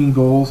 14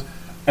 goals,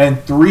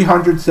 and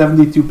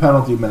 372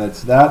 penalty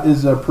minutes. That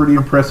is a pretty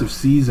impressive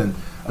season,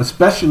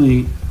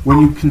 especially when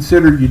you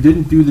consider you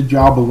didn't do the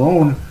job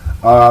alone.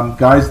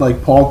 Guys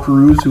like Paul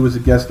Cruz, who was a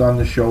guest on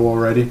the show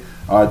already,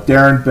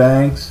 Darren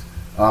Banks,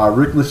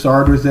 Rick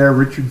Lessard was there,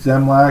 Richard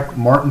Zemlak,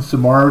 Martin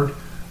Simard.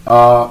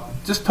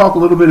 Just talk a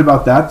little bit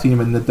about that team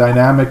and the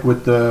dynamic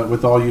with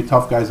all you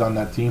tough guys on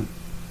that team.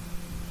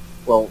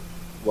 Well,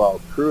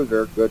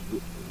 Cruiser,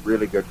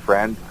 really good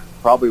friend.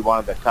 Probably one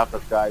of the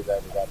toughest guys I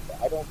ever got.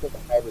 I don't think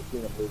I've ever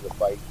seen him lose a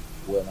fight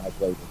when I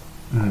played with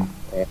him.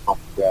 Mm-hmm.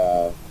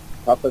 And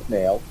tough as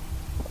nails,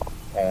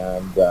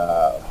 and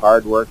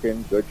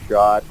hard-working, good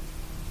shot,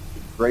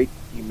 great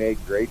teammate,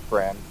 great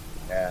friend,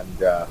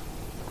 and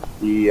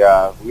we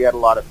had a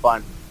lot of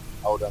fun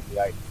out on the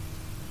ice.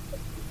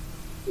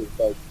 It's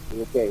like,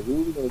 okay,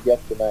 who are we going to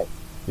get tonight?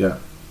 Yeah.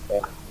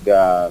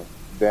 And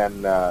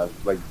then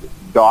like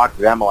Doc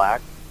Zemlak,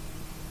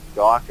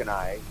 Doc and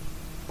I,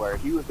 where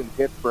he was in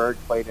Pittsburgh,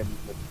 played in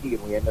Mesquite,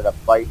 and we ended up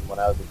fighting when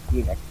I was in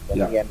Phoenix,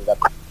 and he ended up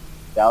in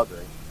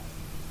Calgary.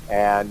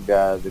 And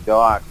the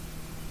Doc,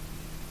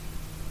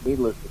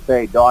 needless to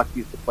say, Doc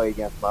used to play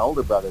against my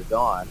older brother,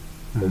 Don.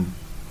 Mm-hmm.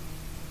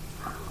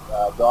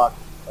 Doc,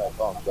 I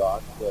call him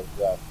Doc,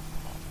 because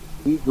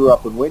he grew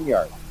up in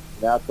Wynyard,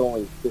 and that's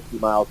only 50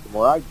 miles from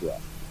where I grew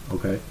up.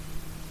 Okay.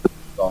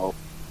 So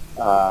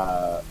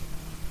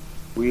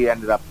we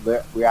ended up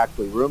there. We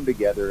actually roomed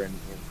together in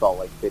Salt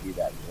Lake City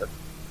that year,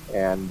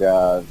 and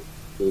it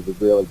was a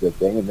really good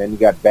thing. And then you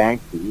got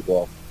Banksy.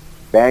 Well,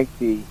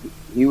 Banksy,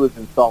 he was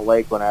in Salt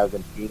Lake when I was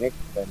in Phoenix,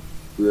 and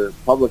we were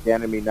public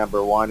enemy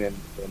number one in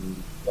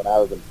when I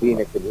was in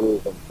Phoenix and he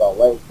was in Salt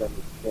Lake. Then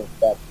we became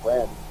best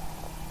friends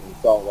in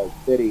Salt Lake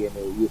City, and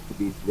it used to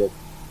be just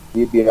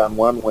he'd be on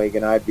one wing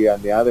and I'd be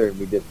on the other, and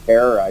we just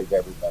terrorize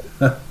everybody.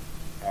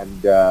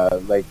 And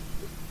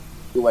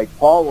like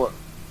Paul,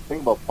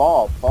 think about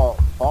Paul.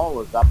 Paul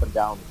was up and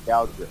down the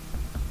Calgary,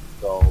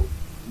 so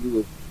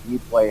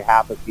he'd play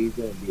half a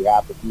season and be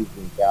half a season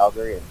in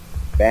Calgary, and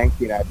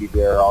Banksy and I'd be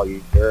there all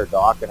year.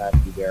 Doc and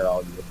I'd be there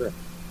all year,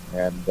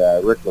 and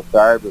Rick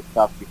Lassard was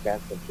tough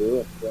defenseman too,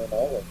 and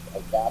Sterno was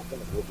a captain,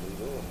 a good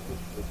leader,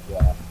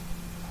 and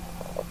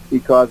he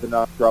caused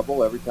enough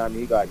trouble every time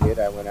he got hit.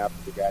 I went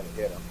after the guy that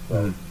hit him.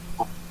 So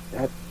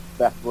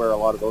that's where a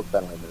lot of those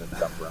penalty minutes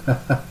come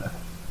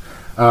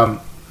from.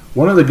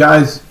 One of the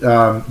guys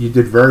you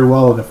did very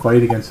well in the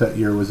fight against that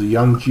year was a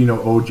young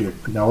Gino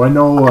Ojic. Now,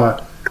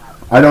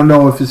 I don't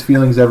know if his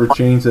feelings ever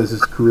changed as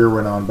his career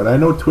went on, but I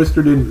know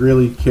Twister didn't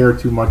really care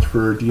too much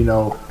for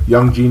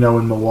young Gino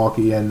in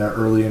Milwaukee and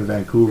early in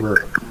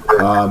Vancouver.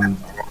 Do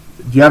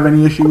you have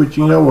any issue with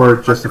Gino or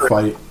just a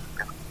fight?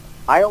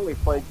 I only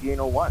played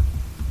Gino once,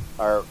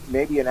 or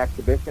maybe an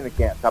exhibition a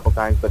couple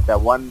times, but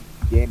that one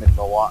game in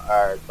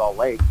Salt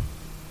Lake,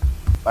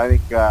 I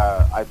think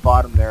I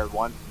fought him there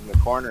once in the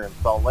corner in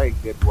Salt Lake,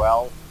 did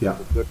well. Yeah. It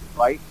was a good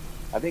fight.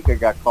 I think he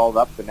got called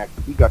up the next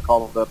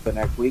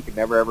week and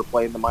never ever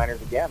played in the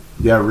minors again.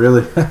 Yeah,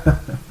 really?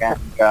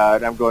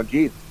 And I'm going,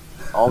 geez,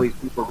 all these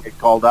people get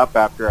called up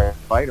after I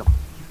fight them.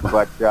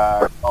 But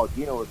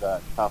Gino was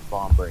a tough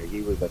hombre.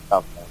 He was a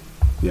tough man.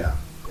 Yeah.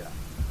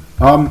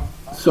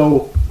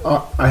 So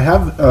I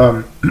have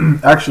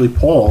actually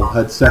Paul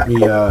had sent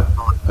me a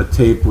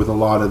tape with a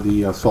lot of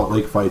the Salt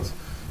Lake fights,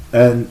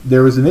 and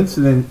there was an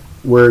incident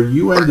where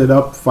you ended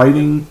up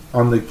fighting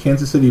on the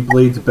Kansas City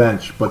Blades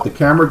bench, but the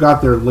camera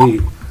got there late,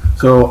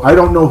 so I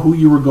don't know who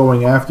you were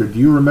going after. Do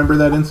you remember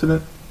that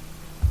incident?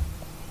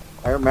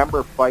 I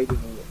remember fighting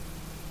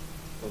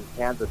in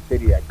Kansas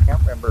City. I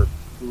can't remember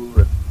who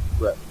it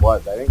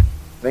was. I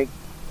think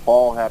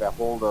Paul had a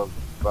hold of.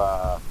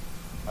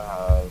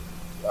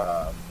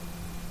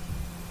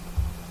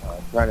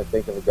 I'm trying to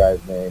think of the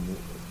guy's name.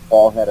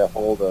 Paul had a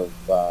hold of.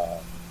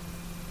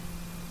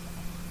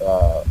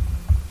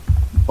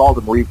 Called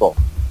him Repo.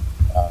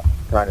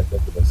 Trying to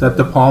think of it. Is that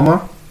De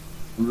Palma?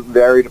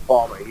 Larry De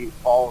Palma.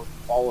 Paul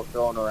was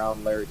throwing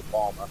around Larry De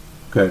Palma.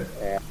 Okay.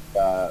 And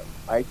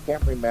I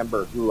can't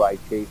remember who I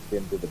chased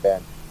into the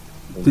bench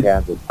in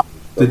Kansas.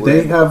 So did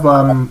they have?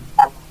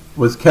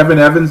 Was Kevin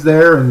Evans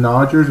there and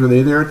Odgers? Were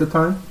they there at the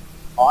time?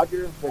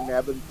 Odgers and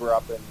Evans were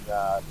up in.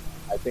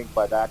 I think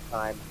by that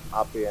time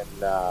up in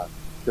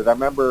because I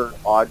remember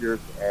Odgers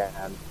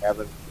and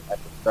Evans at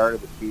the start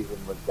of the season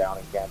was down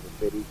in Kansas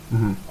City.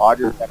 Mm-hmm.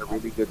 Odgers had a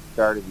really good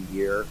start of the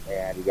year,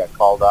 and he got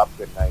called up,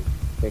 and I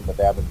think with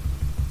Evans.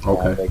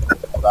 Okay. They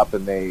got called up,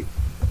 and the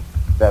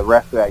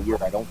rest of that year,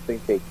 I don't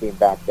think they came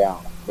back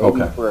down.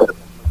 Maybe for a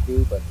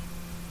two, but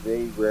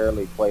they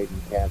rarely played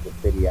in Kansas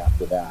City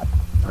after that.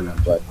 I got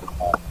you. But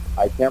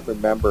I can't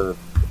remember.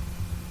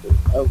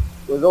 I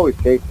was always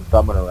chasing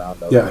someone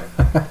around. Yeah.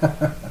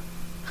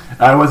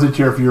 I wasn't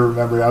sure if you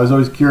remember. I was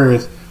always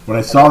curious when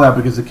I saw that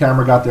because the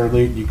camera got there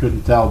late and you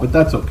couldn't tell, but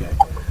that's okay.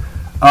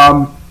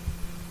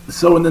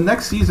 So in the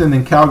next season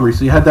in Calgary,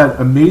 so you had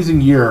that amazing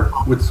year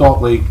with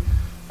Salt Lake,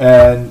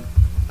 and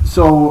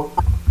so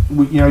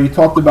you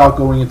talked about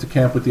going into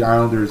camp with the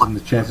Islanders and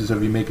the chances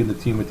of you making the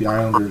team with the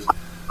Islanders.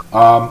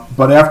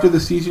 But after the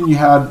season you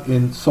had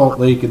in Salt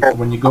Lake, and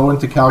when you go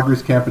into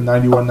Calgary's camp in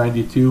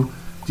 91-92,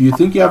 do you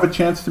think you have a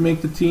chance to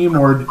make the team,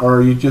 or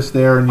are you just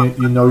there and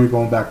you know you're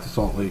going back to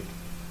Salt Lake?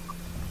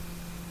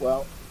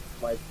 Well,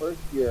 my first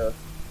year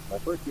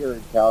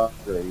in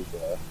Calgary,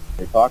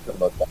 they're talking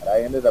about that.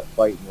 I ended up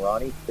fighting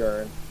Ronnie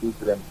Stern, Stu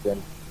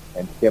Grimson,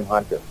 and Tim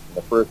Hunter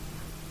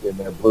in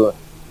their blue.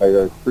 There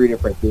were three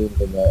different teams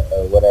in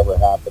whatever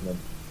happened, and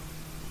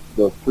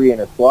those three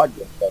inter-squad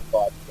games I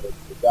fought the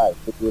guys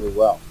did really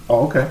well.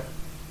 Oh, okay.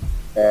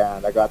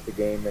 And I got the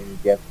game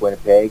against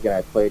Winnipeg, and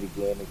I played a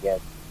game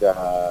against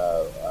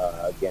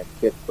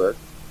Pittsburgh,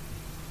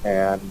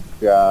 and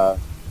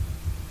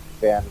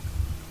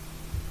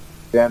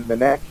then the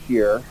next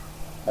year,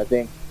 I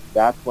think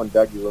that's when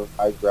Dougie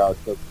Risebrough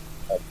took.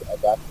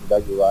 That's when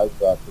Dougie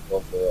Risebrough took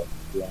over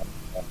again,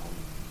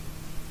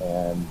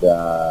 and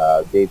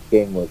Dave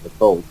King was the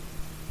coach.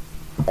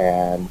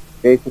 And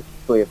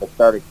basically, at the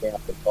start of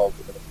camp, they called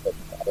me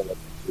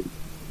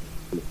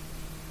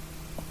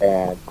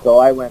and so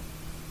I went.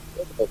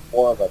 There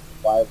were 5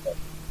 of us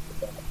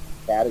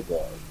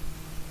categories.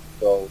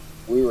 So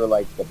we were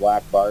like the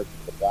black bars,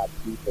 the black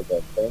sheep of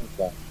the training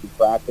camp. We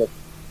practiced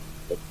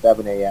at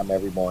 7 a.m.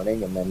 every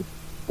morning, and then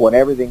when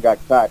everything got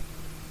cut,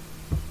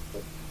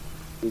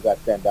 we got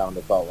sent down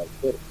to Salt Lake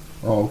City.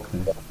 Oh,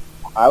 okay. So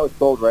I was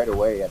told right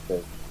away at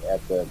the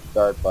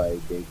start by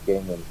Dave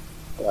King and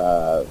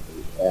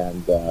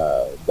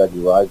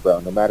Dougie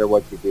Risebrough, no matter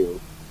what you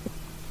do,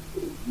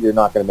 you're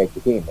not going to make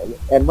the team.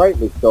 And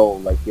rightly so.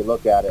 Like, you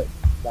look at it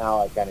now,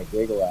 I kind of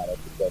giggle at it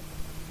because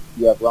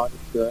you have Ronnie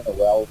Stern, a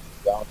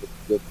Brown's a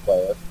good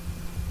player.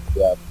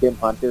 You have Tim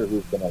Hunter,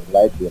 who's been a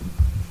legend.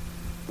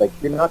 Like,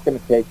 you're not going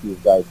to take these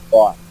guys'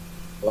 spots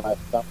unless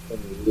something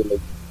really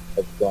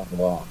has gone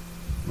wrong.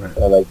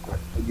 Right.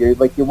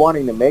 You're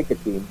wanting to make a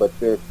team, but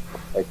they're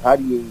like, how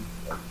do you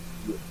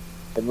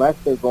unless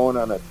they're going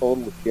on a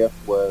total shift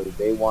where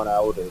they want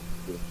out or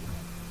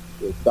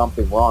there's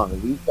something wrong. And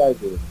these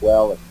guys are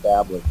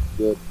well-established,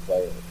 good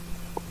players.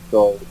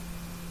 So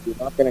you're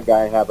not going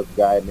to have a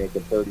guy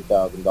making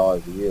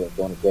 $30,000 a year. It's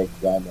going to take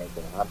a guy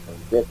making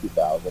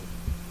 $150,000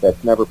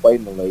 that's never played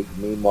in the league.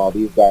 Meanwhile,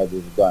 these guys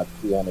have got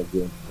 300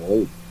 games in the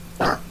league.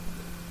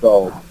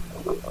 So,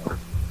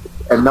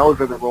 and those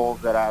are the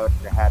roles that I would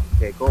have had to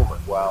take over.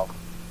 Well,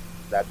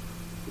 it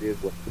is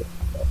what it is.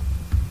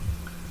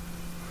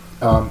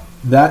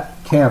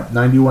 That camp,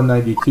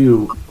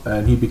 91-92,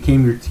 and he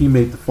became your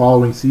teammate the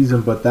following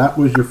season, but that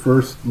was your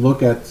first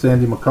look at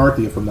Sandy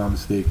McCarthy, if I'm not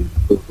mistaken.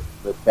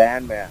 The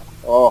Sandman.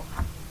 Oh,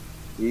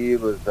 he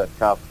was a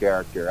tough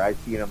character. I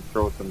seen him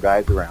throw some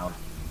guys around.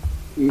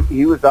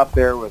 He was up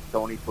there with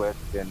Tony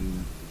Twist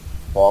and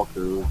Paul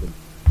Cruz,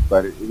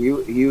 but he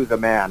was a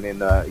man in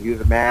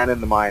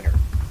the minors.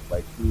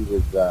 Like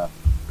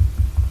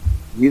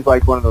he's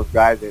like one of those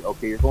guys that,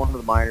 okay, you're going to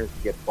the minors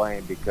to get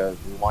playing because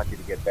we want you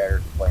to get better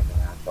to play in the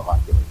National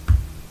Hockey League.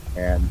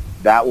 And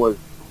that was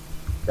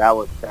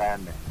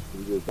Sandman.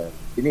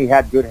 And he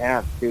had good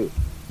hands too.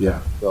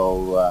 Yeah.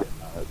 So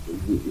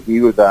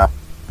he was a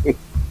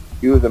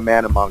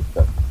man amongst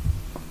us.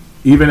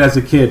 Even as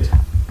a kid.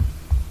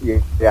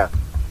 Yeah.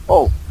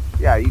 Oh,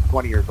 yeah. He's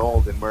 20 years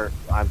old, and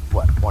I'm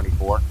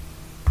 24.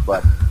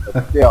 But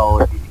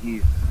still,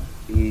 he's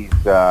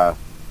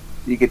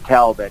you could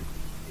tell that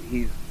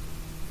he's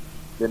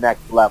the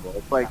next level.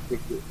 It's like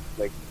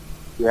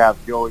you have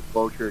Joey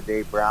Bocher,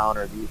 Dave Brown,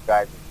 or these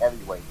guys as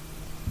heavyweights,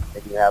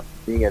 and you have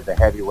me as a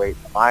heavyweight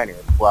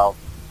minors. Well,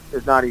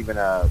 there's not even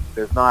a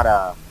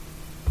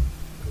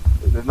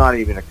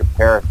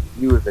comparison.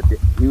 He was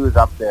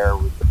up there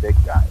with the big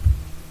guys.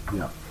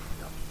 Yeah.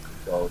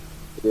 So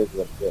it is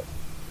what it is.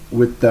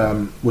 With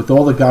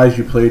all the guys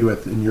you played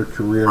with in your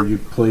career, you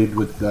played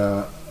with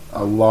a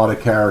lot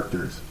of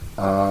characters.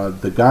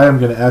 The guy I'm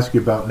going to ask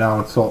you about now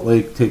in Salt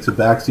Lake takes a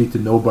backseat to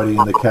nobody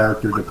in the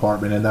character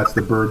department, and that's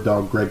the bird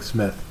dog, Greg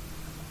Smith.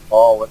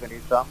 Oh, wasn't he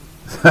something?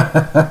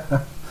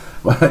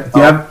 Do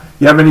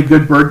you have any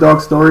good bird dog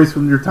stories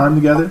from your time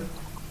together?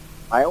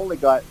 I only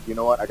got,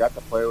 I got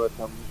to play with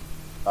him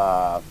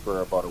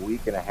for about a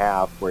week and a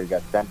half, where he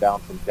got sent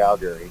down from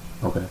Calgary.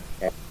 Okay.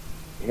 And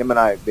him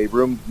and they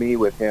roomed me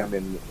with him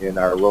in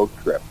our road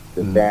trip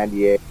to San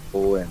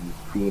Diego and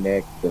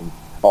Phoenix and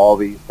all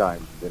these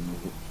times. And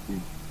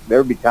there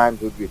would be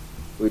times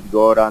we'd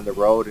go out on the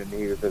road, and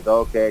he says,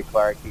 "Okay,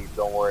 Clarky,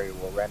 don't worry,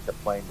 we'll rent a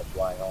plane to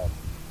fly home."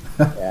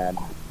 And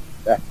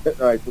I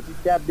said, "You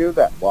can't do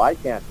that." Well, I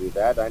can't do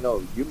that. I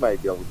know you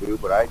might be able to do,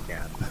 but I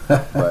can't.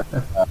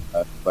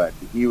 But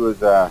he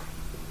was a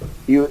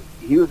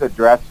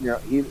dressing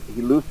room.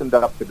 He loosened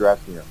up the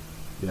dressing room.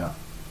 Yeah.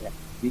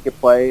 He could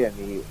play, and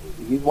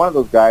he's one of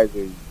those guys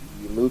who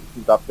he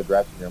loosens up the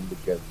dressing room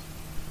because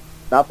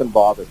nothing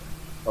bothered him,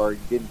 or he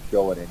didn't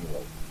show it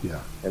anyway.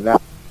 Yeah.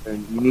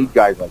 And you need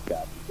guys like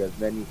that, because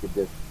then he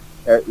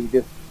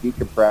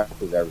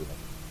decompresses everything.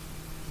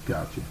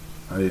 Gotcha.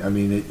 I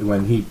mean,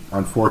 when he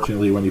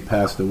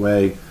passed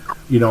away,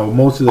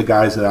 most of the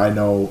guys that I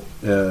know,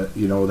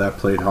 that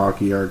played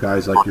hockey are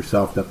guys like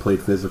yourself that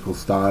played physical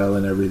style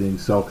and everything.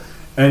 So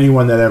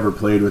anyone that ever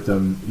played with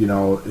him,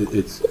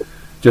 it's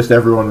just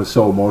everyone was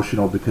so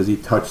emotional because he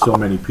touched so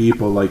many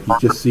people. Like, you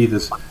just see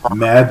this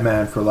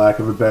madman, for lack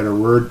of a better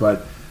word,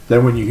 but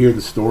then when you hear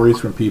the stories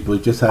from people,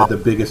 he just had the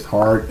biggest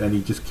heart, and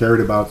he just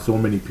cared about so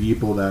many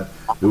people that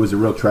it was a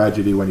real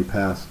tragedy when he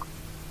passed.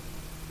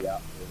 Yeah,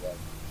 it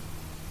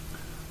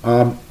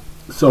was.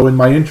 So in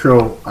my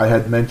intro, I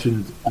had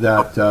mentioned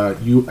that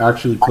you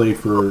actually played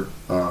for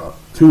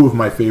two of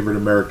my favorite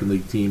American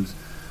League teams.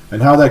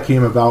 And how that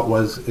came about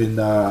was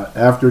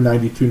after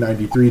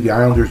 92-93, the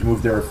Islanders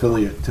moved their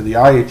affiliate to the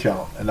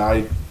IHL. And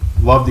I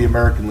loved the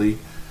American League,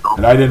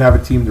 and I didn't have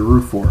a team to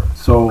root for.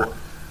 So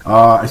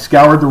I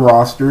scoured the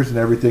rosters and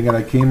everything, and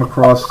I came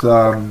across,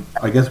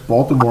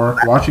 Baltimore.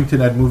 Washington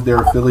had moved their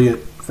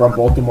affiliate from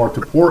Baltimore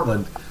to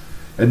Portland.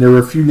 And there were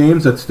a few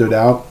names that stood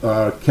out,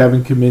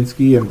 Kevin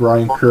Kaminsky and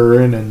Brian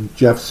Curran and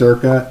Jeff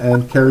Circa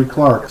and Kerry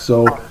Clark.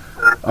 So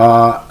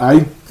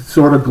I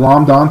sort of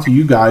glommed onto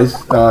you guys,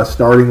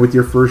 starting with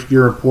your first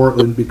year in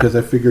Portland, because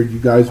I figured you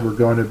guys were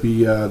going to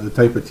be the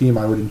type of team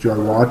I would enjoy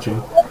watching.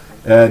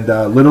 And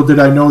little did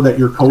I know that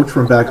your coach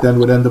from back then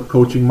would end up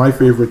coaching my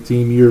favorite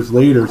team years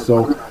later.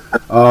 So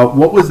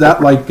what was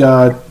that like,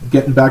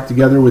 getting back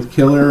together with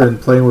Killer and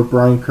playing with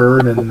Brian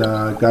Curran and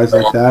guys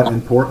like that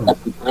in Portland?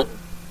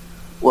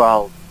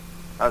 Well,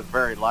 I was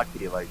very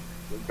lucky. Like,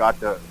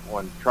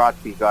 when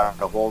Trotsky got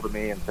a hold of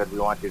me and said, "We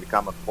want you to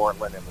come to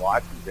Portland and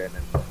Washington,"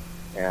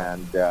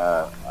 and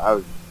I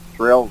was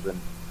thrilled,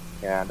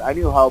 and I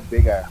knew how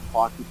big a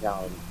hockey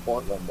town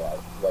Portland was,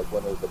 like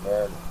when it was a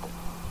Mariners.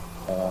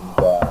 And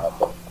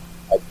but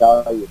I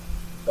tell you,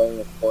 playing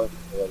in Portland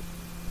was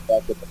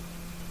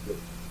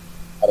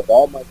out of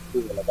all my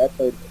career, like I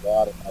played in a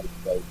lot of nice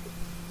places,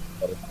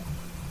 but in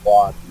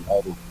Boston,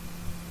 all these,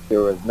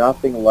 there was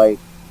nothing like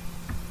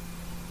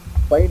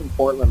playing in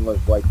Portland was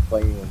like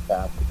playing in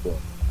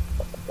Saskatoon.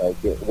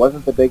 Like it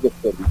wasn't the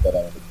biggest city, but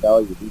I would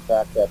tell you, we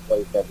packed that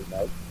place every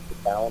night. The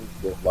town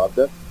just loved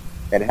it,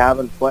 and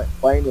having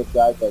playing with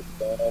guys like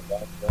Santa,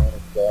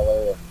 Brandon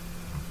Taylor, and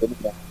Jimmy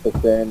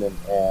Matheson,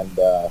 and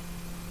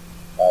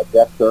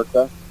Jeff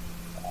Turka.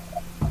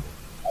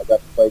 I got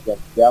to play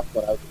against Jeff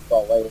when I was in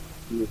Salt Lake.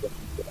 He was in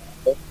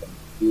Indianapolis, and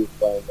he was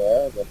playing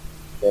there. And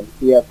then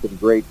he had some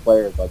great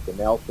players like the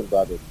Nelson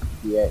brothers,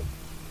 PA.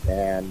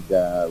 And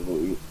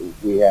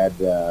we had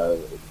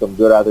some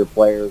good other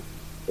players.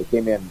 They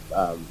came in,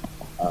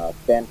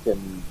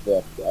 Fenton,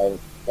 and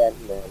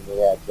we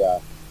had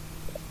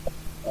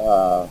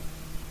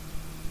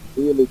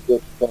really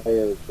good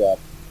players that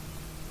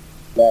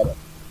led us.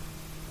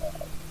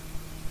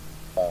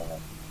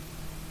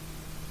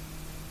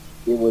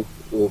 It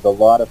was a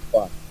lot of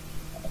fun.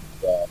 And,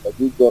 but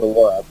we'd go to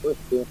war. Our first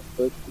game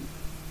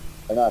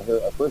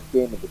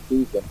of the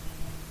season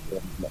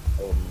in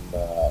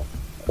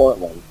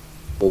Portland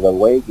was a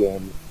away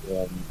game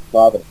in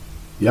Providence.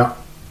 Yeah.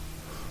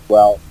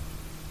 Well,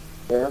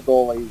 their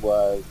goalie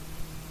was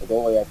the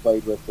goalie I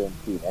played with in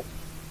Phoenix.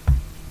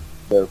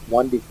 Their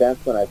one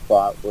defenseman I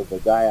fought was a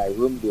guy I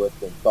roomed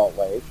with in Salt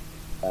Lake,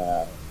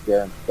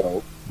 Darren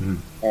Stokes. Mm.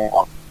 And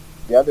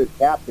the other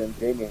captain,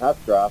 Jamie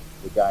Hustroff,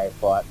 the guy I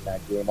fought in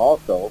that game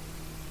also,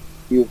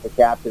 he was the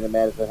captain of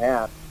Medicine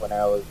Hat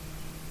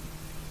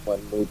when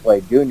we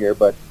played junior,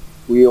 but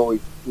we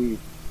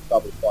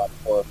probably fought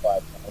 4 or 5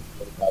 times.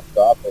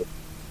 Hustroff was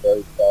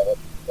very solid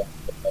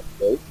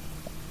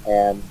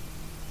and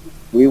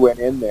we went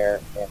in there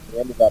and we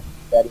ended up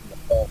setting the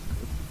phone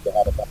to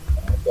have about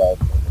 9 guys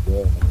in the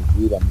game, and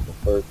we beat them in the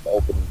first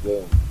opening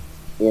game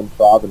in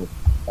Providence.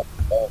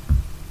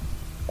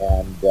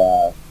 And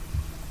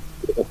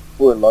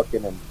we're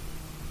looking, and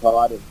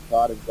Todd and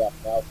Jeff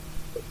Nelson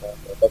were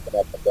looking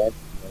at the bench,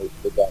 and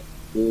they got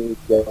me,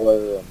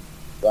 Taylor, and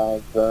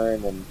Brian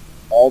Kern, and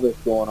all this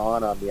going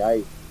on the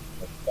ice.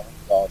 And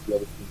if you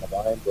ever seen the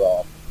line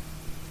draw,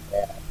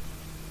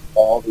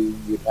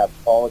 and you'd have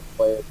college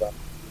players on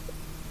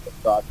the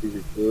thought you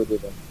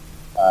recruited, and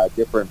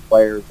different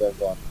players that are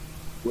going,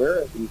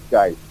 where are these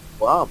guys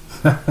from?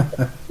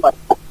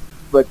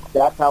 but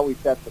that's how we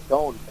set the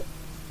tone.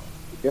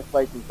 Just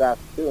like in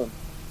Saskatoon,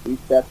 we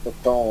set the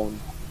tone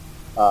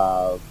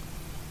of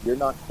you're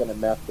not going to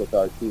mess with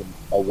our team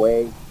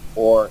away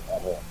or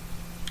at home.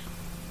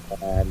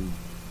 And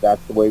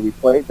that's the way we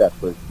played that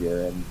first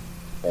year.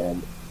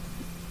 And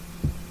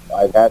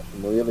I've had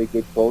some really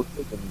good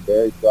coaches, and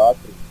Barry Josh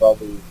is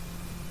probably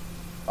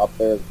up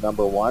there as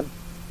number one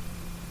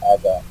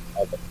as a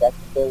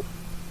technical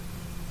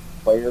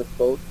players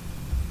coach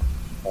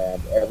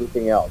and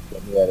everything else.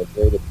 And we had a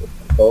great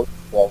assistant coach,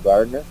 Paul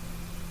Gardner,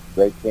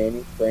 great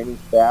training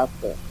staff,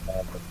 and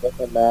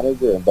equipment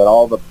manager, but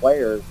all the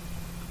players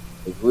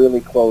is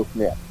really close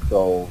knit.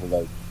 So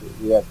like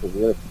we had to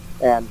really,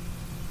 and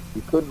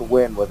you couldn't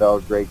win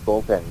without great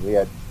goaltending. We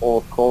had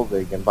Ulf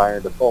Kolzig and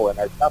Byron Defoe, and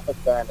our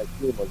toughest guy on the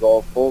team was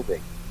Ulf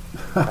Kolzig.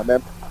 I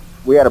remember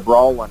we had a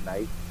brawl one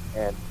night,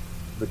 and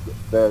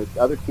the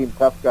other team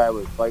tough guy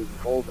was fighting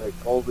Kolzig.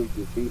 Kolzig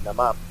was beating him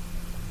up,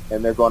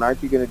 and they're going,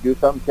 "Aren't you going to do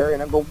something, Kerry?"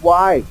 And I go,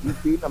 "Why? He's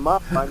beating him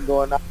up." I'm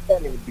going, "I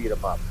can't even beat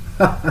him up."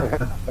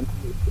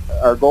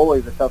 Our goalie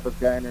is the toughest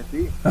guy in our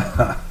team.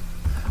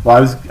 Well, I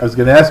was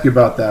going to ask you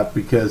about that,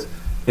 because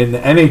in the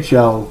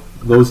NHL,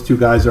 those two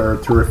guys are a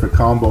terrific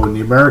combo. In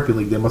the American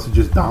League, they must have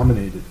just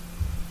dominated.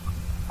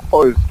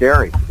 Oh, it was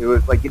scary. It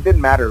was like it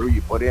didn't matter who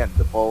you put in,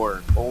 Defoe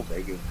or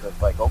Kolzig. It was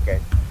just like,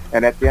 okay.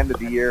 And at the end of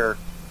the year,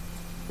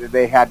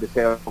 they had to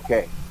say,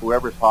 okay,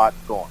 whoever's hot's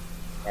going.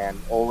 And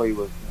Ole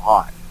was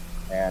hot.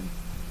 And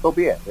so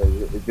be it.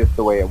 It's just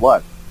the way it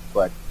was.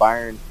 But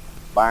Byron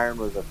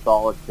was a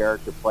solid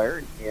character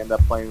player. He ended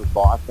up playing with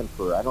Boston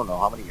for, I don't know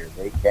how many years,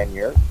 8, 10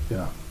 years.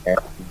 Yeah. And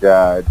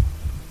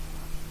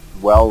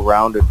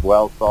well-rounded,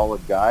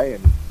 solid guy.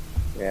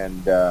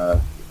 And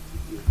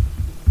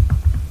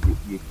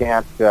you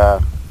can't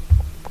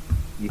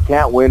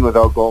win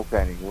without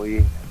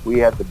goaltending. We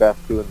had the best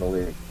two in the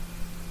league.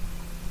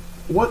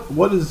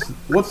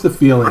 What's the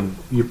feeling?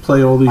 You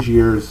play all these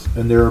years,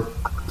 and there are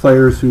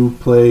players who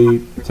play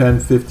 10,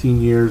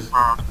 15 years.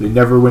 They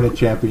never win a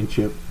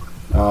championship.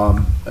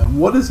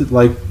 What is it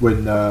like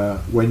when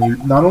you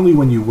not only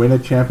when you win a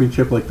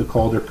championship like the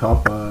Calder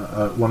Cup,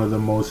 one of the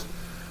most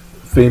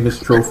famous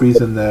trophies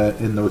in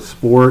the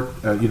sport?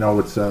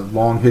 It's a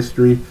long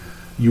history.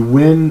 You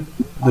win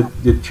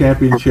the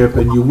championship,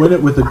 and you win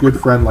it with a good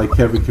friend like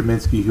Kevin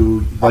Kaminsky,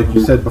 who, like you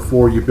said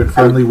before, you've been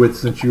friendly with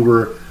since you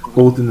were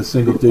both in the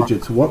single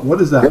digits.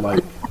 What is that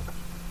like?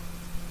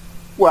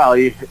 Well,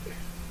 you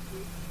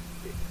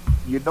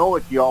know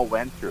what you all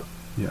went through.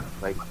 Yeah.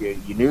 Like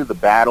you knew the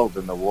battles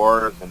and the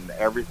wars and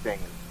everything.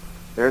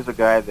 There's a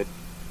guy that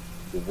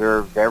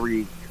deserves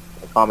every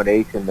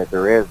accommodation that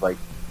there is. Like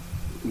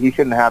he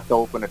shouldn't have to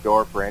open a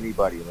door for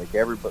anybody. Like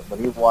everybody, when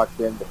he walks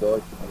in, the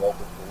door should be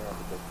open for him,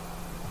 because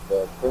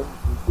the things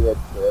he did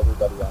for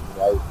everybody on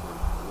the ice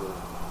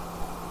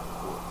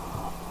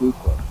is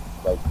equal.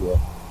 Like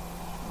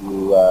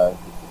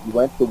you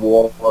went to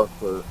war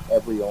for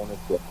every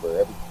ownership, for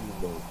every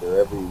teammate, for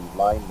every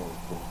line mate,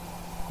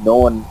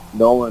 and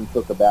no one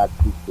took a back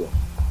seat to him.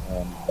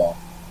 And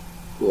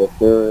if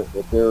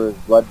there was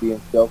blood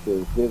being spilled, it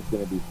was his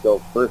going to be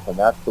spilled first, and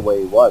that's the way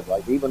he was.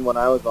 Like even when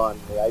I was on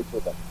the ice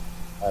with him,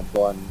 I'm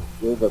going,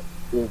 there's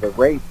a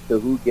race to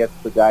who gets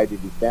the guy to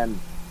defend,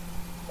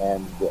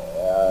 and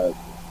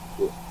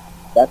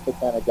that's the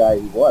kind of guy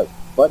he was.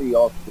 But he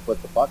also could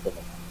put the puck in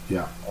it.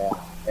 Yeah.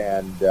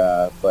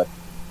 But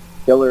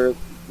Killer,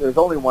 there's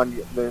only one.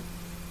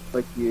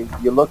 Like you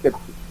look at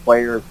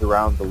players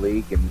around the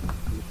league, and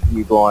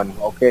you going,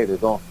 okay,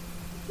 there's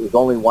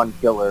only one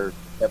Killer,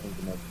 Kevin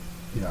Knight.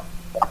 Yeah.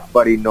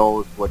 But he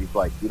knows what he's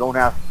like. You don't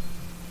have.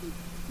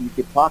 You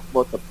could talk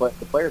about the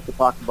players could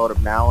talk about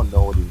him now and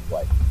know what he's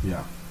like.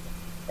 Yeah.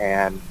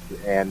 And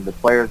the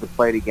players that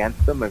played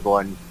against him are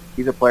going,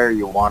 he's a player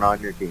you want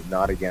on your team,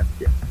 not against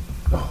you.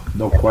 Oh,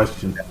 no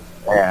question.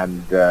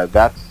 And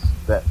that.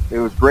 It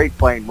was great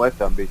playing with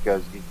him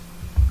because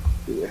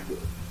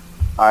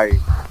I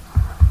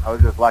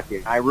was just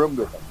lucky. I roomed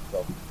with him.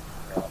 So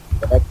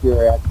the next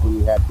year I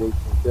actually had Jason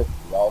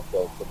Christie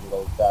also from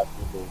those past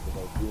few days in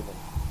our team. And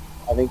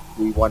I think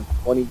we won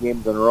 20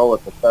 games in a row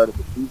at the start of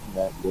the season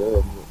that year.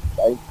 And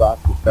I think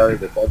Crosby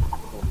started at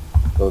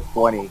those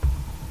 20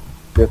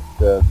 just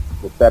to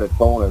set a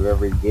tone of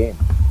every game.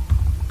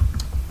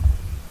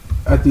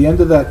 At the end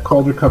of that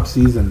Calder Cup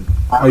season,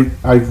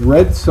 I've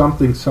read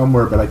something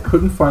somewhere, but I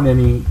couldn't find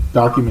any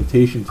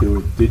documentation to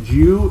it. Did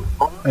you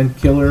and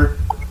Killer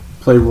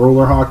play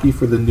roller hockey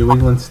for the New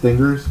England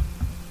Stingers?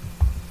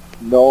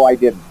 No, I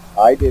didn't.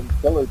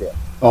 Killer did.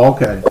 Oh,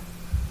 okay.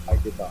 I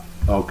did not.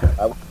 Okay.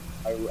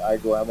 I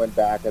went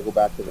back. I go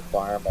back to the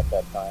farm at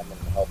that time and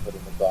help put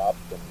in the crops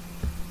and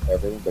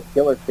everything. But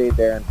Killer stayed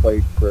there and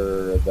played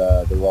for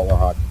the roller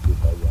hockey team.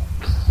 Yeah.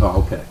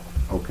 Oh, okay.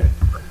 Okay.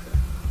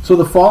 So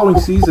the following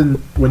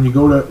season, when you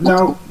go to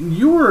now,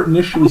 you were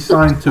initially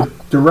signed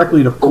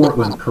directly to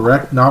Portland,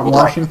 correct? Not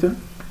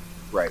Washington.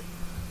 Right.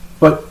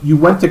 But you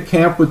went to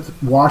camp with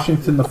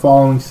Washington the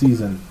following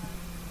season.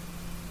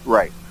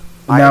 Right.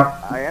 Now,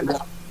 I ended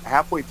up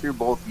halfway through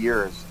both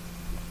years.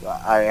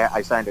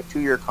 I signed a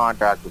 2-year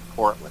contract with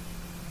Portland.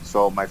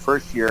 So my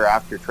first year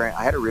after training,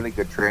 I had a really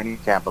good training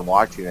camp in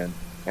Washington,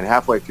 and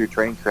halfway through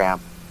training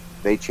camp,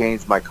 they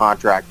changed my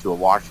contract to a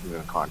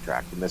Washington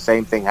contract, and the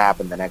same thing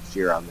happened the next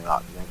year on the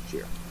next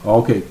year.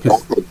 Okay,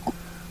 because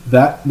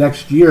that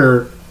next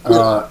year,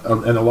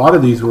 and a lot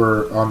of these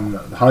were on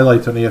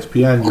highlights on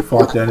ESPN. You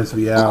fought Dennis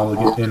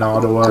Vial in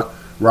Ottawa,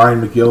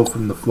 Ryan McGill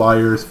from the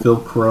Flyers, Phil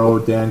Crow,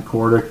 Dan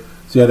Kordick.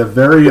 So you had a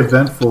very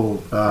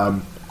eventful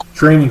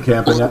training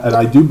camp, and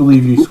I do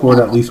believe you scored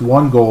at least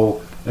one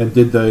goal and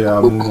did the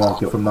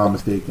moonwalk, if I'm not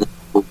mistaken.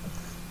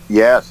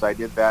 Yes, I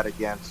did that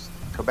against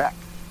Quebec.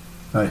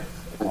 Nice.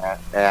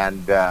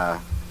 And I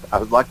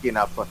was lucky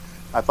enough.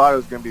 I thought it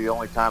was going to be the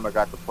only time I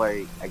got to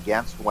play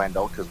against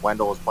Wendell, because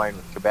Wendell was playing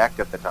with Quebec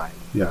at the time.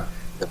 Yeah.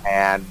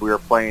 And we were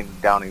playing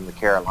down in the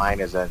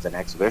Carolinas as an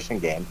exhibition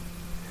game,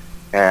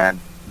 and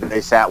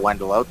they sat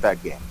Wendell out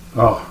that game.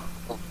 Oh.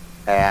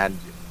 And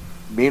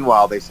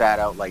meanwhile, they sat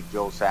out like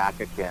Joe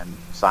Sakic and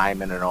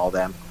Simon and all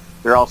them.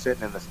 They're all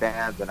sitting in the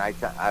stands, and I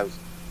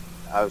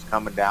was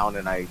coming down,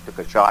 and I took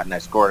a shot, and I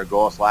scored a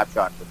goal, slap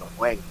shot to the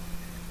wing.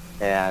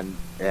 And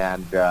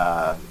at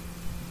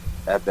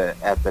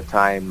the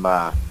time,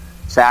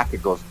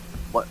 Sakic goes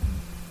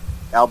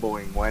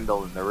elbowing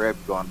Wendell in the ribs,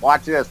 going,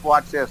 watch this.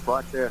 Because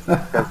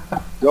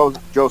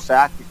Joe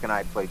Sakic and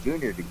I played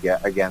junior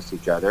against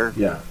each other.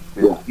 Yeah.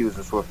 He was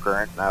in Swift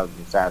Current, and I was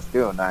in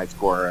Saskatoon, and I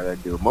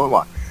do a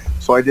moonwalk.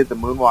 So I did the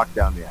moonwalk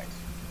down the ice.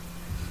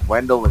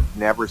 Wendell had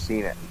never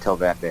seen it until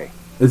that day.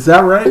 Is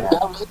that right?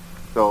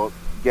 So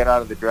get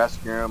out of the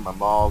dressing room,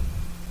 I'm all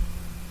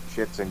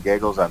shits and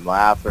giggles, I'm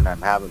laughing,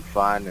 I'm having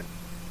fun, and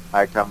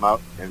I come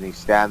out, and he's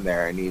standing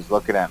there, and he's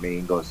looking at me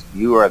and goes,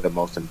 "You are the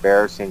most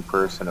embarrassing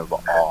person of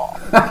all."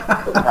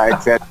 I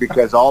said,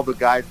 because all the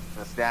guys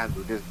in the stands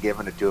were just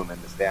giving it to him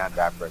in the stands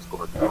after I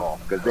scored the goal,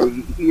 because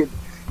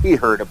he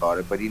heard about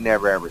it, but he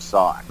never ever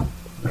saw it.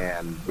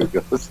 And he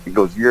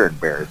goes, "You're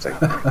embarrassing."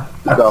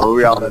 So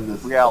we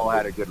all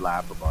had a good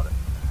laugh about it.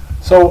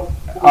 So,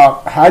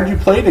 had you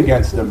played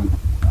against him,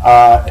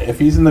 if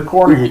he's in the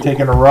corner, you're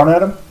taking a run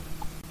at him?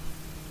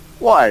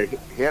 Well, I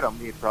hit him.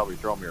 He'd probably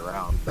throw me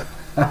around. But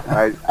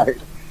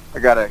I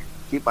got to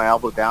keep my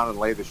elbow down and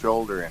lay the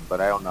shoulder in,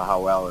 but I don't know how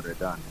well it had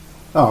done.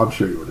 Oh, I'm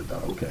sure you would have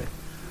done okay.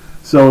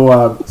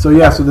 So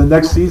the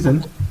next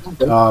season,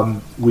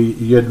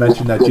 you had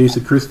mentioned that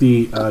Jason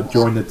Christie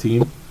joined the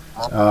team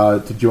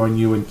to join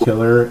you and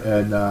Killer,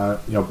 and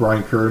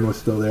Brian Curran was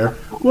still there.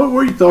 What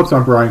were your thoughts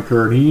on Brian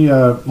Curran?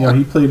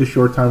 He played a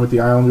short time with the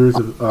Islanders,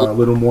 a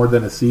little more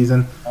than a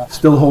season.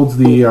 Still holds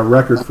the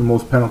record for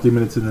most penalty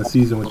minutes in the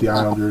season with the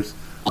Islanders.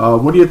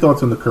 What are your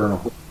thoughts on the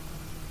Colonel?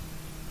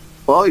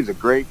 Well, he's a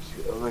great.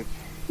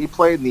 He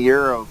played in the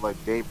era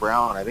of Dave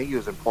Brown. I think he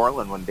was in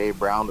Portland when Dave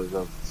Brown was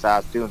of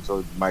Saskatoon.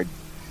 So my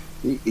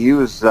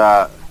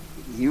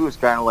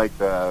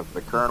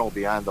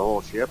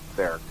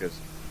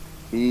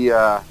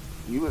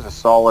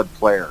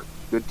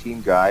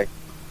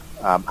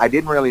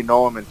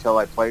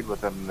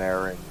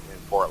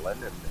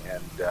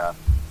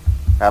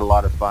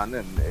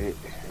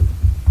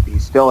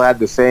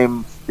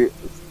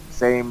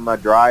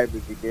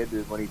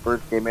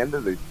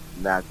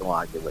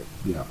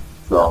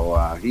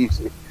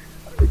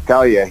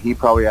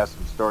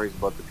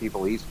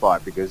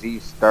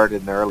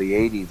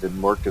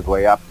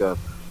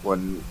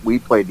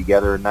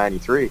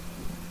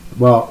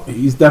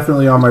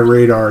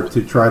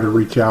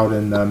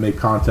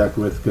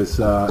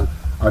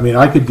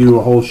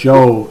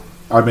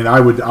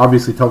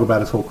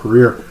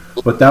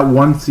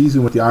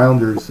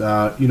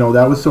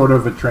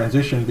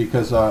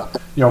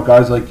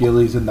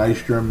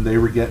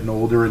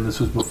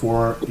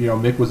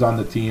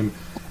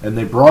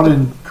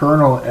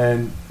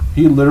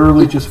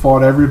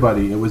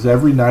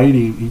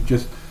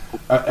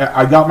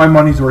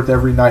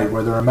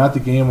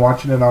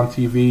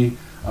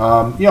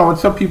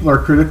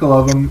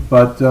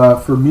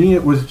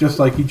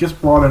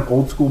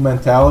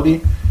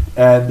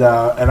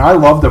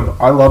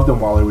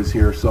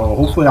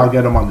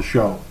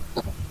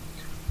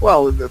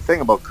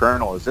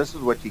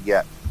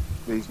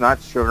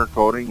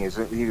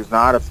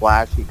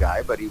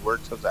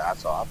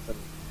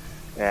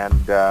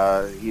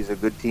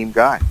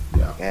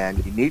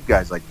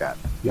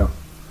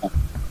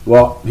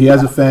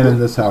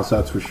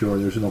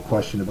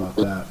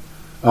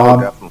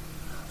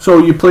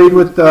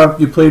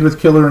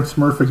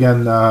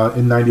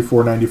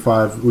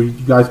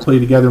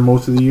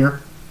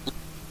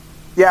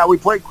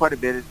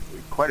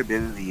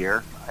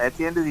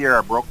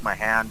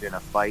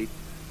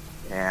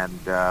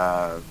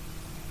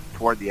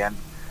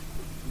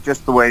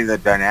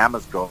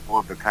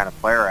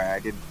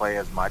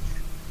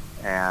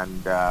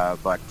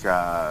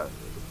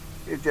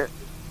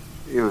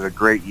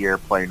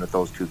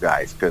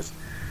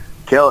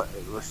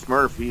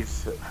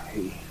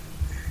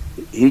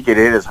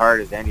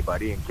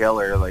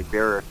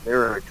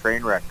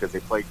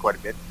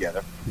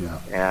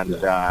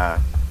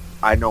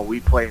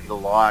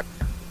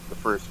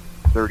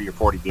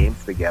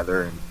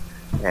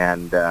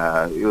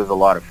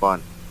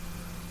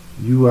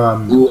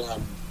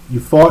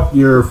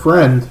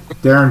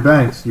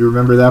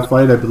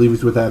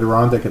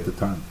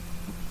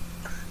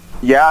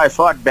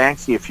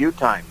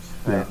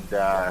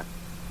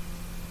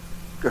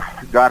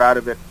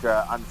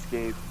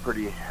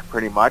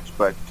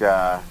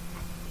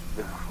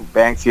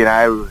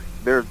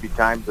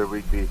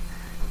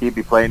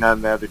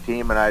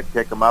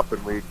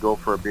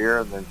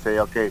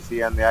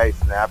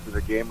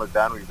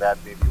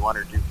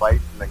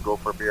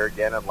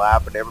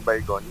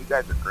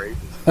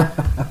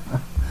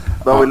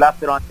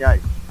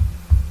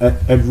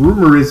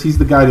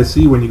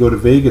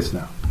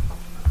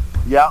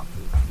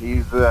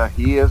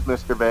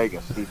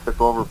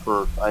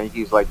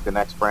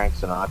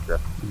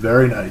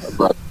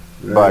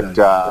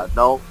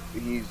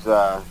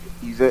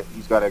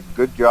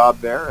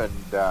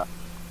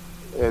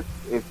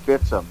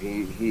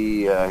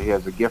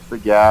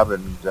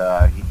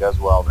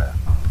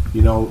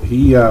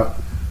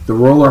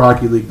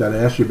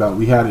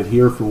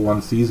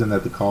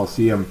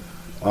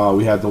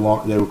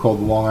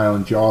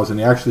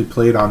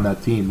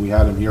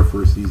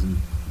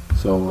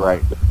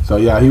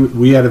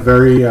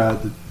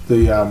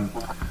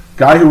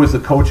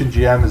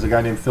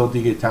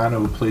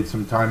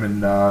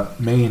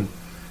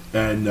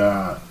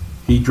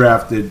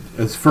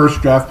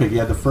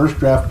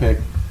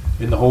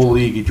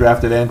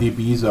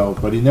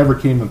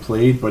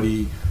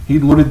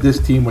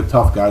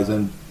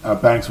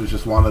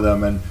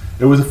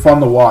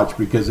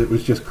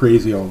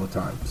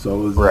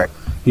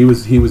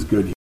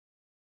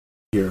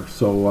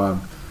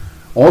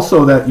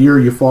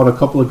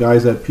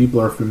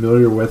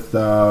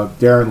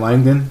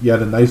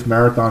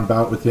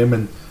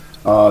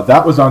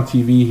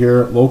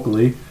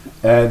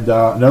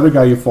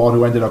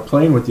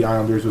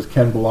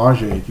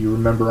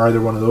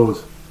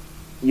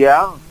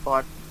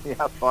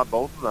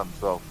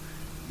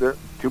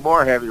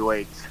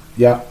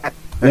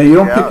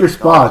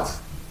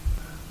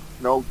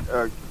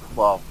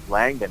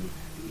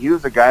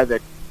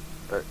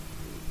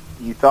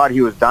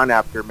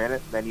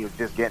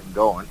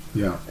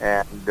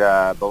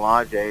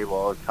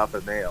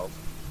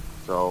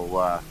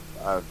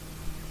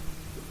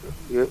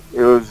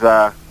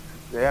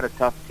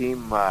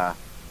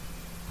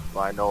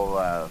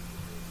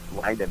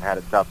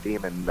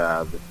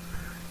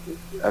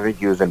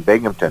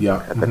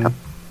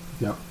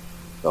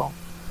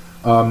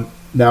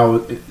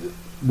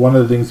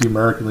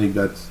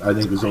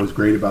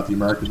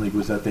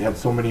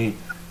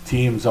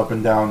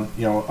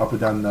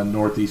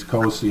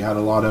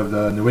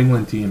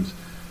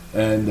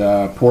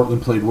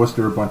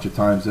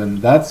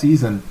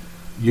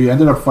you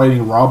ended up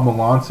fighting Rob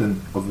Melanson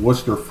of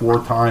Worcester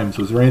 4 times.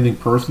 Was there anything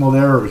personal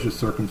there, or was it just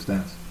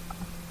circumstance?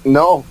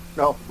 No,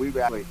 we've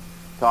actually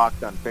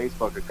talked on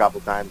Facebook a couple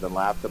times and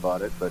laughed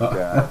about it,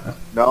 but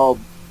no,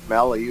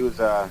 Mel, he was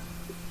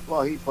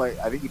he played.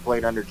 I think he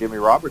played under Jimmy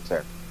Roberts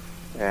there,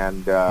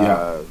 and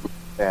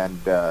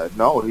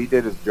no, he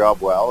did his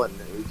job well, and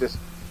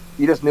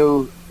you just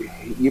knew,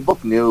 you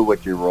both knew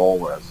what your role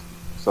was.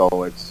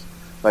 So it's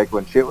like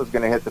when shit was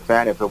going to hit the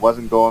fan, if it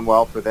wasn't going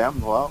well for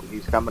them, well,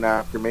 he's coming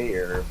after me,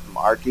 or if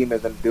our team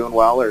isn't doing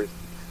well, or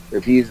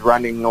if he's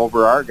running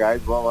over our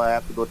guys, well, I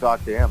have to go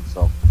talk to him.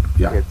 So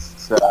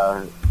it's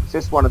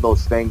just one of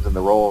those things in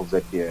the roles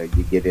that you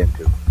get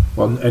into.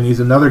 Well, and he's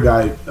another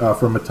guy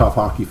from a tough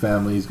hockey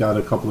family. He's got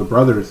a couple of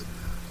brothers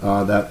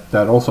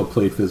that also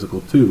played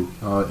physical too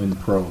in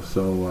pro.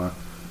 So,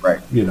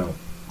 right, you know.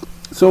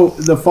 So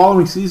the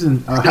following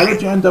season, how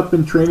did you end up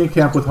in training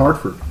camp with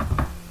Hartford?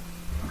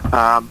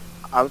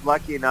 I was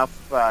lucky enough.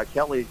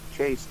 Kelly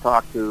Chase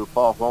talked to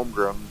Paul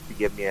Holmgren to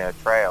give me a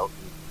tryout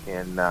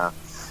in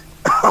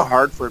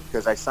Hartford,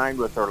 because I signed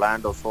with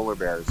Orlando Solar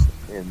Bears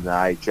in the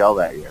IHL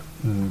that year,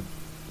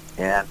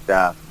 and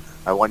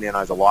I went in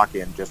as a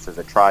walk-in just as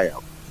a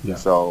tryout. Yeah.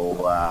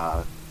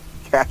 So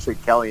actually,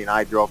 Kelly and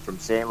I drove from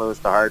St. Louis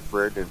to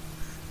Hartford and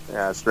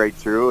straight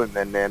through, and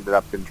then ended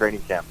up in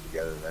training camp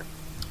together there.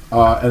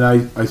 And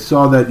I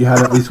saw that you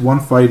had at least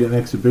one fight in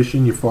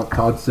exhibition. You fought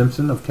Todd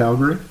Simpson of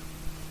Calgary.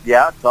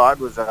 Yeah,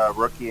 Todd was a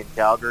rookie in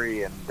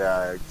Calgary and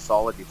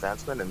solid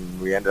defenseman,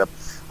 and we ended up.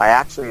 I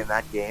actually, in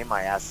that game,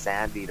 I asked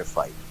Sandy to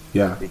fight.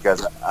 Yeah.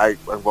 Because I'm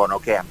going,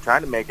 okay, I'm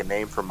trying to make a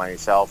name for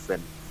myself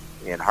in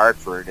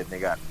Hartford, and they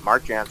got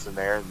Mark Jansen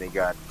there, and they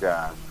got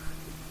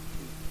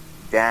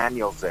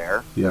Daniels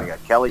there, yeah. They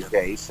got Kelly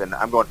Chase, and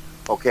I'm going,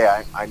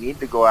 okay, I need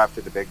to go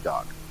after the big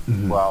dog.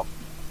 Mm-hmm. Well,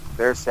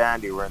 there's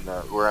Sandy. We're in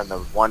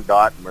the 1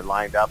 dot, and we're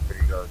lined up, and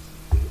he goes.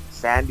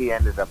 Sandy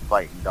ended up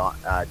fighting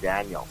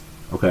Daniels.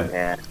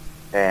 Okay.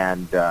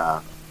 And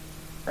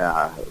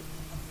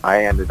I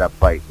ended up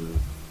fighting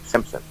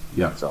Simpson.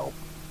 Yeah. So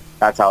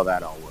that's how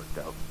that all worked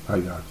out. I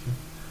got you.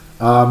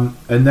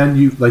 And then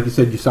you, like you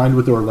said, you signed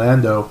with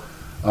Orlando.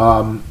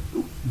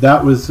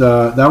 That was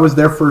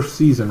their first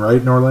season,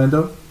 right, in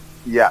Orlando?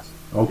 Yes.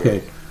 Okay.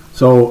 Yes.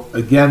 So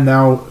again,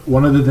 now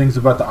one of the things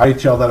about the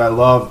IHL that I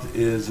loved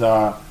is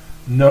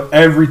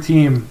every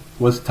team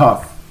was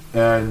tough,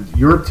 and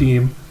your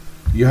team,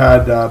 you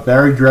had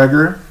Barry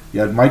Dreger, you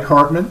had Mike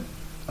Hartman,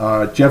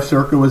 Jeff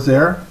Circa was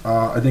there.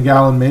 I think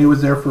Alan May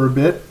was there for a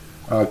bit.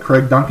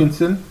 Craig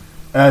Duncanson,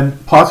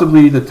 and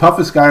possibly the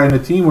toughest guy on the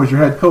team was your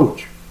head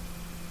coach.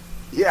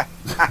 Yeah,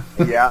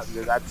 yeah,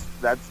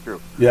 that's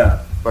true.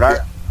 Yeah,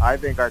 but I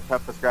think our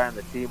toughest guy on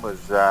the team was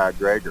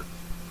Dreger.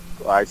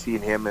 I seen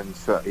him, and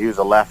he was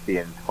a lefty,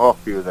 and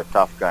he was a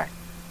tough guy.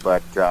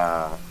 But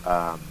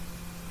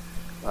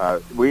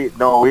we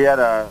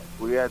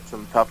had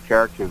some tough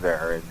characters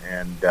there,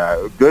 and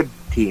a good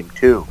team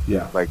too.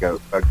 Yeah, like a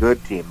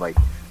good team. Like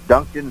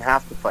Dunk didn't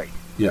have to fight.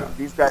 Yeah,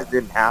 these guys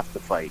didn't have to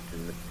fight,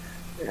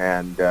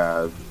 and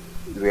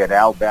we had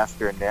Al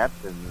Bester in net,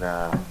 and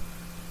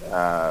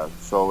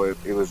so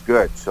it was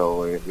good.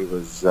 So it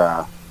was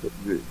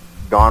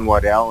Don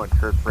Waddell and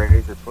Kurt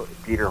Fraser,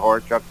 Peter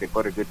Horchuk. They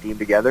put a good team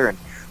together, and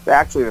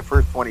actually the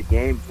first 20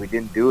 games we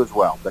didn't do as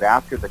well, but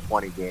after the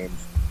 20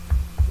 games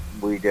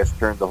we just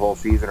turned the whole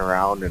season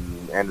around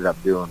and ended up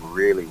doing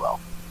really well.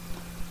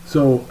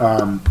 So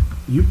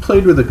you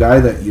played with a guy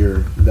that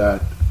year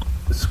that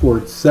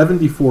scored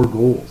 74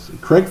 goals,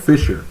 Craig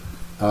Fisher.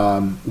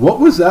 What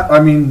was that? I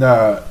mean,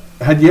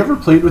 had you ever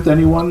played with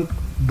anyone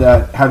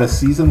that had a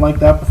season like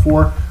that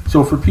before?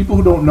 So for people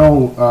who don't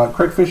know,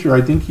 Craig Fisher,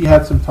 I think he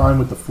had some time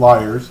with the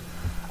Flyers.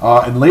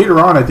 And later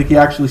on, I think he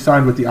actually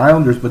signed with the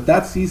Islanders. But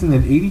that season,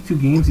 in 82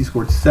 games, he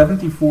scored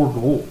 74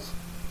 goals.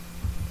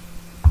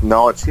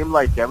 No, it seemed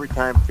like every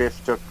time Fish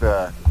took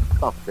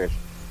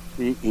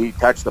he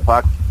touched the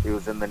puck, he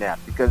was in the net.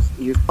 Because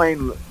he was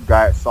playing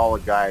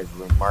solid guys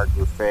like Mark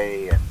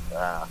Buffet and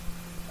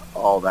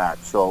all that.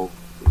 So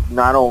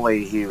not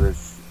only he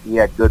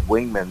had good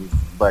wingmen,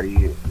 but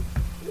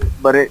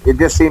it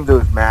just seemed it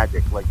was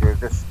magic. Like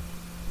there's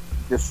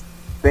just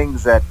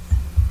things that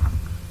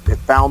it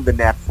found the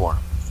net for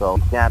him. So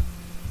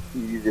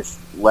you just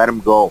let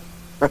him go.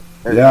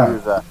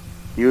 Yeah.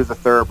 He was a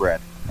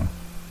thoroughbred.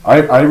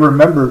 I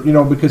remember,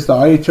 because the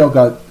IHL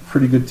got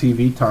pretty good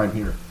TV time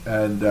here,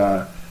 and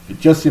it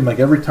just seemed like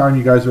every time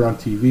you guys were on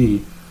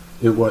TV,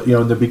 it was,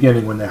 in the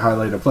beginning when they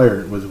highlight a player,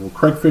 it was, well,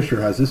 Craig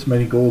Fisher has this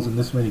many goals in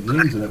this many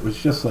games, and it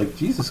was just like,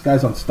 Jesus, this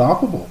guy's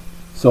unstoppable.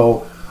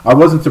 So I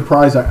wasn't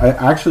surprised. I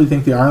actually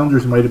think the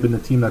Islanders might have been the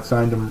team that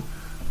signed him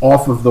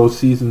off of those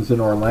seasons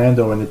in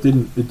Orlando, and it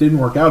didn't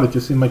work out. It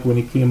just seemed like when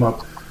he came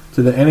up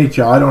to the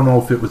NHL, I don't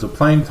know if it was a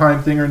playing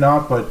time thing or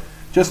not, but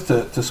just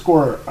to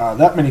score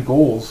that many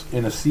goals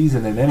in a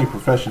season in any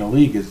professional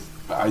league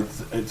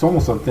it's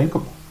almost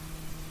unthinkable.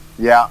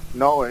 Yeah,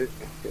 no,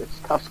 it's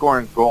tough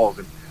scoring goals,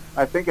 and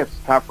I think it's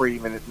tougher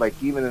even in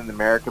the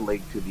American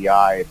League to the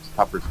eye. It's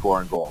tougher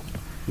scoring goals.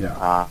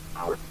 Yeah.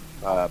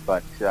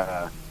 But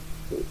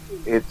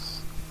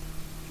it's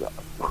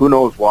who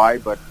knows why,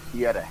 but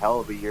he had a hell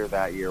of a year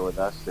that year with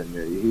us, and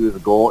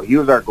he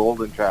was our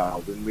golden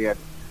child, and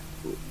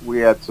we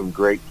had some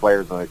great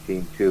players on the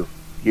team too.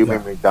 Hubie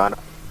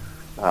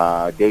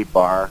McDonough, Dave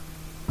Barr,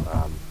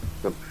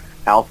 some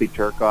Alfie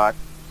Turcotte,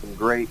 some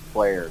great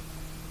players.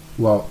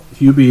 Well,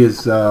 Hubie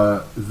is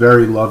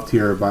very loved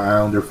here by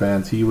Islander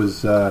fans. He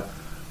was the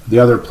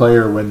other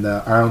player when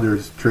the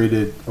Islanders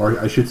traded, or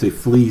I should say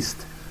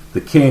fleeced,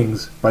 the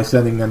Kings by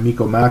sending them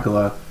Mikko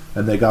Makela,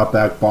 and they got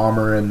back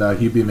Bomber and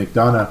Hubie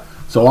McDonough.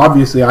 So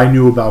obviously I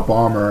knew about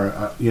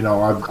Bomber.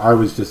 I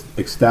was just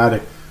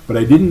ecstatic. But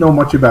I didn't know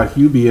much about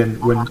Hubie,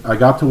 and when I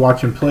got to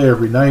watch him play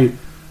every night,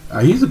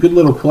 he's a good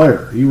little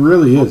player. He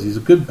really is. He's a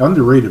good,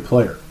 underrated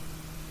player.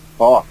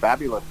 Oh, a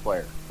fabulous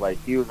player.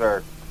 Like, he was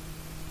our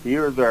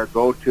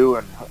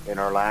go-to in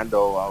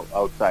Orlando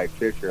outside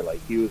Fisher.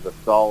 Like, he was a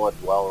solid,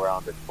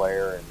 well-rounded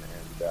player,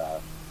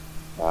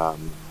 and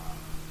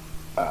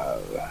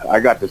I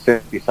got to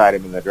sit beside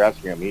him in the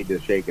dressing room. He'd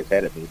just shake his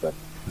head at me, but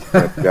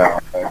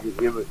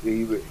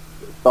he was a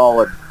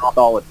solid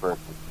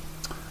person.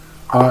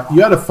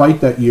 You had a fight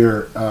that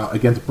year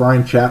against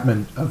Brian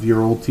Chapman of your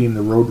old team,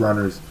 the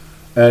Roadrunners,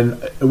 and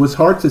it was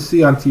hard to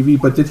see on TV.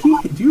 But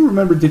do you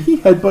remember? Did he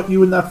headbutt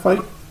you in that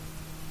fight?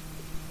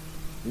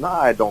 No,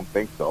 I don't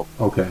think so.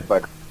 Okay,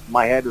 but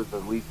my head was the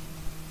least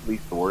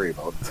to worry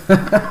about.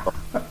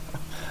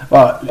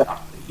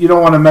 Well, you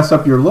don't want to mess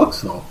up your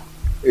looks, though.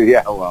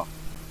 Yeah, well,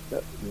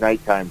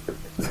 nighttime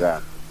is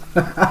that.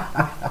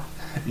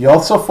 You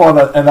also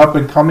fought an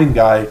up-and-coming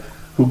guy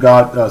who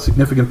got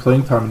significant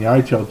playing time in the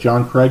IHL,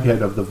 John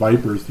Craighead of the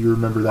Vipers. Do you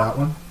remember that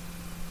one?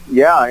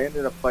 Yeah, I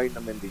ended up fighting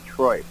him in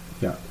Detroit.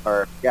 Yeah.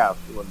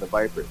 When the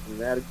Vipers.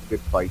 And I had a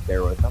good fight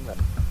there with him. And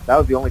that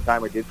was the only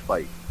time I did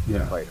fight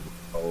him.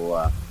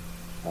 So,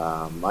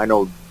 I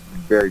know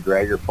Barry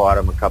Drager fought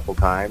him a couple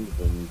times,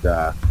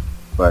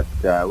 but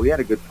we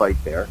had a good fight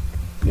there.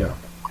 Yeah.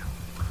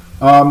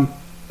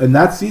 And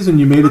that season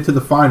you made it to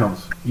the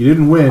finals. You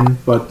didn't win,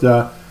 but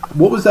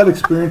what was that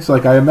experience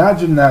like? I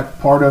imagine that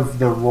part of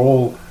the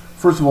role,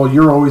 first of all,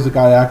 you're always a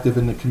guy active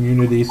in the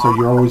community, so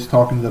you're always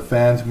talking to the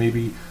fans,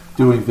 maybe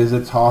doing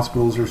visits,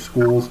 hospitals or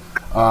schools.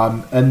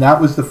 And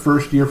that was the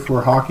first year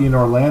for hockey in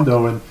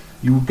Orlando, and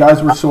you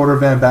guys were sort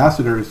of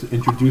ambassadors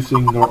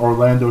introducing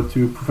Orlando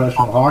to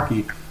professional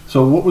hockey.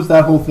 So what was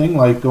that whole thing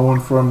like, going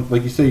from,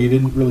 like you say, you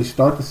didn't really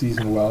start the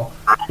season well,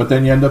 but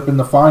then you end up in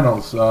the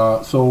finals.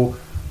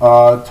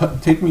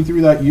 Take me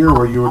through that year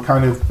where you were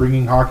kind of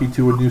bringing hockey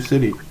to a new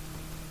city.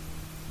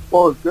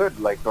 Well, it was good.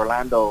 Like,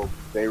 Orlando,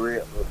 we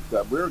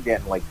were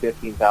getting like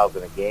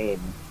 15,000 a game,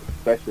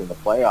 especially in the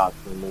playoffs,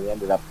 and we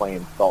ended up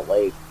playing Salt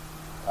Lake.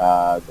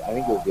 I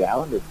think it was the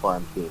Islanders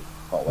farm team,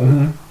 Salt Lake.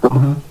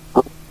 Mm-hmm.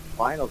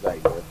 Finals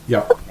that year.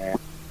 Yeah. And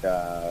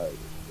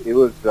it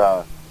was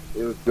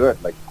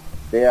good. Like,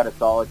 they had a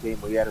solid team,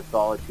 we had a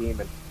solid team,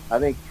 and I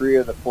think we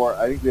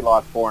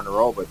lost 4 in a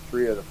row, but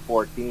 3 of the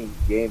 14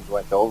 games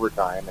went to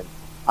overtime, and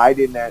I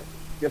didn't have,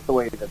 just the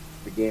way that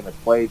the game is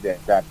played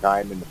at that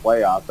time in the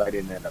playoffs, I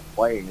didn't end up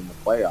playing in the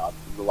playoffs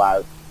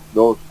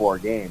those 4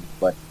 games,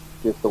 but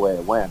just the way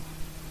it went.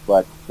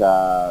 But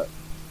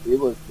it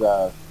was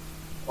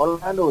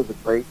Orlando was a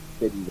great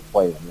city to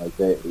play in. Like,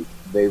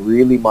 they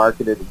really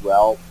marketed it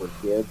well for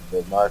kids.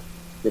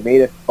 They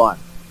made it fun.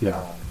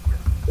 Yeah.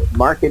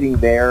 Marketing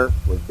there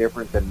was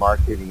different than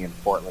marketing in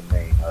Portland,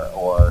 Maine,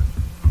 or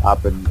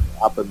up in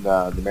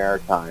the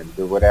Maritimes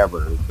or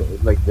whatever.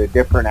 Like, the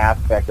different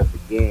aspect of the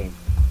game.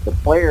 The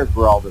players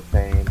were all the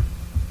same,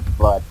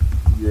 but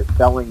you're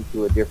selling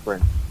to a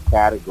different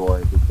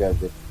category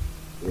because it's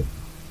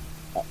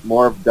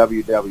more of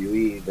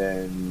WWE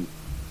than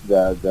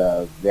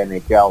the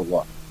NHL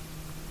look.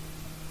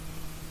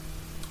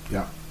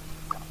 Yeah.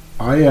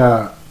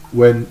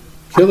 When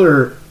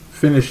Killer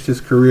finished his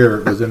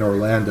career, it was in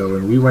Orlando,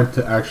 and we went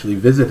to actually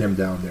visit him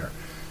down there.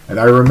 And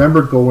I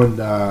remember going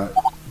to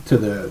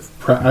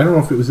I don't know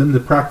if it was in the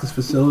practice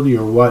facility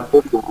or what,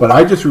 but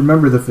I just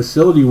remember the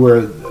facility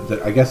where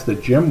I guess the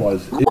gym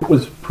was. It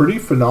was pretty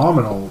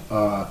phenomenal,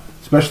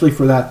 especially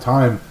for that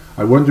time.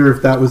 I wonder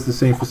if that was the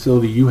same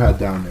facility you had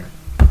down there.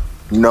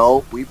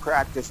 No, we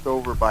practiced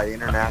over by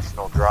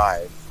International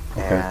Drive,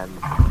 and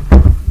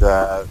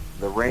the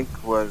rink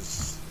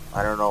was,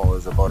 I don't know, it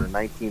was about a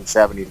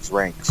 1970s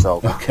rink.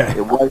 So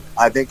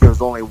I think it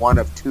was only one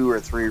of 2 or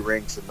 3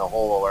 rinks in the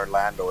whole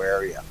Orlando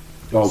area.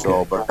 Okay.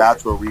 So, but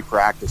that's where we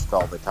practiced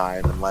all the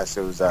time, unless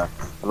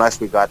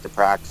we got to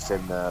practice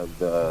in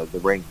the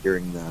rink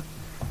during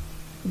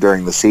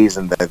the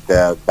season that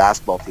the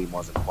basketball team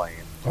wasn't playing.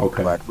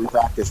 Okay. But we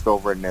practiced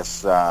over in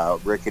this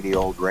rickety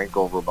old rink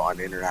over on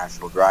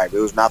International Drive. It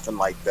was nothing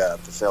like the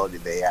facility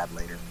they had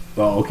later.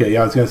 Oh, okay.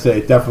 Yeah, I was going to say,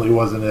 it definitely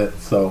wasn't it.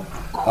 So,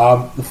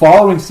 the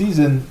following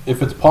season,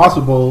 if it's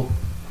possible,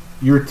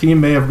 your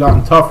team may have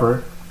gotten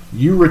tougher.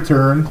 You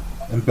returned,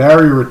 and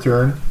Barry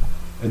returned,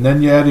 and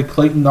then you added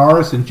Clayton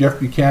Norris and Jeff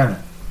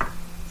Buchanan.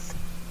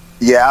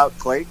 Yeah,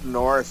 Clayton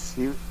Norris,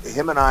 he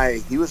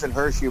was in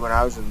Hershey when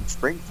I was in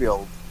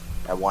Springfield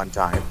at one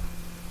time,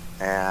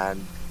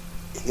 and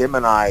him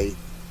and I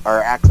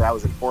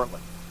was in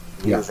Portland.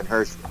 He was in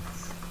Hershey.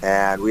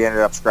 And we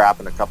ended up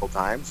scrapping a couple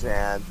times,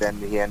 and then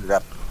he ended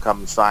up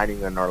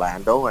signing in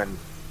Orlando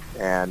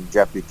and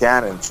Jeff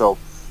Buchanan. So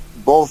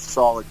both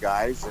solid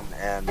guys,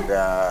 and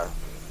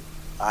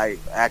I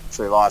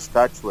actually lost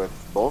touch with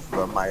both of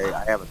them. I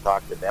haven't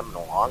talked to them in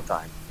a long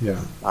time. Yeah.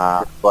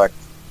 But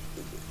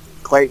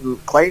Clayton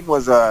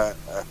was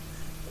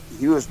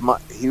he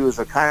was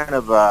a kind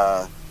of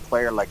a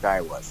player like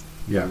I was.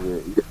 Yeah.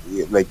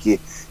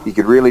 You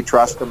could really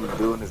trust him in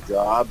doing his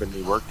job, and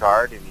he worked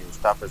hard, and he was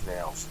tough as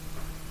nails.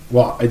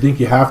 Well, I think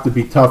you have to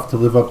be tough to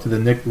live up to the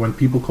nick. When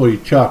people call you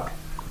Chuck,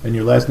 and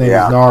your last name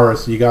is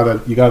Norris, you gotta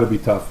be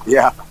tough.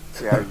 Yeah,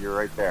 you're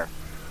right there.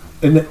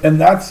 And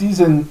that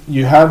season,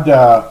 you had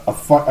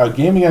a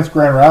game against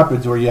Grand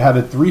Rapids where you had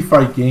a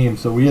 3-fight game.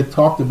 So we had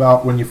talked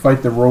about when you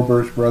fight the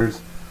Roberge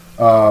brothers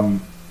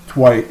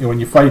twice, and when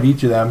you fight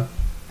each of them,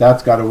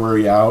 that's got to wear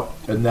you out.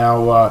 And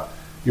now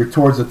you're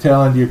towards the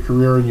tail end of your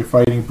career, and you're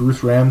fighting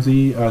Bruce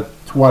Ramsey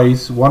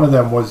twice. One of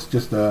them was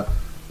just a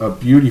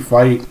beauty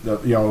fight,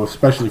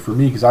 especially for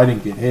me because I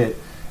didn't get hit.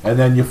 And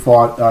then you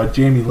fought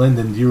Jamie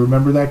Linden. Do you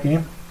remember that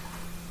game?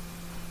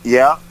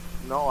 Yeah.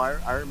 No,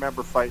 I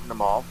remember fighting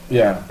them all.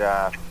 Yeah.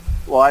 And,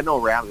 well, I know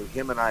Ramsey.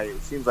 Him and I,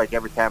 it seems like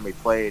every time we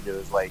played, it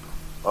was like,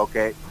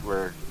 okay,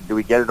 do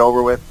we get it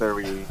over with, or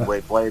we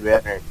play a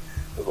bit?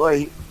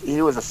 Well,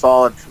 he was a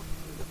solid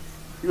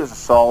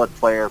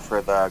player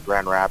for the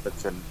Grand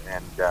Rapids, and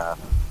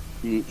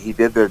he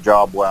did their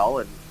job well.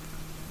 And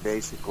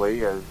basically,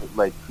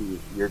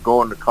 you're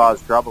going to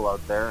cause trouble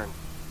out there,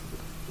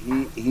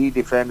 and he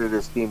defended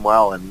his team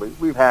well. And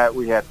we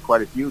had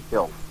quite a few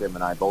kills, him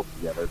and I both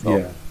together. So.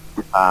 Yeah.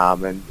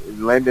 And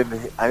Linden,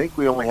 I think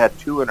we only had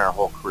 2 in our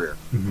whole career.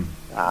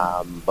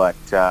 Mm-hmm. But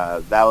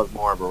that was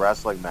more of a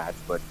wrestling match.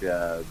 But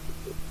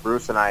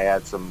Bruce and I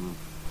had some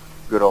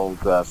good old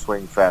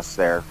swing fests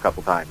there a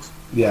couple times.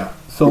 Yeah.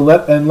 So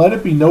let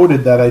it be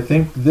noted that I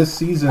think this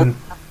season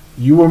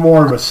you were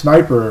more of a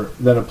sniper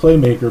than a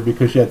playmaker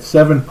because you had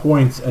 7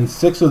 points and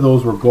 6 of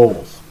those were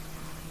goals.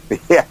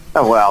 Yeah.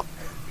 Well,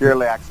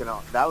 purely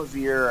accidental. That was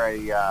the year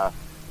I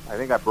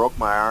think I broke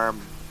my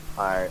arm.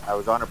 I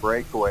was on a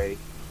breakaway.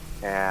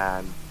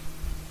 And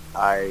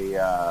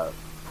I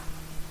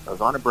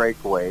was on a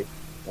breakaway,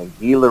 and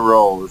Guy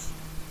LaRose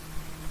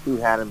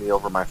two-handed me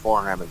over my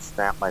forearm and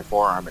snapped my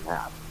forearm in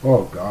half.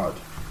 Oh, God.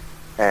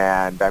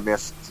 And I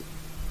missed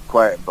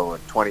quite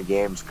about 20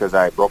 games because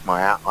I broke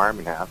my arm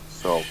in half,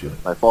 so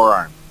my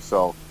forearm.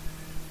 So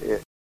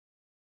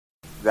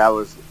that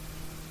was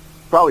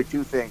probably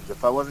 2 things.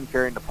 If I wasn't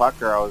carrying the puck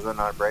or I was on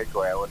a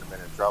breakaway, I wouldn't have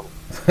been in trouble.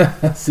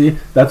 See,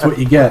 that's what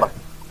you get.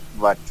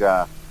 But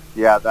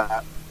yeah,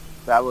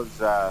 that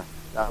was a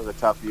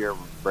tough year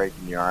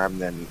breaking your arm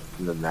than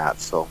that.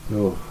 So.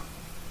 Oh,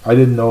 I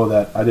didn't know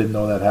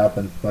that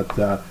happened.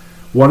 But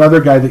one other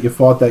guy that you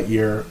fought that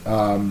year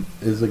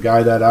is a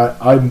guy that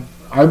I'm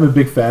a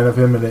big fan of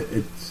him, and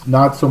it's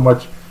not so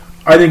much.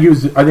 I think he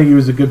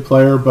was a good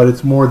player, but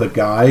it's more the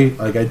guy.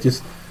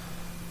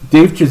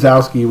 Dave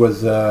Chizowski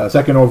was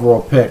second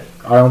overall pick.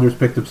 Islanders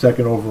picked him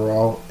second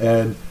overall,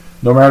 and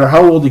no matter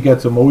how old he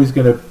gets, I'm always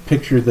going to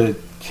picture the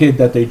kid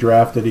that they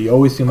drafted. He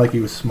always seemed like he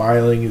was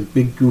smiling. He was a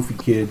big, goofy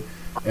kid,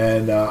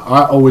 and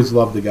I always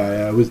loved the guy.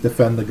 I always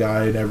defend the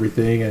guy and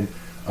everything. And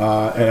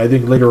I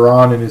think later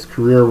on in his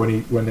career,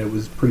 when it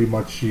was pretty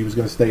much he was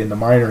going to stay in the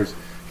minors,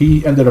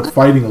 he ended up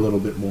fighting a little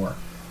bit more.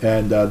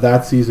 And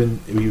that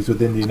season, he was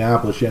with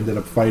Indianapolis. She ended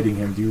up fighting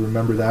him. Do you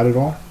remember that at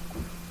all?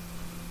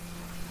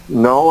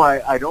 No,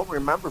 I don't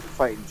remember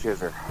fighting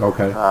Chizer.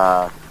 Okay.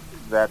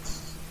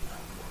 That's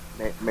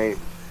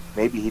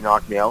maybe he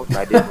knocked me out and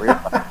I didn't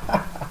realize.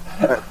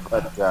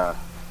 But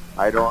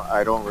I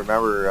don't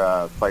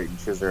remember fighting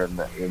Chizer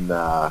in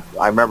the.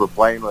 I remember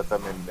playing with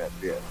him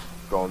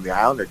going to the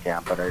Islander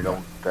camp, but I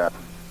don't.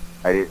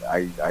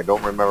 I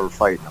don't remember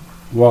fighting him.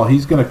 Well,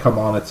 he's going to come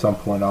on at some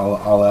point.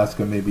 I'll ask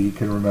him. Maybe he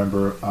can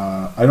remember.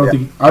 I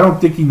don't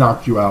think he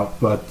knocked you out,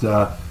 but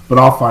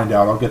I'll find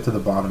out. I'll get to the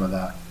bottom of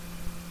that.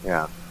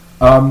 Yeah.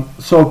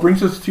 So it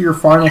brings us to your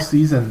final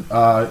season.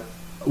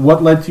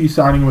 What led to you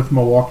signing with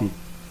Milwaukee?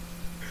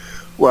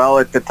 Well,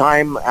 at the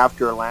time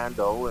after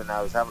Orlando, and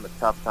I was having a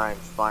tough time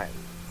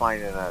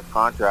finding a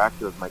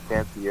contract. It was my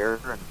 10th year,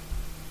 and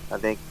I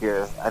think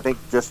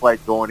just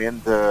like going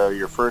into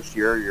your first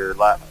year, your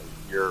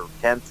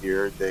 10th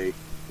year,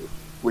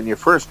 when you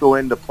first go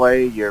into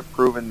play, you're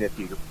proving that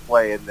you can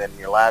play, and then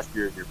your last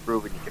year, you're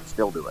proving you can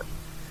still do it.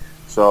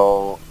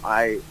 So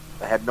I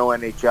had no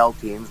NHL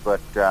teams,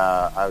 but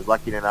I was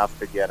lucky enough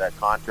to get a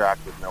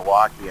contract with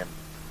Milwaukee,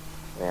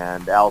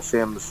 and Al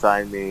Sims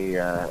signed me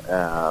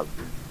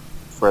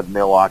for the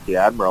Milwaukee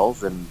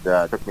Admirals and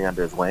took me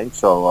under his wing.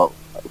 So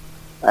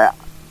I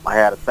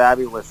had a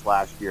fabulous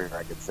last year,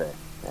 I could say,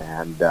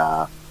 and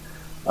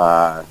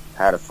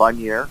had a fun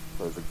year.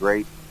 It was a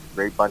great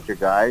bunch of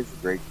guys, a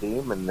great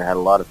team, and had a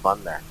lot of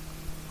fun there.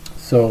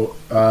 So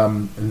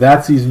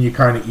that season you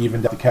kind of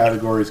evened out the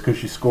categories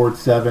because you scored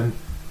 7,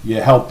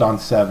 you helped on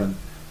 7,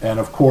 and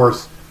of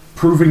course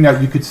proving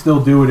that you could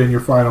still do it in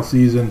your final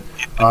season,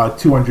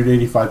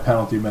 285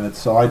 penalty minutes.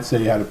 So I'd say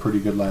you had a pretty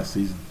good last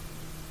season.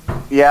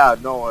 Yeah,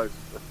 no, it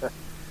was,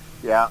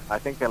 yeah, I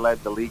think I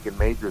led the league in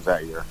majors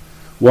that year.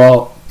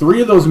 Well,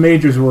 3 of those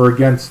majors were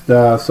against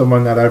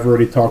someone that I've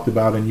already talked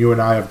about, and you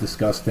and I have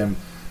discussed him,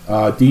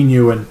 Dean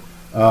Ewan.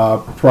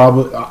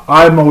 Probably,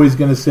 I'm always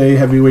going to say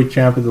heavyweight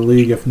champ of the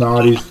league. If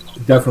not, he's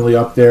definitely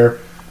up there.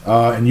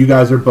 And you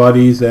guys are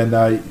buddies,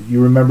 and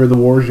you remember the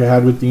wars you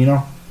had with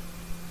Dino?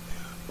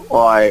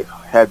 Well, I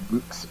had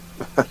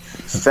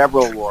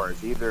several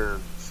wars, either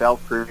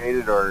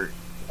self-created or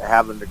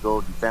having to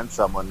go defend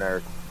someone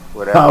or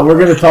whatever. We're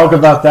going to talk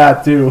about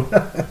that too.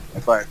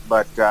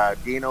 but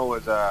Dino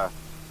was a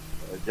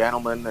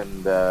gentleman,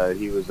 and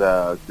he was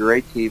a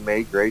great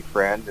teammate, great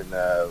friend, and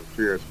a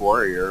fierce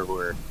warrior.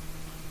 Where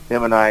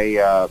him and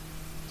I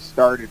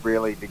started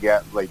really to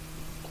get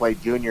play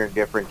junior in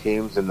different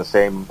teams in the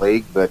same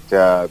league, but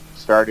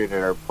started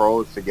in our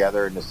pros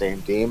together in the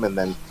same team, and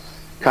then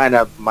kind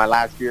of my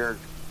last year,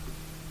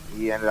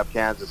 he ended up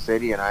Kansas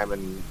City, and I'm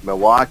in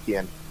Milwaukee,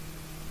 and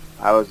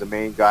I was the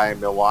main guy in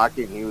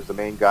Milwaukee, and he was the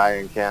main guy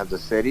in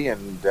Kansas City,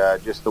 and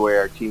just the way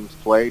our teams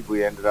played,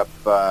 we ended up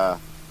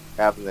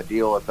having to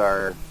deal with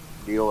our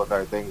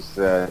things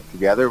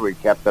together. We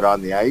kept it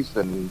on the ice,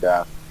 and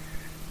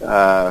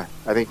I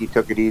think he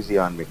took it easy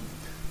on me.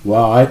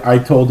 Well, I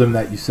told him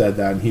that you said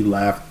that, and he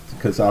laughed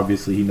because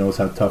obviously he knows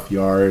how tough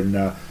you are,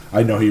 and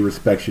I know he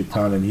respects you a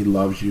ton, and he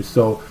loves you.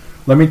 So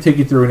let me take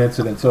you through an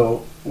incident.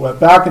 So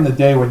back in the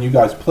day when you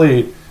guys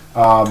played,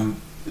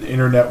 the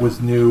internet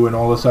was new and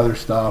all this other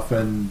stuff,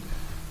 and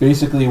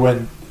basically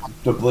when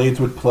the Blades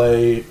would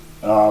play,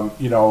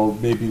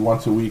 maybe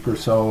once a week or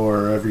so,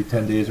 or every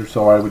 10 days or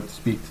so, I would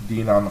speak to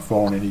Dean on the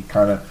phone, and he'd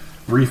kind of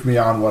brief me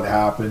on what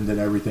happened and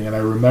everything. And I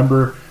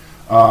remember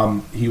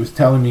he was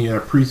telling me in a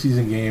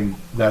preseason game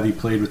that he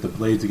played with the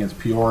Blades against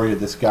Peoria,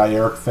 this guy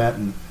Eric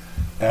Fenton,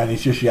 and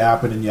he's just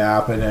yapping,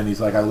 and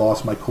he's like, I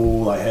lost my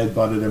cool, I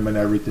headbutted him and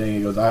everything.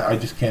 He goes, I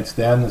just can't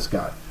stand this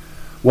guy.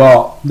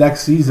 Well,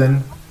 next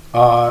season,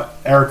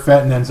 Eric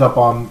Fenton ends up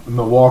on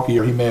Milwaukee,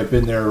 or he may have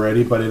been there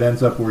already, but it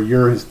ends up where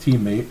you're his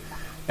teammate.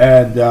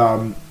 And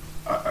I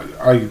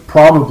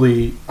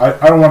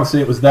don't want to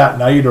say it was that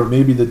night or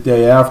maybe the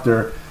day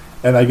after,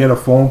 and I get a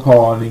phone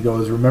call, and he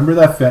goes, remember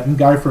that Fenton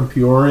guy from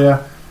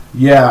Peoria?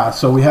 Yeah,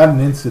 so we had an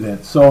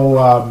incident.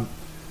 So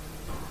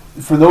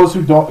for those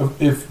who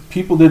don't, if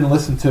people didn't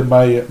listen to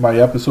my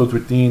episodes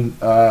with Dean,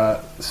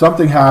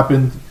 something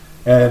happened,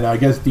 and I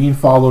guess Dean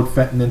followed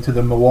Fenton into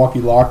the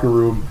Milwaukee locker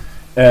room,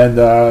 and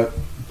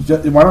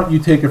why don't you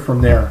take it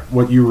from there,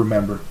 what you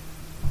remember?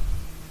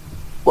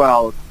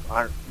 Well,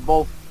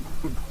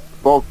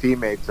 both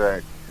teammates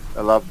I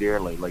love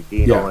dearly, like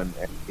Dino and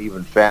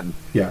even Fenton.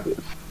 Yeah.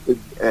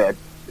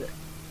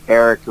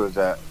 Eric was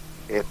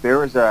if there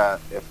was a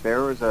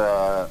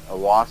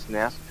wasp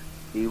nest,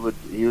 he was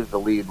the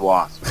lead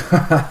wasp.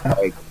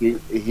 Like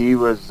he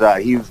was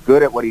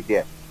good at what he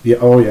did. Yeah.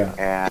 Oh yeah.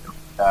 And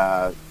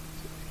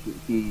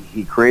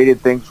he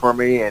created things for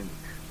me,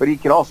 but he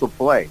could also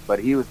play. But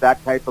he was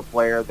that type of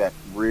player that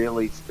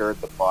really stirred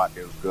the pot.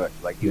 It was good.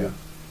 Like he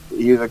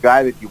was a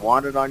guy that you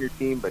wanted on your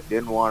team, but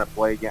didn't want to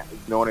play again. You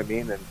know what I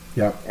mean?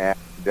 And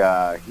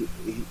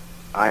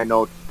I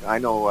know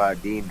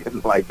Dean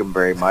didn't like him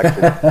very much.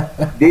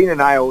 Dean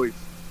and I always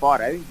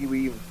fought. I think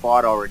we even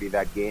fought already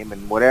that game,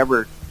 and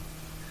whatever.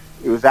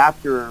 It was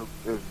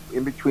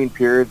in between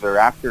periods, or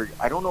after.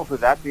 I don't know if it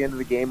was at the end of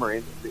the game or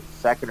in the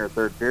second or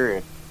third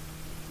period,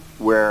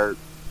 where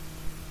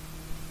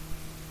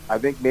I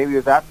think maybe it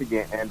was at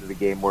the end of the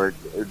game where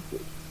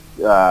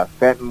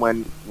Fenton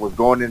was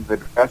going into the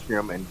dressing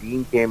room, and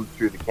Dean came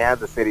through the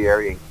Kansas City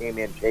area and came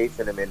in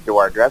chasing him into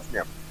our dressing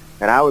room,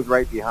 and I was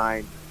right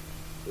behind.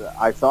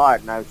 I saw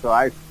it, and so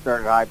I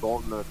started high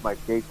bolting with my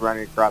skates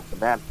running across the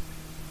net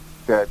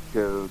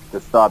to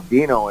stop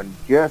Dino. And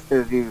just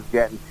as he was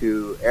getting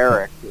to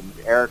Eric, and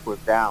Eric was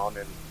down,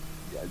 and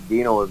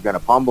Dino was going to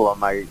pummel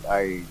him,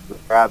 I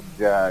grabbed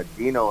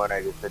Dino, and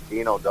I just said,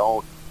 Dino,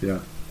 don't.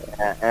 Yeah.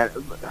 And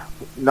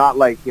not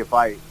like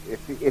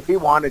if he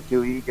wanted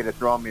to, he could have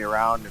thrown me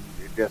around and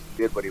just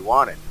did what he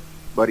wanted.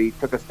 But he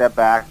took a step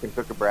back and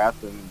took a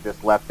breath and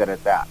just left it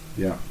at that.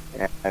 Yeah.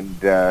 And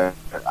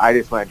I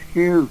just went,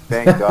 phew,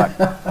 thank God.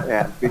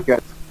 And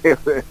because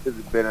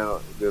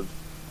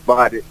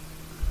but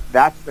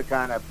that's the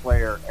kind of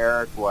player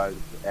Eric was,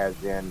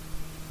 as in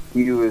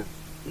he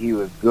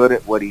was good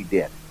at what he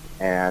did,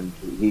 and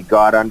he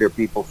got under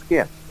people's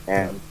skin.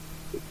 And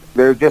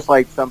they're just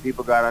like some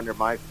people got under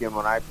my skin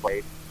when I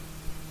played.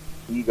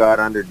 He got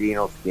under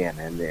Dino's skin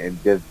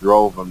and just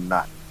drove him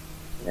nuts.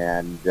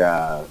 And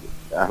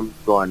I'm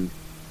going.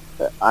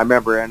 I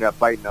remember ended up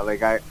fighting.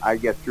 Like I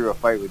get through a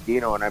fight with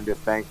Dino, and I'm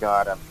just, thank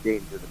God, I'm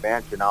skating to the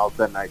bench, and all of a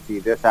sudden I see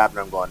this happen.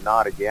 I'm going,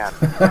 not again.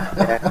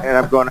 and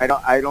I'm going,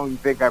 I don't even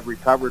think I've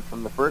recovered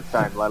from the first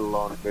time, let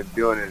alone been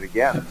doing it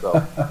again.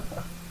 So,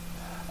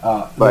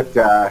 but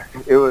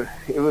it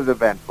was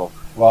eventful.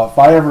 Well, if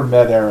I ever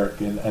met Eric,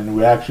 and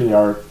we actually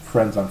are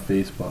friends on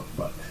Facebook,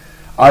 but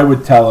I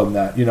would tell him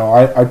that,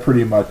 I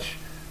pretty much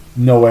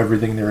know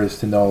everything there is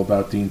to know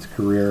about Dean's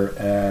career,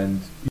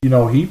 and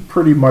he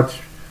pretty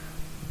much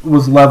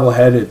was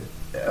level-headed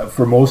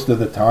for most of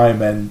the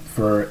time, and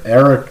for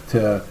Eric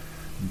to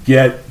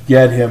get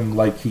him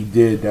like he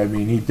did, I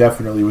mean, he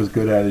definitely was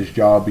good at his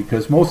job,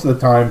 because most of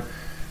the time,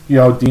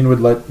 Dean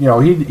would let,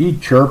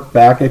 he'd chirp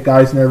back at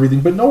guys and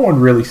everything, but no one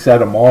really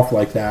set him off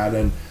like that.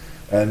 And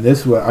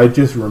this was, I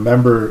just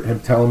remember him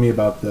telling me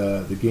about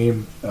the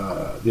game,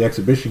 the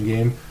exhibition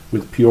game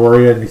with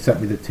Peoria, and he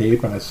sent me the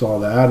tape, and I saw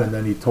that, and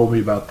then he told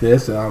me about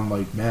this, and I'm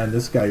like, man,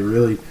 this guy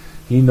really,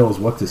 he knows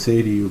what to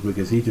say to you,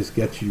 because he just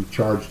gets you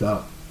charged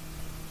up.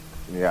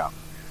 Yeah.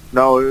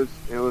 No, it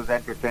was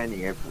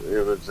entertaining. It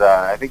was,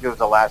 I think it was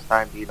the last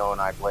time Dino and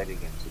I played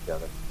against each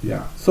other.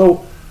 Yeah.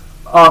 So,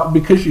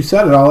 because you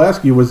said it, I'll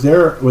ask you: was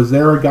there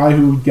a guy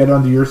who would get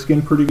under your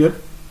skin pretty good?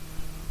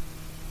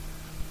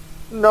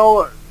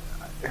 No,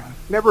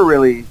 never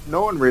really.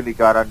 No one really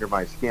got under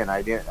my skin.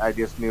 I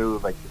just knew,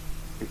 like,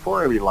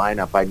 before every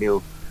lineup, I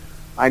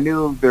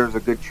knew there was a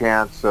good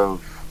chance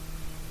of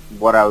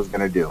what I was going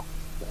to do,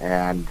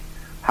 and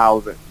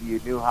you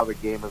knew how the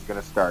game was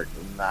going to start,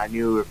 and I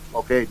knew,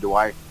 okay, do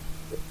I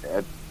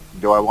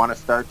want to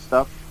start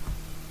stuff?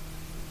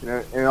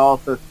 And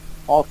also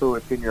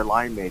it's in your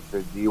line mates.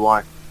 Do you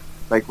want,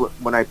 like,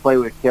 when I play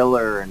with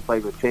Killer and play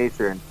with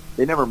Chaser, and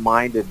they never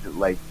minded,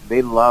 like,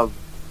 they loved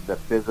the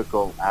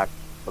physical act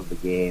of the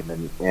game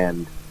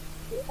and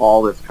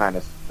all this kind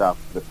of stuff.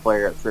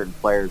 Certain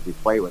players you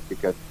play with,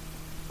 because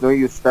no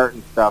use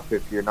starting stuff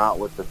if you're not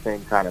with the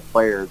same kind of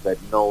players that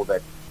know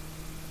that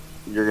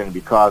you're going to be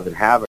causing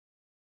havoc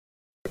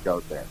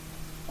out there.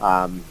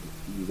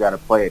 You got to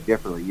play it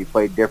differently. You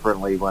played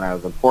differently when I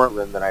was in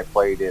Portland than I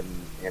played in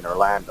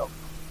Orlando.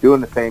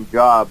 Doing the same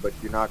job, but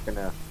you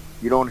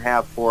don't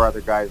have four other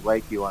guys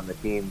like you on the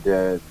team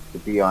to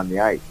be on the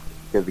ice,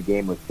 because the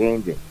game was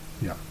changing.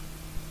 Yeah.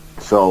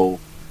 So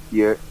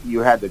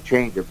you had to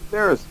change it.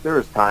 There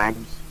was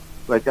times,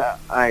 like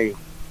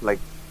like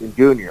in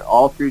junior,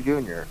 all through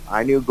junior,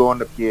 I knew going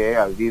to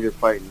PA I was either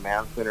fighting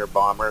Manson or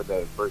Bomber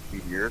the first few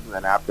years, and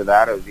then after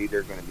that I was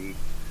either going to be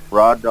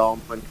Rod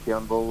Dahlman,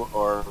 Kimball,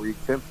 or Reed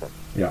Simpson.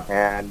 Yeah.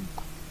 And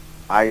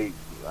I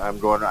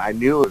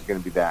knew it was going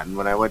to be that. And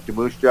when I went to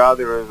Moose Jaw,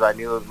 I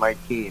knew it was Mike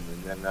Keane.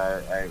 And then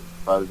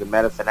if I was in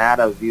Medicine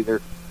Hat, I was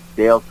either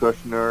Dale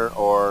Kushner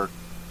or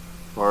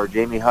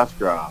Jamie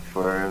Hustroff.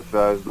 Or if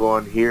I was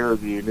going here,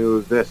 you knew it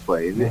was this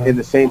way. Mm-hmm. And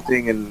the same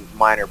thing in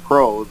minor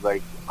pros.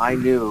 Like, I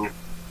knew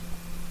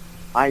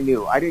I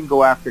didn't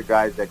go after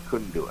guys that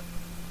couldn't do it.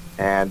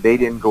 And they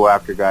didn't go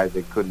after guys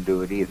that couldn't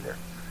do it either.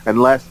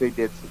 Unless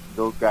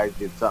those guys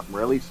did something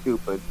really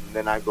stupid, and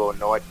then I go,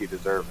 know what, you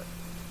deserve it.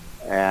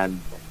 And,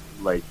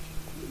 like,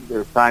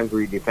 there's times where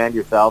you defend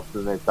yourself,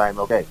 and there's times,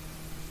 okay,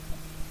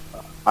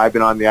 I've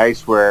been on the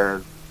ice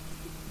where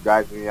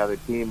guys on the other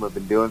team have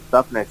been doing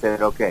stuff, and I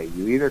said, okay,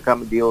 you either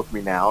come and deal with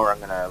me now, or I'm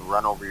going to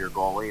run over your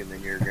goalie, and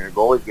then your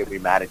goalie's going to be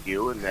mad at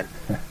you, and then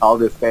I'll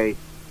just say,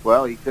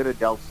 well, he could have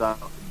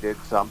did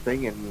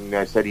something, and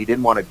I said he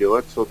didn't want to do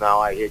it, so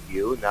now I hit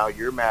you, and now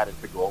you're mad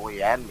at the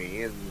goalie and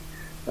me, and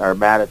are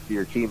mad at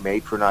your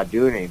teammate for not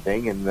doing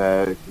anything, and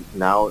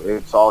now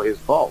it's all his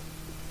fault.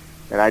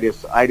 And I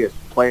just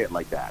play it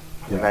like that.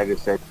 Yeah. And I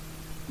just said,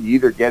 you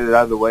either get it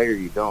out of the way or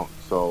you don't.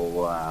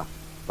 So, I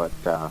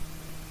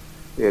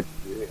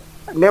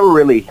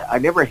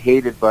never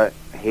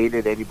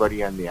hated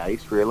anybody on the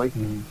ice, really.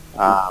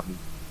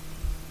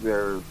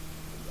 Mm-hmm.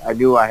 I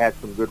knew I had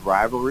some good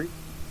rivalry.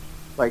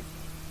 Like,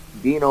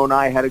 Dino and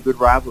I had a good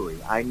rivalry.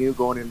 I knew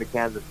going into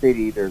Kansas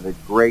City, there's a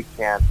great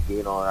chance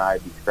Dino and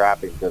I'd be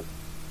scrapping, because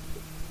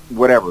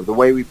whatever, the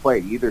way we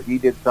played, either he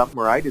did something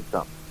or I did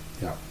something.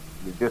 Yeah.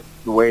 It's just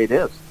the way it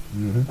is.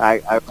 Mm-hmm.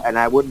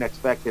 I wouldn't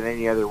expect it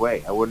any other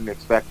way. I wouldn't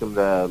expect him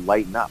to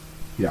lighten up.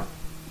 Yeah.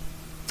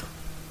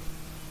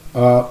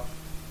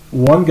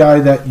 One guy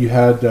that you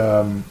had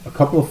a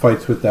couple of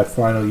fights with that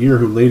final year,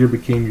 who later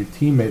became your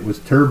teammate, was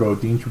Turbo,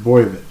 Dean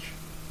Trebojevic.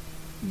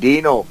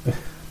 Dino.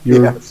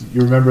 Yes.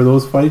 You remember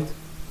those fights?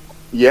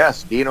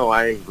 Yes, Dino.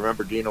 I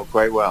remember Dino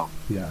quite well.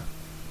 Yeah.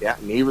 Yeah,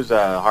 and he was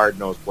a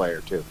hard-nosed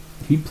player too.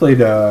 He played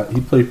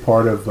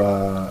part of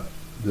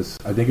this.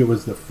 I think it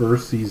was the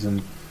first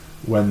season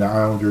when the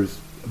Islanders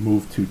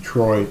moved to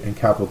Troy and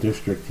Capital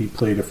District. He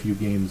played a few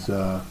games.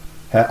 I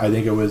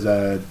think it was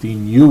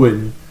Dean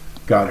Ewan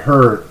got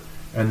hurt,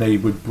 and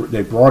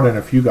they brought in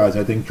a few guys.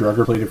 I think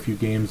Drugger played a few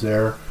games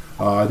there.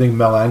 I think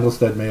Mel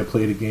Angelstead may have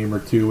played a game or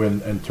two,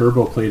 and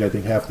Turbo played, I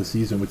think, half the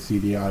season with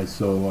CDI.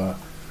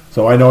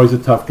 So I know he's a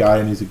tough guy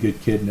and he's a good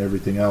kid and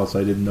everything else.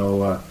 I didn't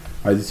know.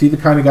 Is he the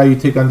kind of guy you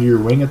take under your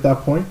wing at that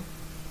point?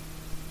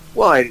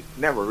 Well, I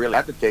never really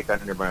had to take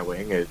under my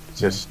wing. It's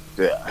just,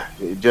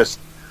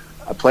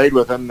 I played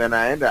with him. Then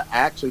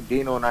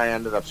Dino and I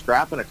ended up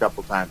scrapping a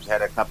couple times.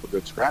 Had a couple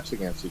good scraps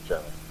against each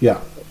other. Yeah.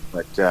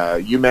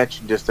 But you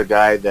mentioned just a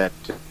guy that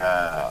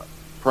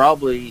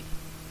probably,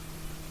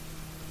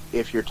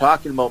 if you're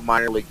talking about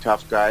minor league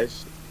tough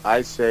guys,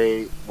 I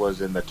say was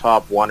in the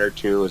top one or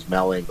two is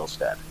Mel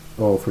Angelstead.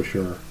 Oh, for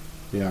sure.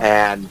 Yeah.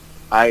 And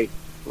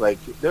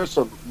there's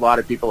a lot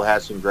of people who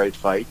had some great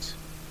fights,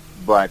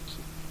 but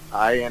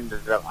I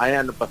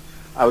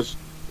was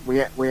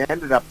we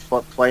ended up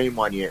playing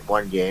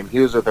one game. He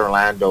was with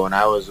Orlando, and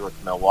I was with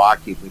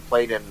Milwaukee. We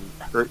played in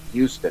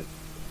Houston,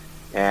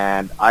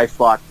 and I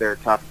fought their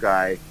tough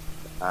guy.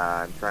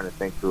 I'm trying to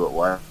think who it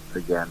was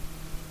again.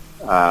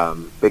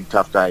 Big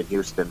tough guy in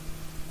Houston,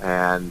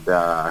 and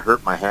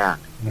hurt my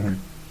hand. Mm-hmm.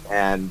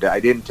 And I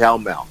didn't tell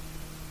Mel.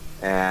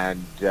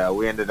 And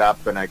we ended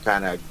up, and I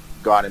kind of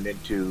got him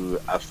into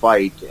a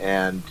fight,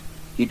 and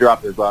he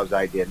dropped his gloves,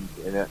 I didn't.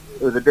 And it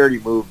was a dirty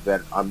move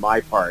that on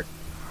my part,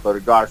 but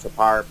it got us a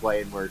power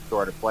play, and we're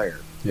short of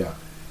players. Yeah.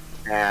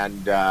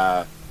 And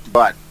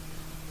but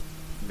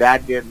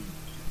that didn't.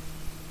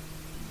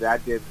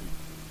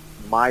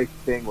 My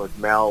thing with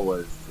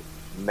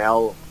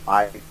Mel.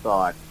 I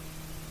thought,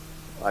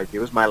 like, it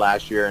was my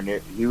last year, and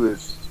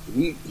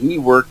he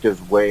worked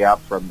his way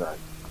up from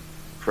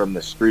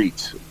the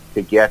streets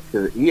to get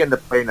to. He ended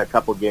up playing a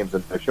couple games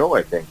in the show,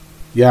 I think.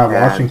 Yeah,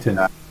 Washington.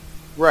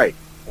 Right,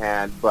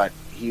 but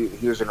he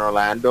was in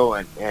Orlando,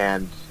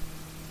 and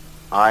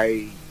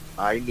I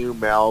knew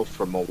Mel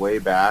from a way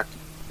back.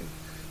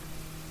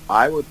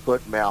 I would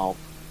put Mel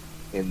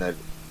in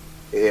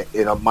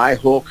my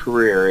whole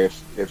career,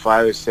 if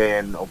I was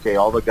saying, okay,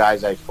 all the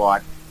guys I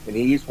fought, and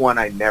he's one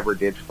I never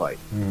did fight.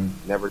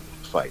 Never did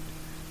fight.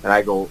 And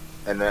I go,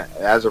 and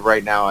as of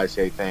right now, I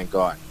say, thank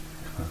God.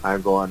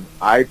 I'm going,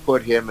 I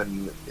put him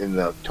in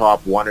the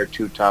top one or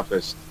two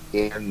toughest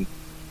in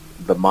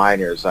the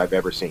minors I've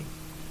ever seen.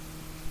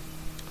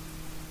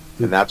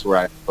 And that's where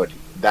I put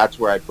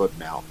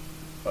Mel.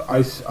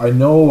 I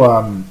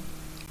know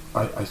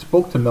I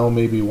spoke to Mel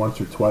maybe once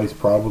or twice,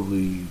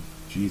 probably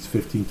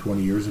 15,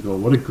 20 years ago.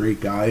 What a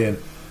great guy. And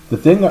the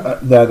thing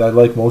that I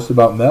like most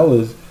about Mel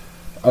is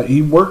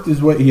he worked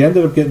his way. He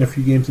ended up getting a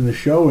few games in the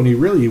show, and he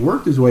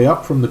worked his way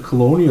up from the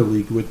Colonial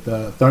League with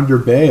Thunder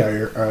Bay.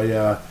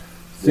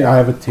 I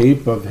have a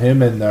tape of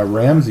him and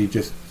Ramsey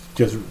just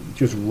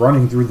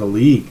running through the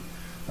league.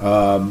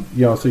 So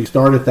you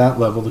start at that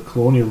level, the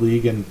Colonial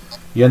League, and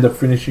you end up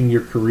finishing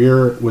your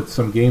career with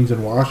some games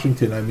in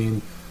Washington. I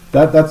mean,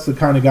 that's the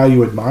kind of guy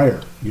you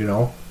admire,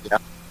 Yeah.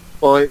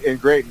 Well, and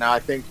great. Now I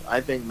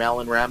think Mel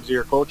and Ramsey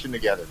are coaching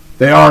together.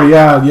 They are,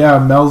 yeah.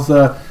 Mel's.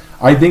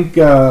 I think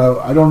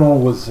I don't know.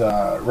 Was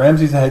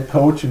Ramsey's the head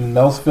coach and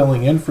Mel's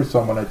filling in for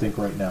someone, I think,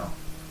 right now.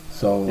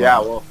 So yeah.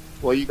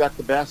 Well, you got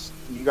the best.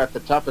 You got the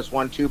toughest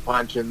 1-2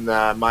 punch in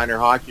minor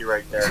hockey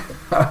right there.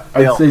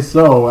 I'd say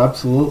so.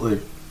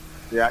 Absolutely.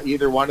 Yeah,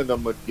 either one of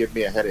them would give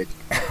me a headache.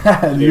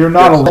 You're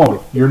not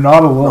alone. You're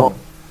not alone.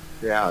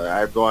 No. Yeah,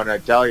 I'm going to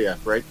tell you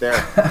right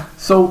there.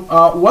 So,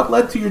 what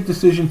led to your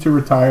decision to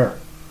retire?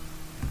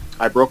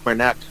 I broke my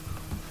neck.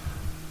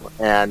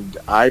 And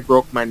I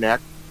broke my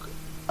neck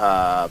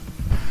 5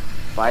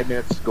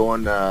 minutes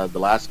going the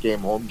last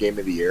home game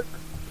of the year.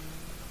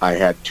 I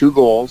had 2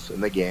 goals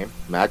in the game.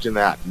 Imagine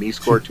that. Me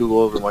scored 2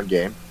 goals in one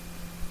game.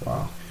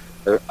 Wow.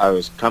 I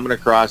was coming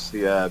across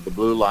the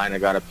blue line. I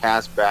got a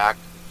pass back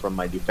from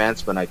my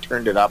defenseman. I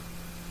turned it up.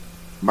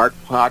 Mark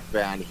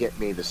Potvin hit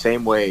me the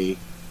same way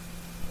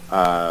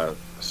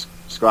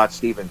Scott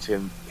Stevens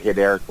hit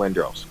Eric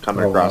Lindros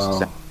coming across the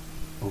center.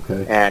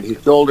 Okay. And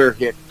his shoulder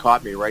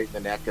caught me right in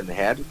the neck and the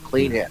head.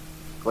 Clean hit.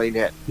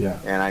 Yeah.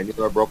 And I knew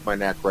I broke my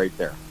neck right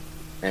there.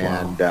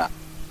 And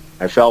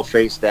I fell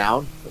face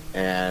down,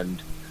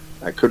 and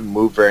I couldn't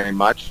move very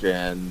much,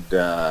 and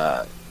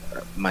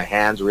my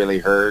hands really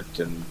hurt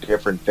and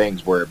different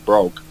things where it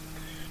broke.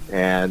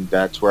 And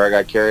that's where I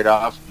got carried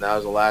off, and that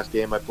was the last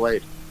game I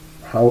played.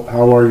 How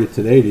are you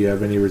today? Do you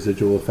have any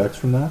residual effects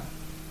from that?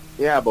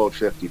 Yeah, about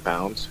 50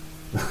 pounds.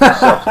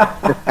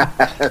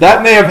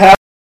 That may have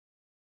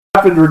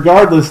happened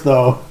regardless,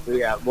 though.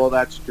 Yeah, well,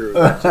 that's true.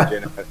 That's I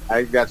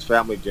think that's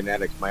family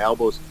genetics. My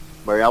elbows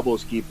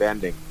keep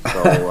bending,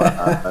 so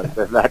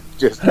that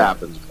just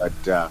happens.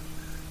 But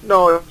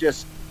no,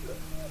 just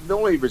the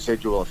only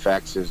residual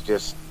effects is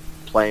just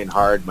playing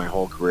hard my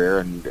whole career,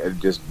 and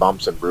just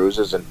bumps and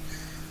bruises. And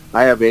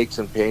I have aches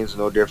and pains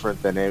no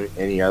different than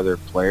any other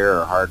player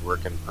or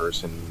hard-working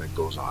person that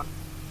goes on.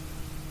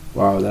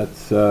 Wow,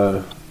 that's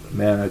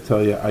man, I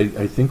tell you,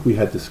 I think we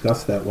had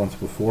discussed that once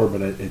before,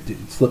 but it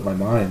slipped my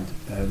mind.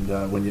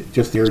 And when you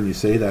just hearing you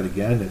say that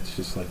again, it's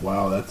just like,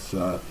 wow, that's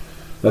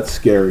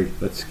scary.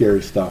 That's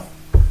scary stuff.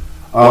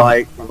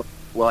 I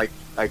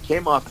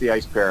came off the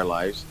ice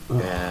paralyzed,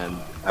 and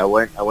I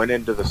went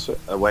into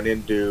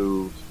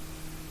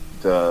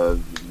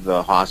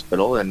the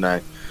hospital, and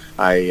I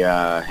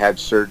had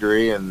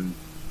surgery, and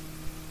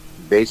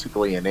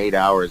basically in 8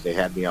 hours they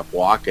had me up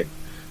walking.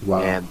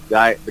 Wow. And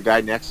the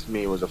guy next to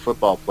me was a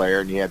football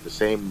player, and he had the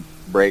same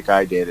break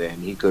I did,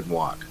 and he couldn't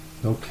walk.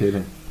 No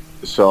kidding.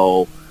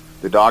 So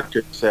the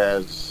doctor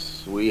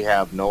says, we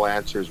have no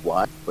answers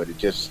why, but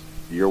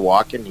you're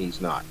walking,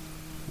 he's not.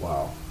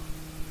 Wow.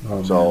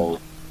 Oh, so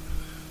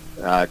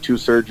 2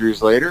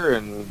 surgeries later,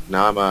 and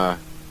now I'm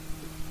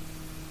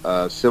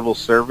a civil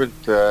servant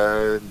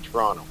in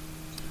Toronto.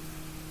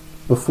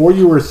 Before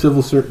you were a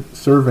civil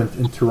servant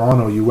in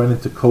Toronto, you went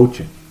into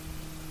coaching.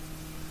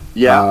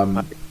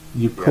 Yeah.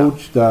 You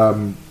coached.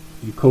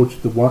 You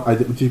coached the one.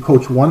 Did you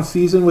coach one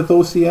season with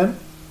OCN?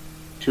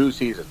 2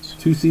 seasons.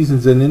 2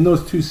 seasons, and in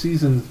those 2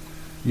 seasons,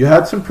 you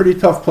had some pretty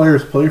tough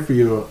players play for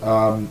you.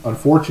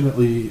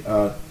 Unfortunately,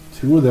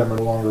 2 of them are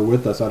no longer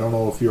with us. I don't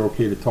know if you're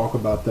okay to talk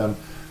about them.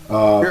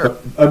 Sure.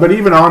 But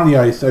even on the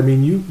ice, I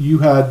mean, you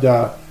had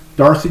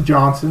Darcy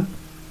Johnson,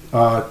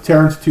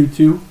 Terrence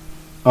Tutu.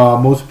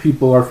 Most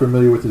people are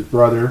familiar with his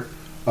brother,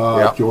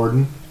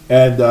 Jordan,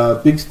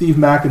 and Big Steve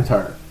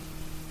McIntyre.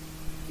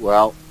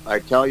 Well, I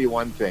tell you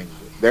one thing.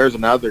 There's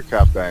another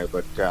tough guy,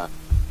 but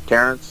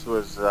Terrence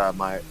was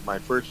my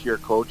first year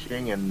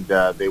coaching, and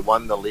they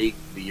won the league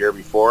the year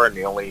before, and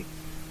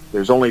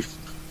there's only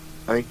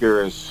I think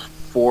there is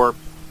four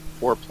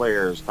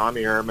players: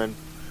 Tommy Herman,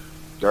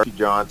 Darcy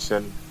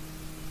Johnson,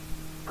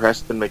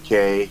 Preston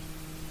McKay.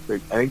 I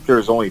think there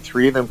was only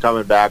 3 of them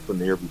coming back from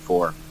the year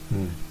before,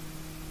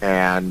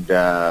 and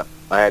I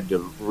had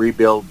to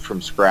rebuild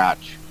from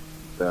scratch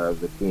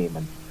the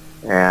team,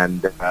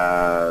 and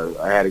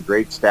I had a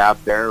great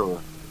staff there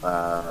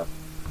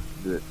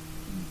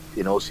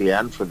in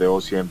OCN for the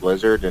OCN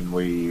Blizzard, and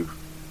we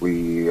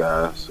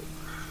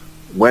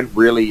went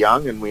really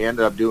young, and we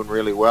ended up doing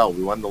really well.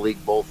 We won the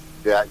league both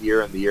that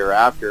year and the year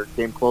after.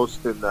 Came close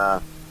in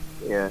the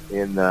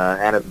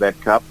Annabeth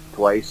Cup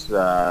twice.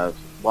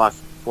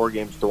 Lost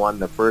 4-1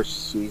 the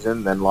first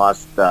season, then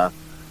lost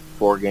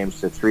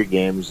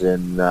 4-3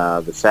 in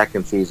the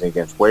second season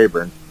against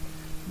Weyburn.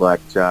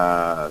 But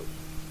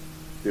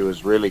it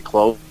was really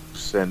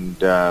close, and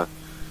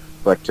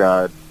but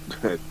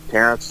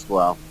Terrence,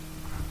 well,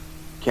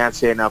 can't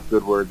say enough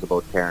good words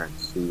about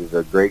Terrence. He was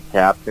a great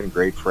captain,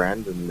 great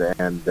friend,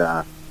 and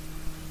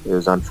it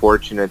was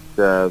unfortunate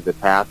the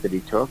path that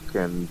he took,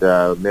 and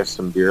miss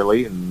him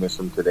dearly, and miss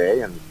him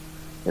today.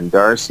 And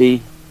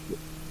Darcy,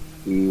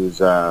 he was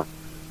a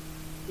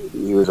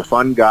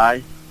fun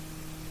guy.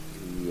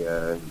 He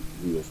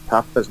was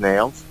tough as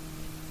nails,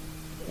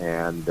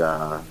 and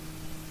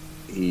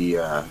he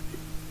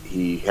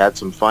had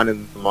some fun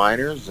in the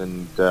minors,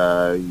 and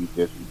he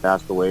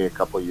passed away a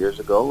couple of years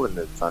ago, and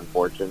it's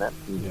unfortunate.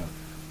 Yeah.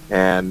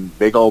 And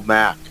big old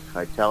Mac,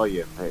 I tell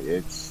you,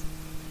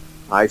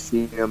 I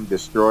see him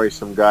destroy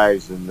some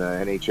guys in the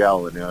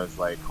NHL, and I was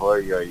like,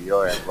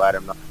 I'm glad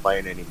I'm not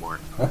playing anymore.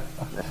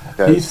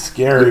 He's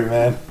scary,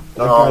 man.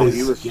 That guy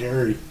is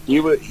scary. He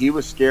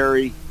was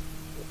scary.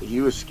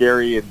 He was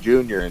scary in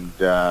junior, and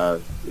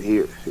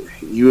he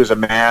was a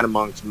man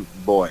amongst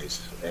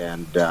boys,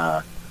 and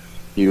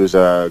he was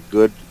a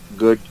good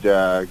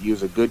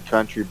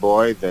country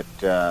boy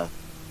that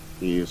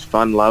he was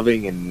fun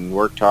loving and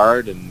worked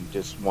hard and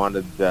just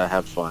wanted to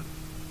have fun.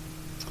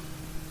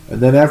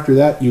 And then after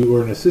that, you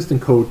were an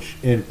assistant coach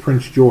in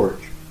Prince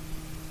George,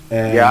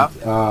 and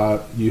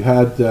you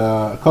had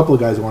a couple of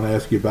guys I want to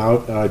ask you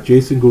about.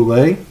 Jason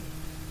Goulet,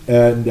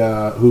 and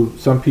who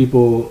some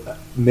people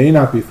may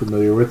not be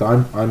familiar with.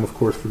 I'm of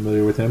course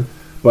familiar with him,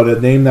 but a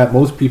name that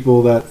most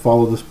people that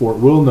follow the sport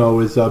will know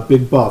is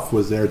Big Buff.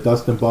 Was there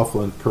Dustin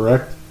Bufflin,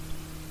 correct?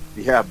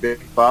 Yeah, Big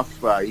Buff.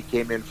 He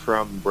came in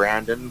from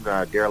Brandon.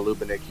 Daryl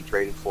Lubinick, he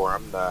traded for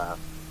him to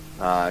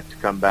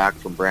come back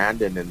from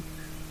Brandon, and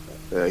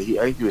I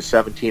think he was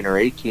 17 or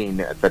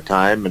 18 at the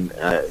time, and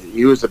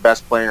he was the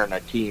best player on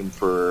that team.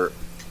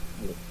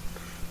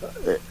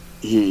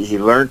 He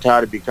learned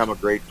how to become a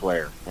great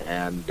player,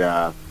 and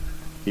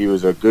he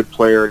was a good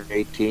player at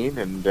 18,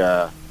 and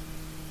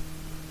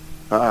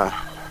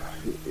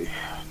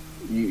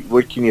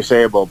what can you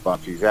say about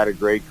Buff? He's had a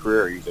great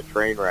career. He's a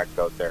train wreck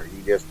out there.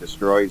 He just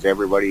destroys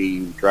everybody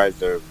who tries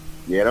to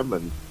get him,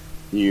 and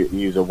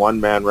he's a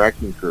one-man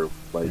wrecking crew.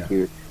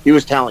 He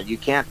was talent. You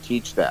can't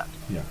teach that.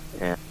 Yeah.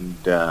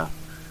 And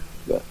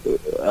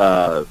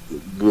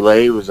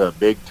Goulet was a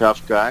big,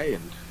 tough guy,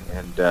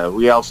 and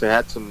we also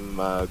had some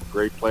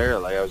great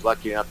players. Like I was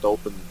lucky enough to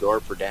open the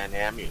door for Dan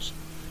Hamhuis.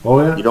 Oh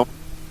yeah.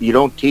 You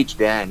don't teach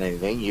Dan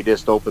anything. You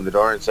just open the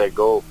door and say,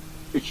 "Go,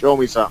 show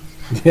me something."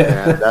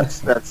 Yeah. And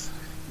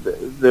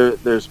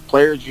there's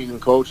players you can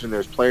coach, and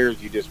there's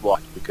players you just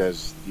watch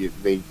because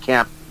they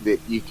can't.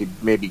 You could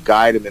maybe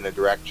guide them in a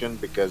direction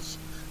because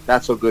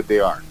that's how good they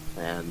are,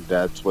 and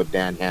that's what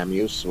Dan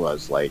Hamhuis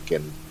was like.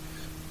 And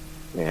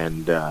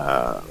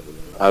I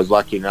was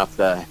lucky enough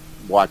to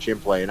watch him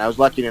play, and I was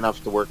lucky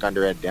enough to work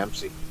under Ed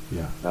Dempsey.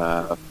 Yeah.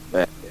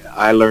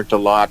 I learned a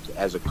lot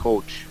as a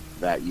coach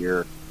that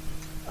year,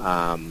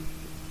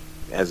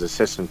 as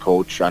assistant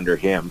coach under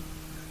him,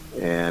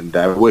 and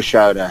I wish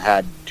I would have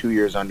had 2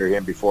 years under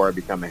him before I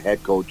become a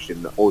head coach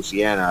in the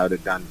OCN. I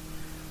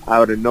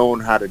would have known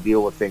how to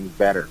deal with things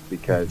better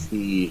because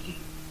he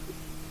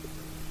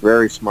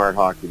very smart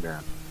hockey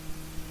man.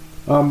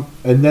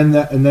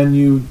 And then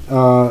you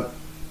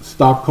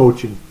stopped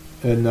coaching,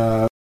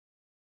 and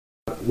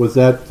was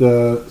that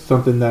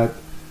something that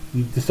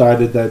you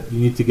decided that you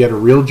need to get a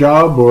real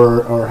job,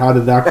 or how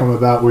did that come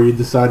about where you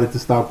decided to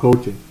stop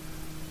coaching?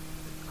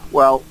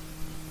 Well,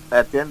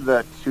 at the end of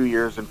the 2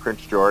 years in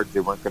Prince George,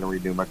 they weren't going to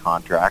renew my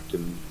contract,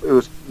 and it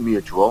was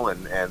mutual,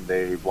 and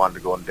they wanted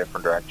to go in a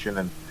different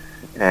direction,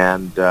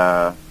 and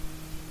I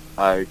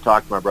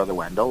talked to my brother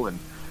Wendell, and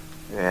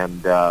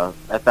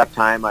at that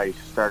time I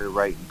started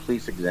writing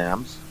police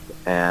exams,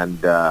 and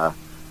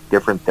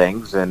different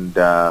things, and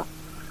I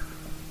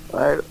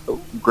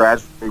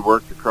gradually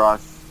worked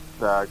across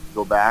to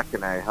go back,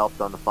 and I helped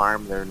on the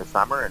farm there in the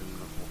summer. And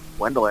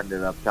Wendell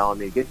ended up telling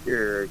me, get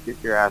your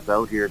ass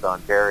out here to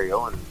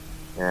Ontario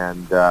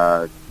and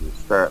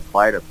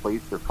apply to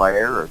police or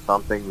fire or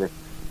something. That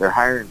they're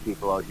hiring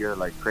people out here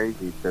like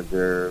crazy because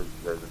there's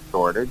a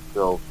shortage.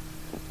 So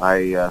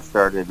I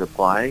started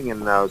applying,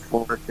 and I was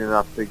fortunate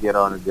enough to get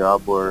on a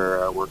job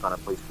where I work on a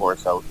police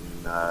force out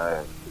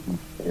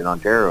in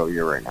Ontario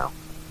here right now.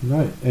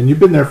 Right, and you've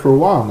been there for a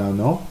while now,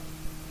 no?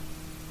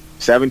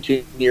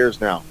 17 years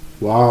now.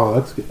 Wow,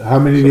 that's good. How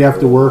many do you have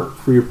to work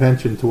for your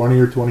pension? 20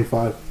 or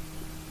 25?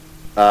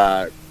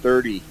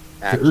 30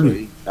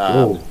 actually.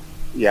 30.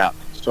 Yeah.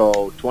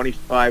 So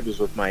 25 is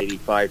with my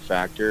 85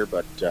 factor,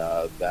 but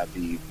that'd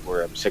be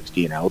where I'm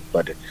 60 and out.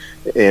 But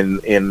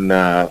in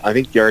I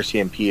think the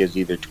RCMP is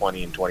either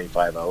 20 and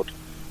 25 out,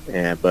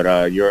 but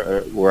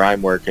where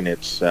I'm working,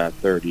 it's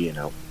 30 and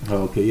out.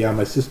 Okay, yeah.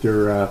 My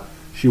sister,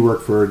 she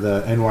worked for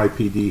the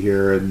NYPD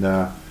here,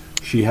 and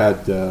she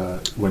had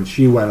when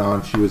she went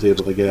on, she was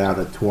able to get out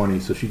at 20.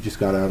 So she just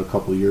got out a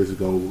couple of years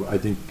ago. I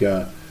think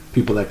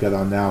people that get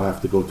on now have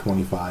to go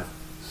 25.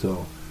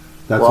 So.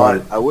 That's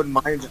well, I wouldn't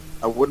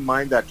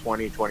mind that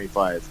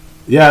 20-25.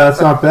 Yeah,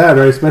 that's not bad,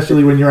 right?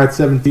 Especially when you're at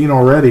 17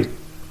 already.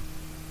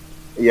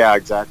 Yeah,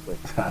 exactly.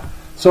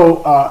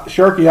 So,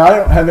 Sharky, I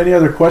don't have any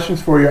other questions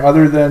for you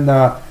other than,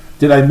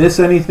 did I miss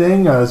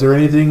anything? Is there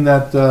anything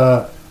that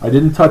I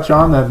didn't touch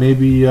on that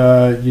maybe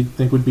you'd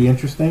think would be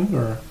interesting?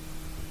 Or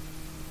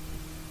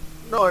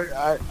no,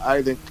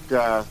 I think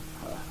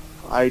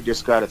I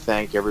just got to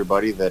thank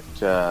everybody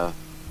that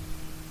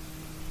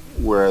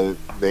where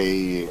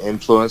they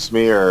influenced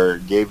me or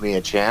gave me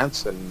a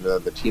chance, and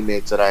the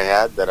teammates that I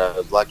had that I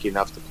was lucky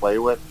enough to play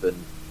with,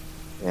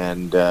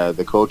 and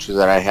the coaches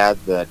that I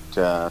had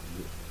that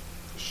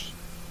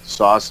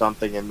saw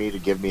something in me to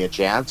give me a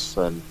chance.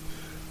 And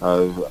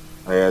I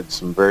had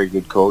some very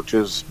good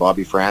coaches.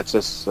 Bobby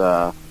Francis,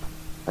 I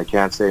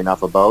can't say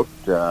enough about,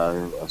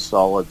 a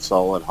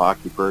solid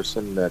hockey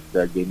person that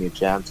gave me a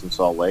chance in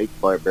Salt Lake.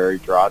 Barry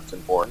Trotz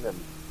in Portland,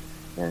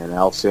 and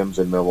Al Sims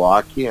in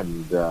Milwaukee,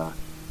 and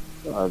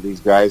these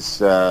guys,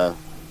 I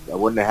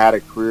wouldn't have had a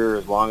career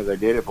as long as I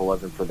did if it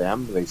wasn't for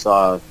them. They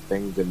saw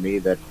things in me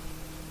that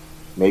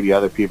maybe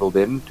other people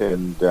didn't,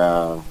 and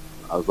I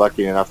was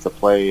lucky enough to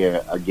play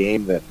a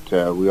game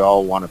that we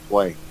all want to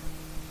play.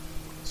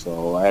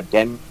 So I had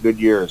 10 good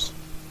years.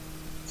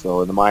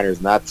 So in the minors,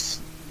 and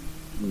that's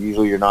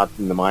usually you're not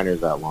in the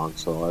minors that long.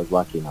 So I was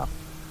lucky enough.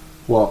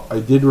 Well, I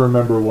did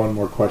remember one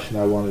more question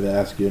I wanted to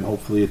ask you, and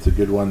hopefully it's a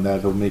good one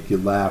that'll make you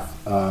laugh.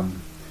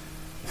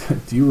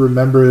 Do you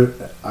remember,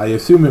 I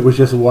assume it was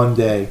just one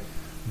day,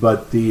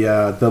 but the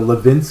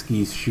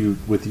Levinsky's shoot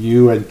with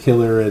you and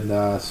Killer and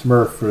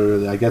Smurf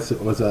for, I guess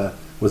was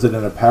it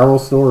an apparel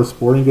store, a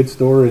sporting goods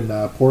store in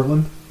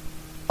Portland?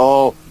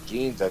 Oh,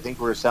 jeans. I think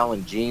we were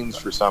selling jeans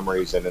for some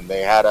reason, and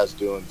they had us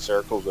doing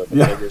circles with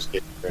the figure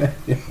skater.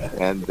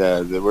 And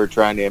we're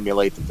trying to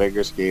emulate the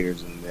figure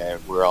skaters,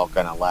 and we're all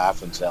kind of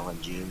laughing selling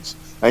jeans.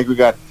 I think we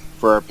got,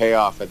 for our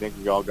payoff, I think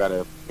we all got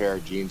a pair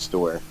of jeans to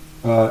wear.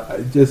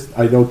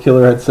 I know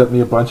Killer had sent me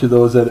a bunch of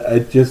those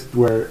at just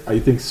where I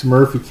think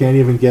Smurf, he can't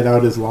even get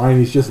out his line.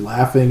 He's just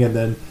laughing, and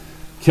then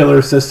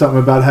Killer says something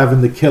about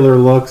having the killer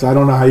looks. I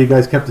don't know how you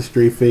guys kept a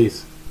straight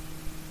face.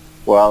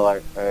 Well,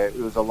 it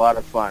was a lot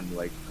of fun,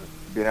 like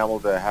being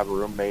able to have a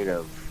roommate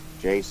of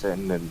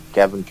Jason and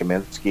Kevin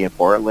Kaminsky in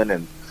Portland,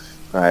 and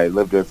I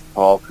lived with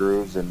Paul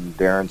Cruz and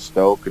Darren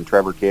Stoke and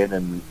Trevor Kidd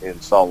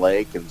in Salt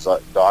Lake and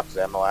Doc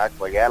Zemlak.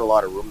 Like, I had a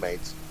lot of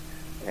roommates.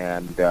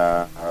 And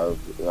I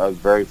was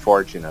very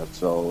fortunate.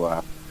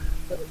 So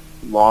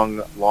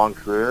long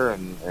career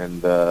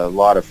and a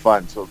lot of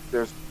fun. So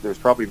there's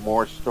probably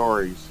more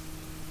stories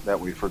that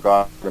we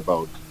forgot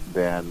about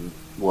than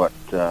what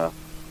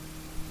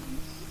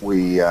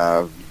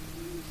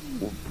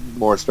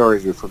more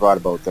stories we forgot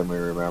about than we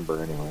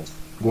remember. Anyways.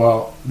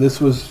 Well,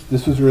 this was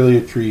really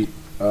a treat.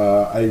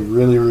 I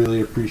really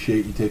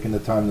appreciate you taking the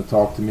time to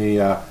talk to me.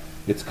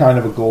 It's kind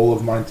of a goal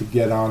of mine to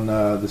get on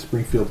the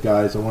Springfield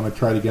guys. I want to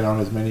try to get on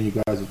as many of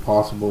you guys as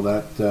possible.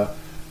 That's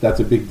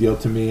a big deal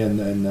to me,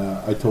 and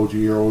I told you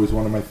you're always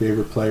one of my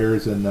favorite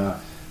players, and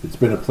it's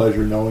been a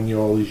pleasure knowing you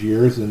all these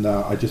years, and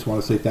I just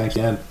want to say thanks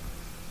again.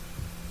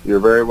 You're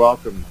very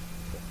welcome.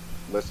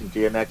 Listen to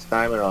you next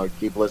time, and I'll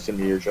keep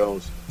listening to your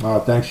shows.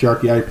 Thanks,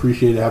 Sharky. I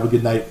appreciate it. Have a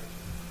good night.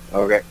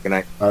 Okay, good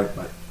night. All right,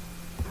 bye.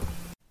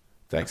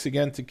 Thanks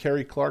again to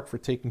Kerry Clark for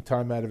taking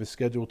time out of his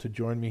schedule to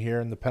join me here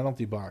in the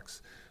penalty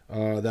box.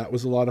 That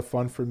was a lot of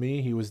fun for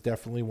me. He was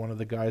definitely one of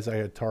the guys I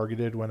had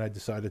targeted when I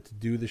decided to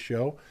do the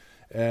show.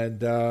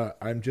 And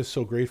I'm just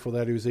so grateful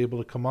that he was able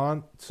to come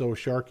on. So,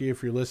 Sharky,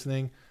 if you're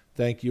listening,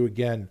 thank you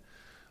again.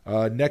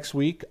 Next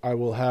week, I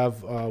will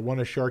have one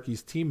of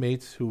Sharky's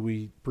teammates who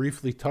we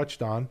briefly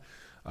touched on.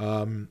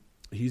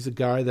 He's a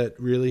guy that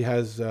really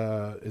has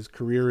his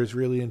career is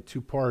really in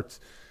two parts.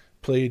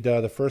 Played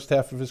the first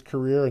half of his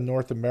career in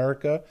North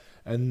America,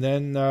 and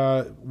then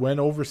went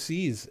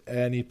overseas,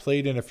 and he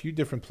played in a few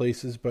different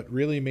places, but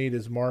really made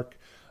his mark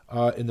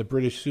in the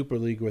British Super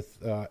League with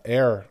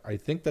Ayr. I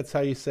think that's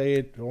how you say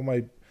it. All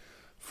my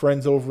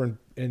friends over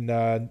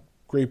in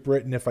Great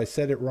Britain, if I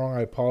said it wrong,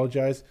 I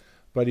apologize.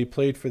 But he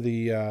played for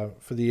the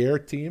Ayr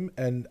team,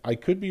 and I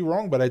could be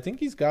wrong, but I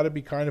think he's got to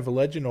be kind of a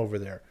legend over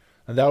there,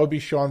 and that would be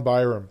Sean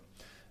Byram.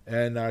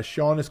 And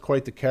Sean is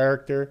quite the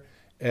character,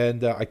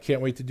 and I can't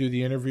wait to do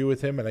the interview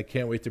with him, and I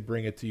can't wait to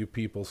bring it to you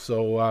people.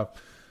 So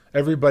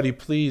everybody,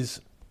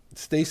 please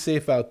stay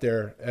safe out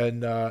there,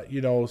 and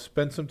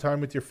spend some time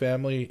with your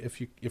family.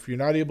 If you're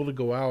not able to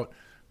go out,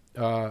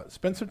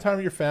 spend some time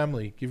with your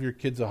family. Give your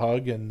kids a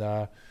hug,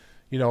 and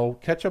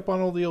catch up on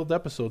all the old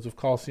episodes of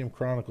Coliseum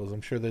Chronicles.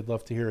 I'm sure they'd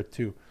love to hear it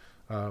too.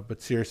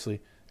 But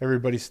seriously,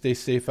 everybody stay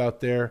safe out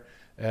there,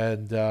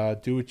 and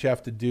do what you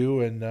have to do,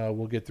 and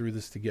we'll get through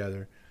this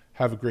together.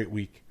 Have a great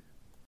week.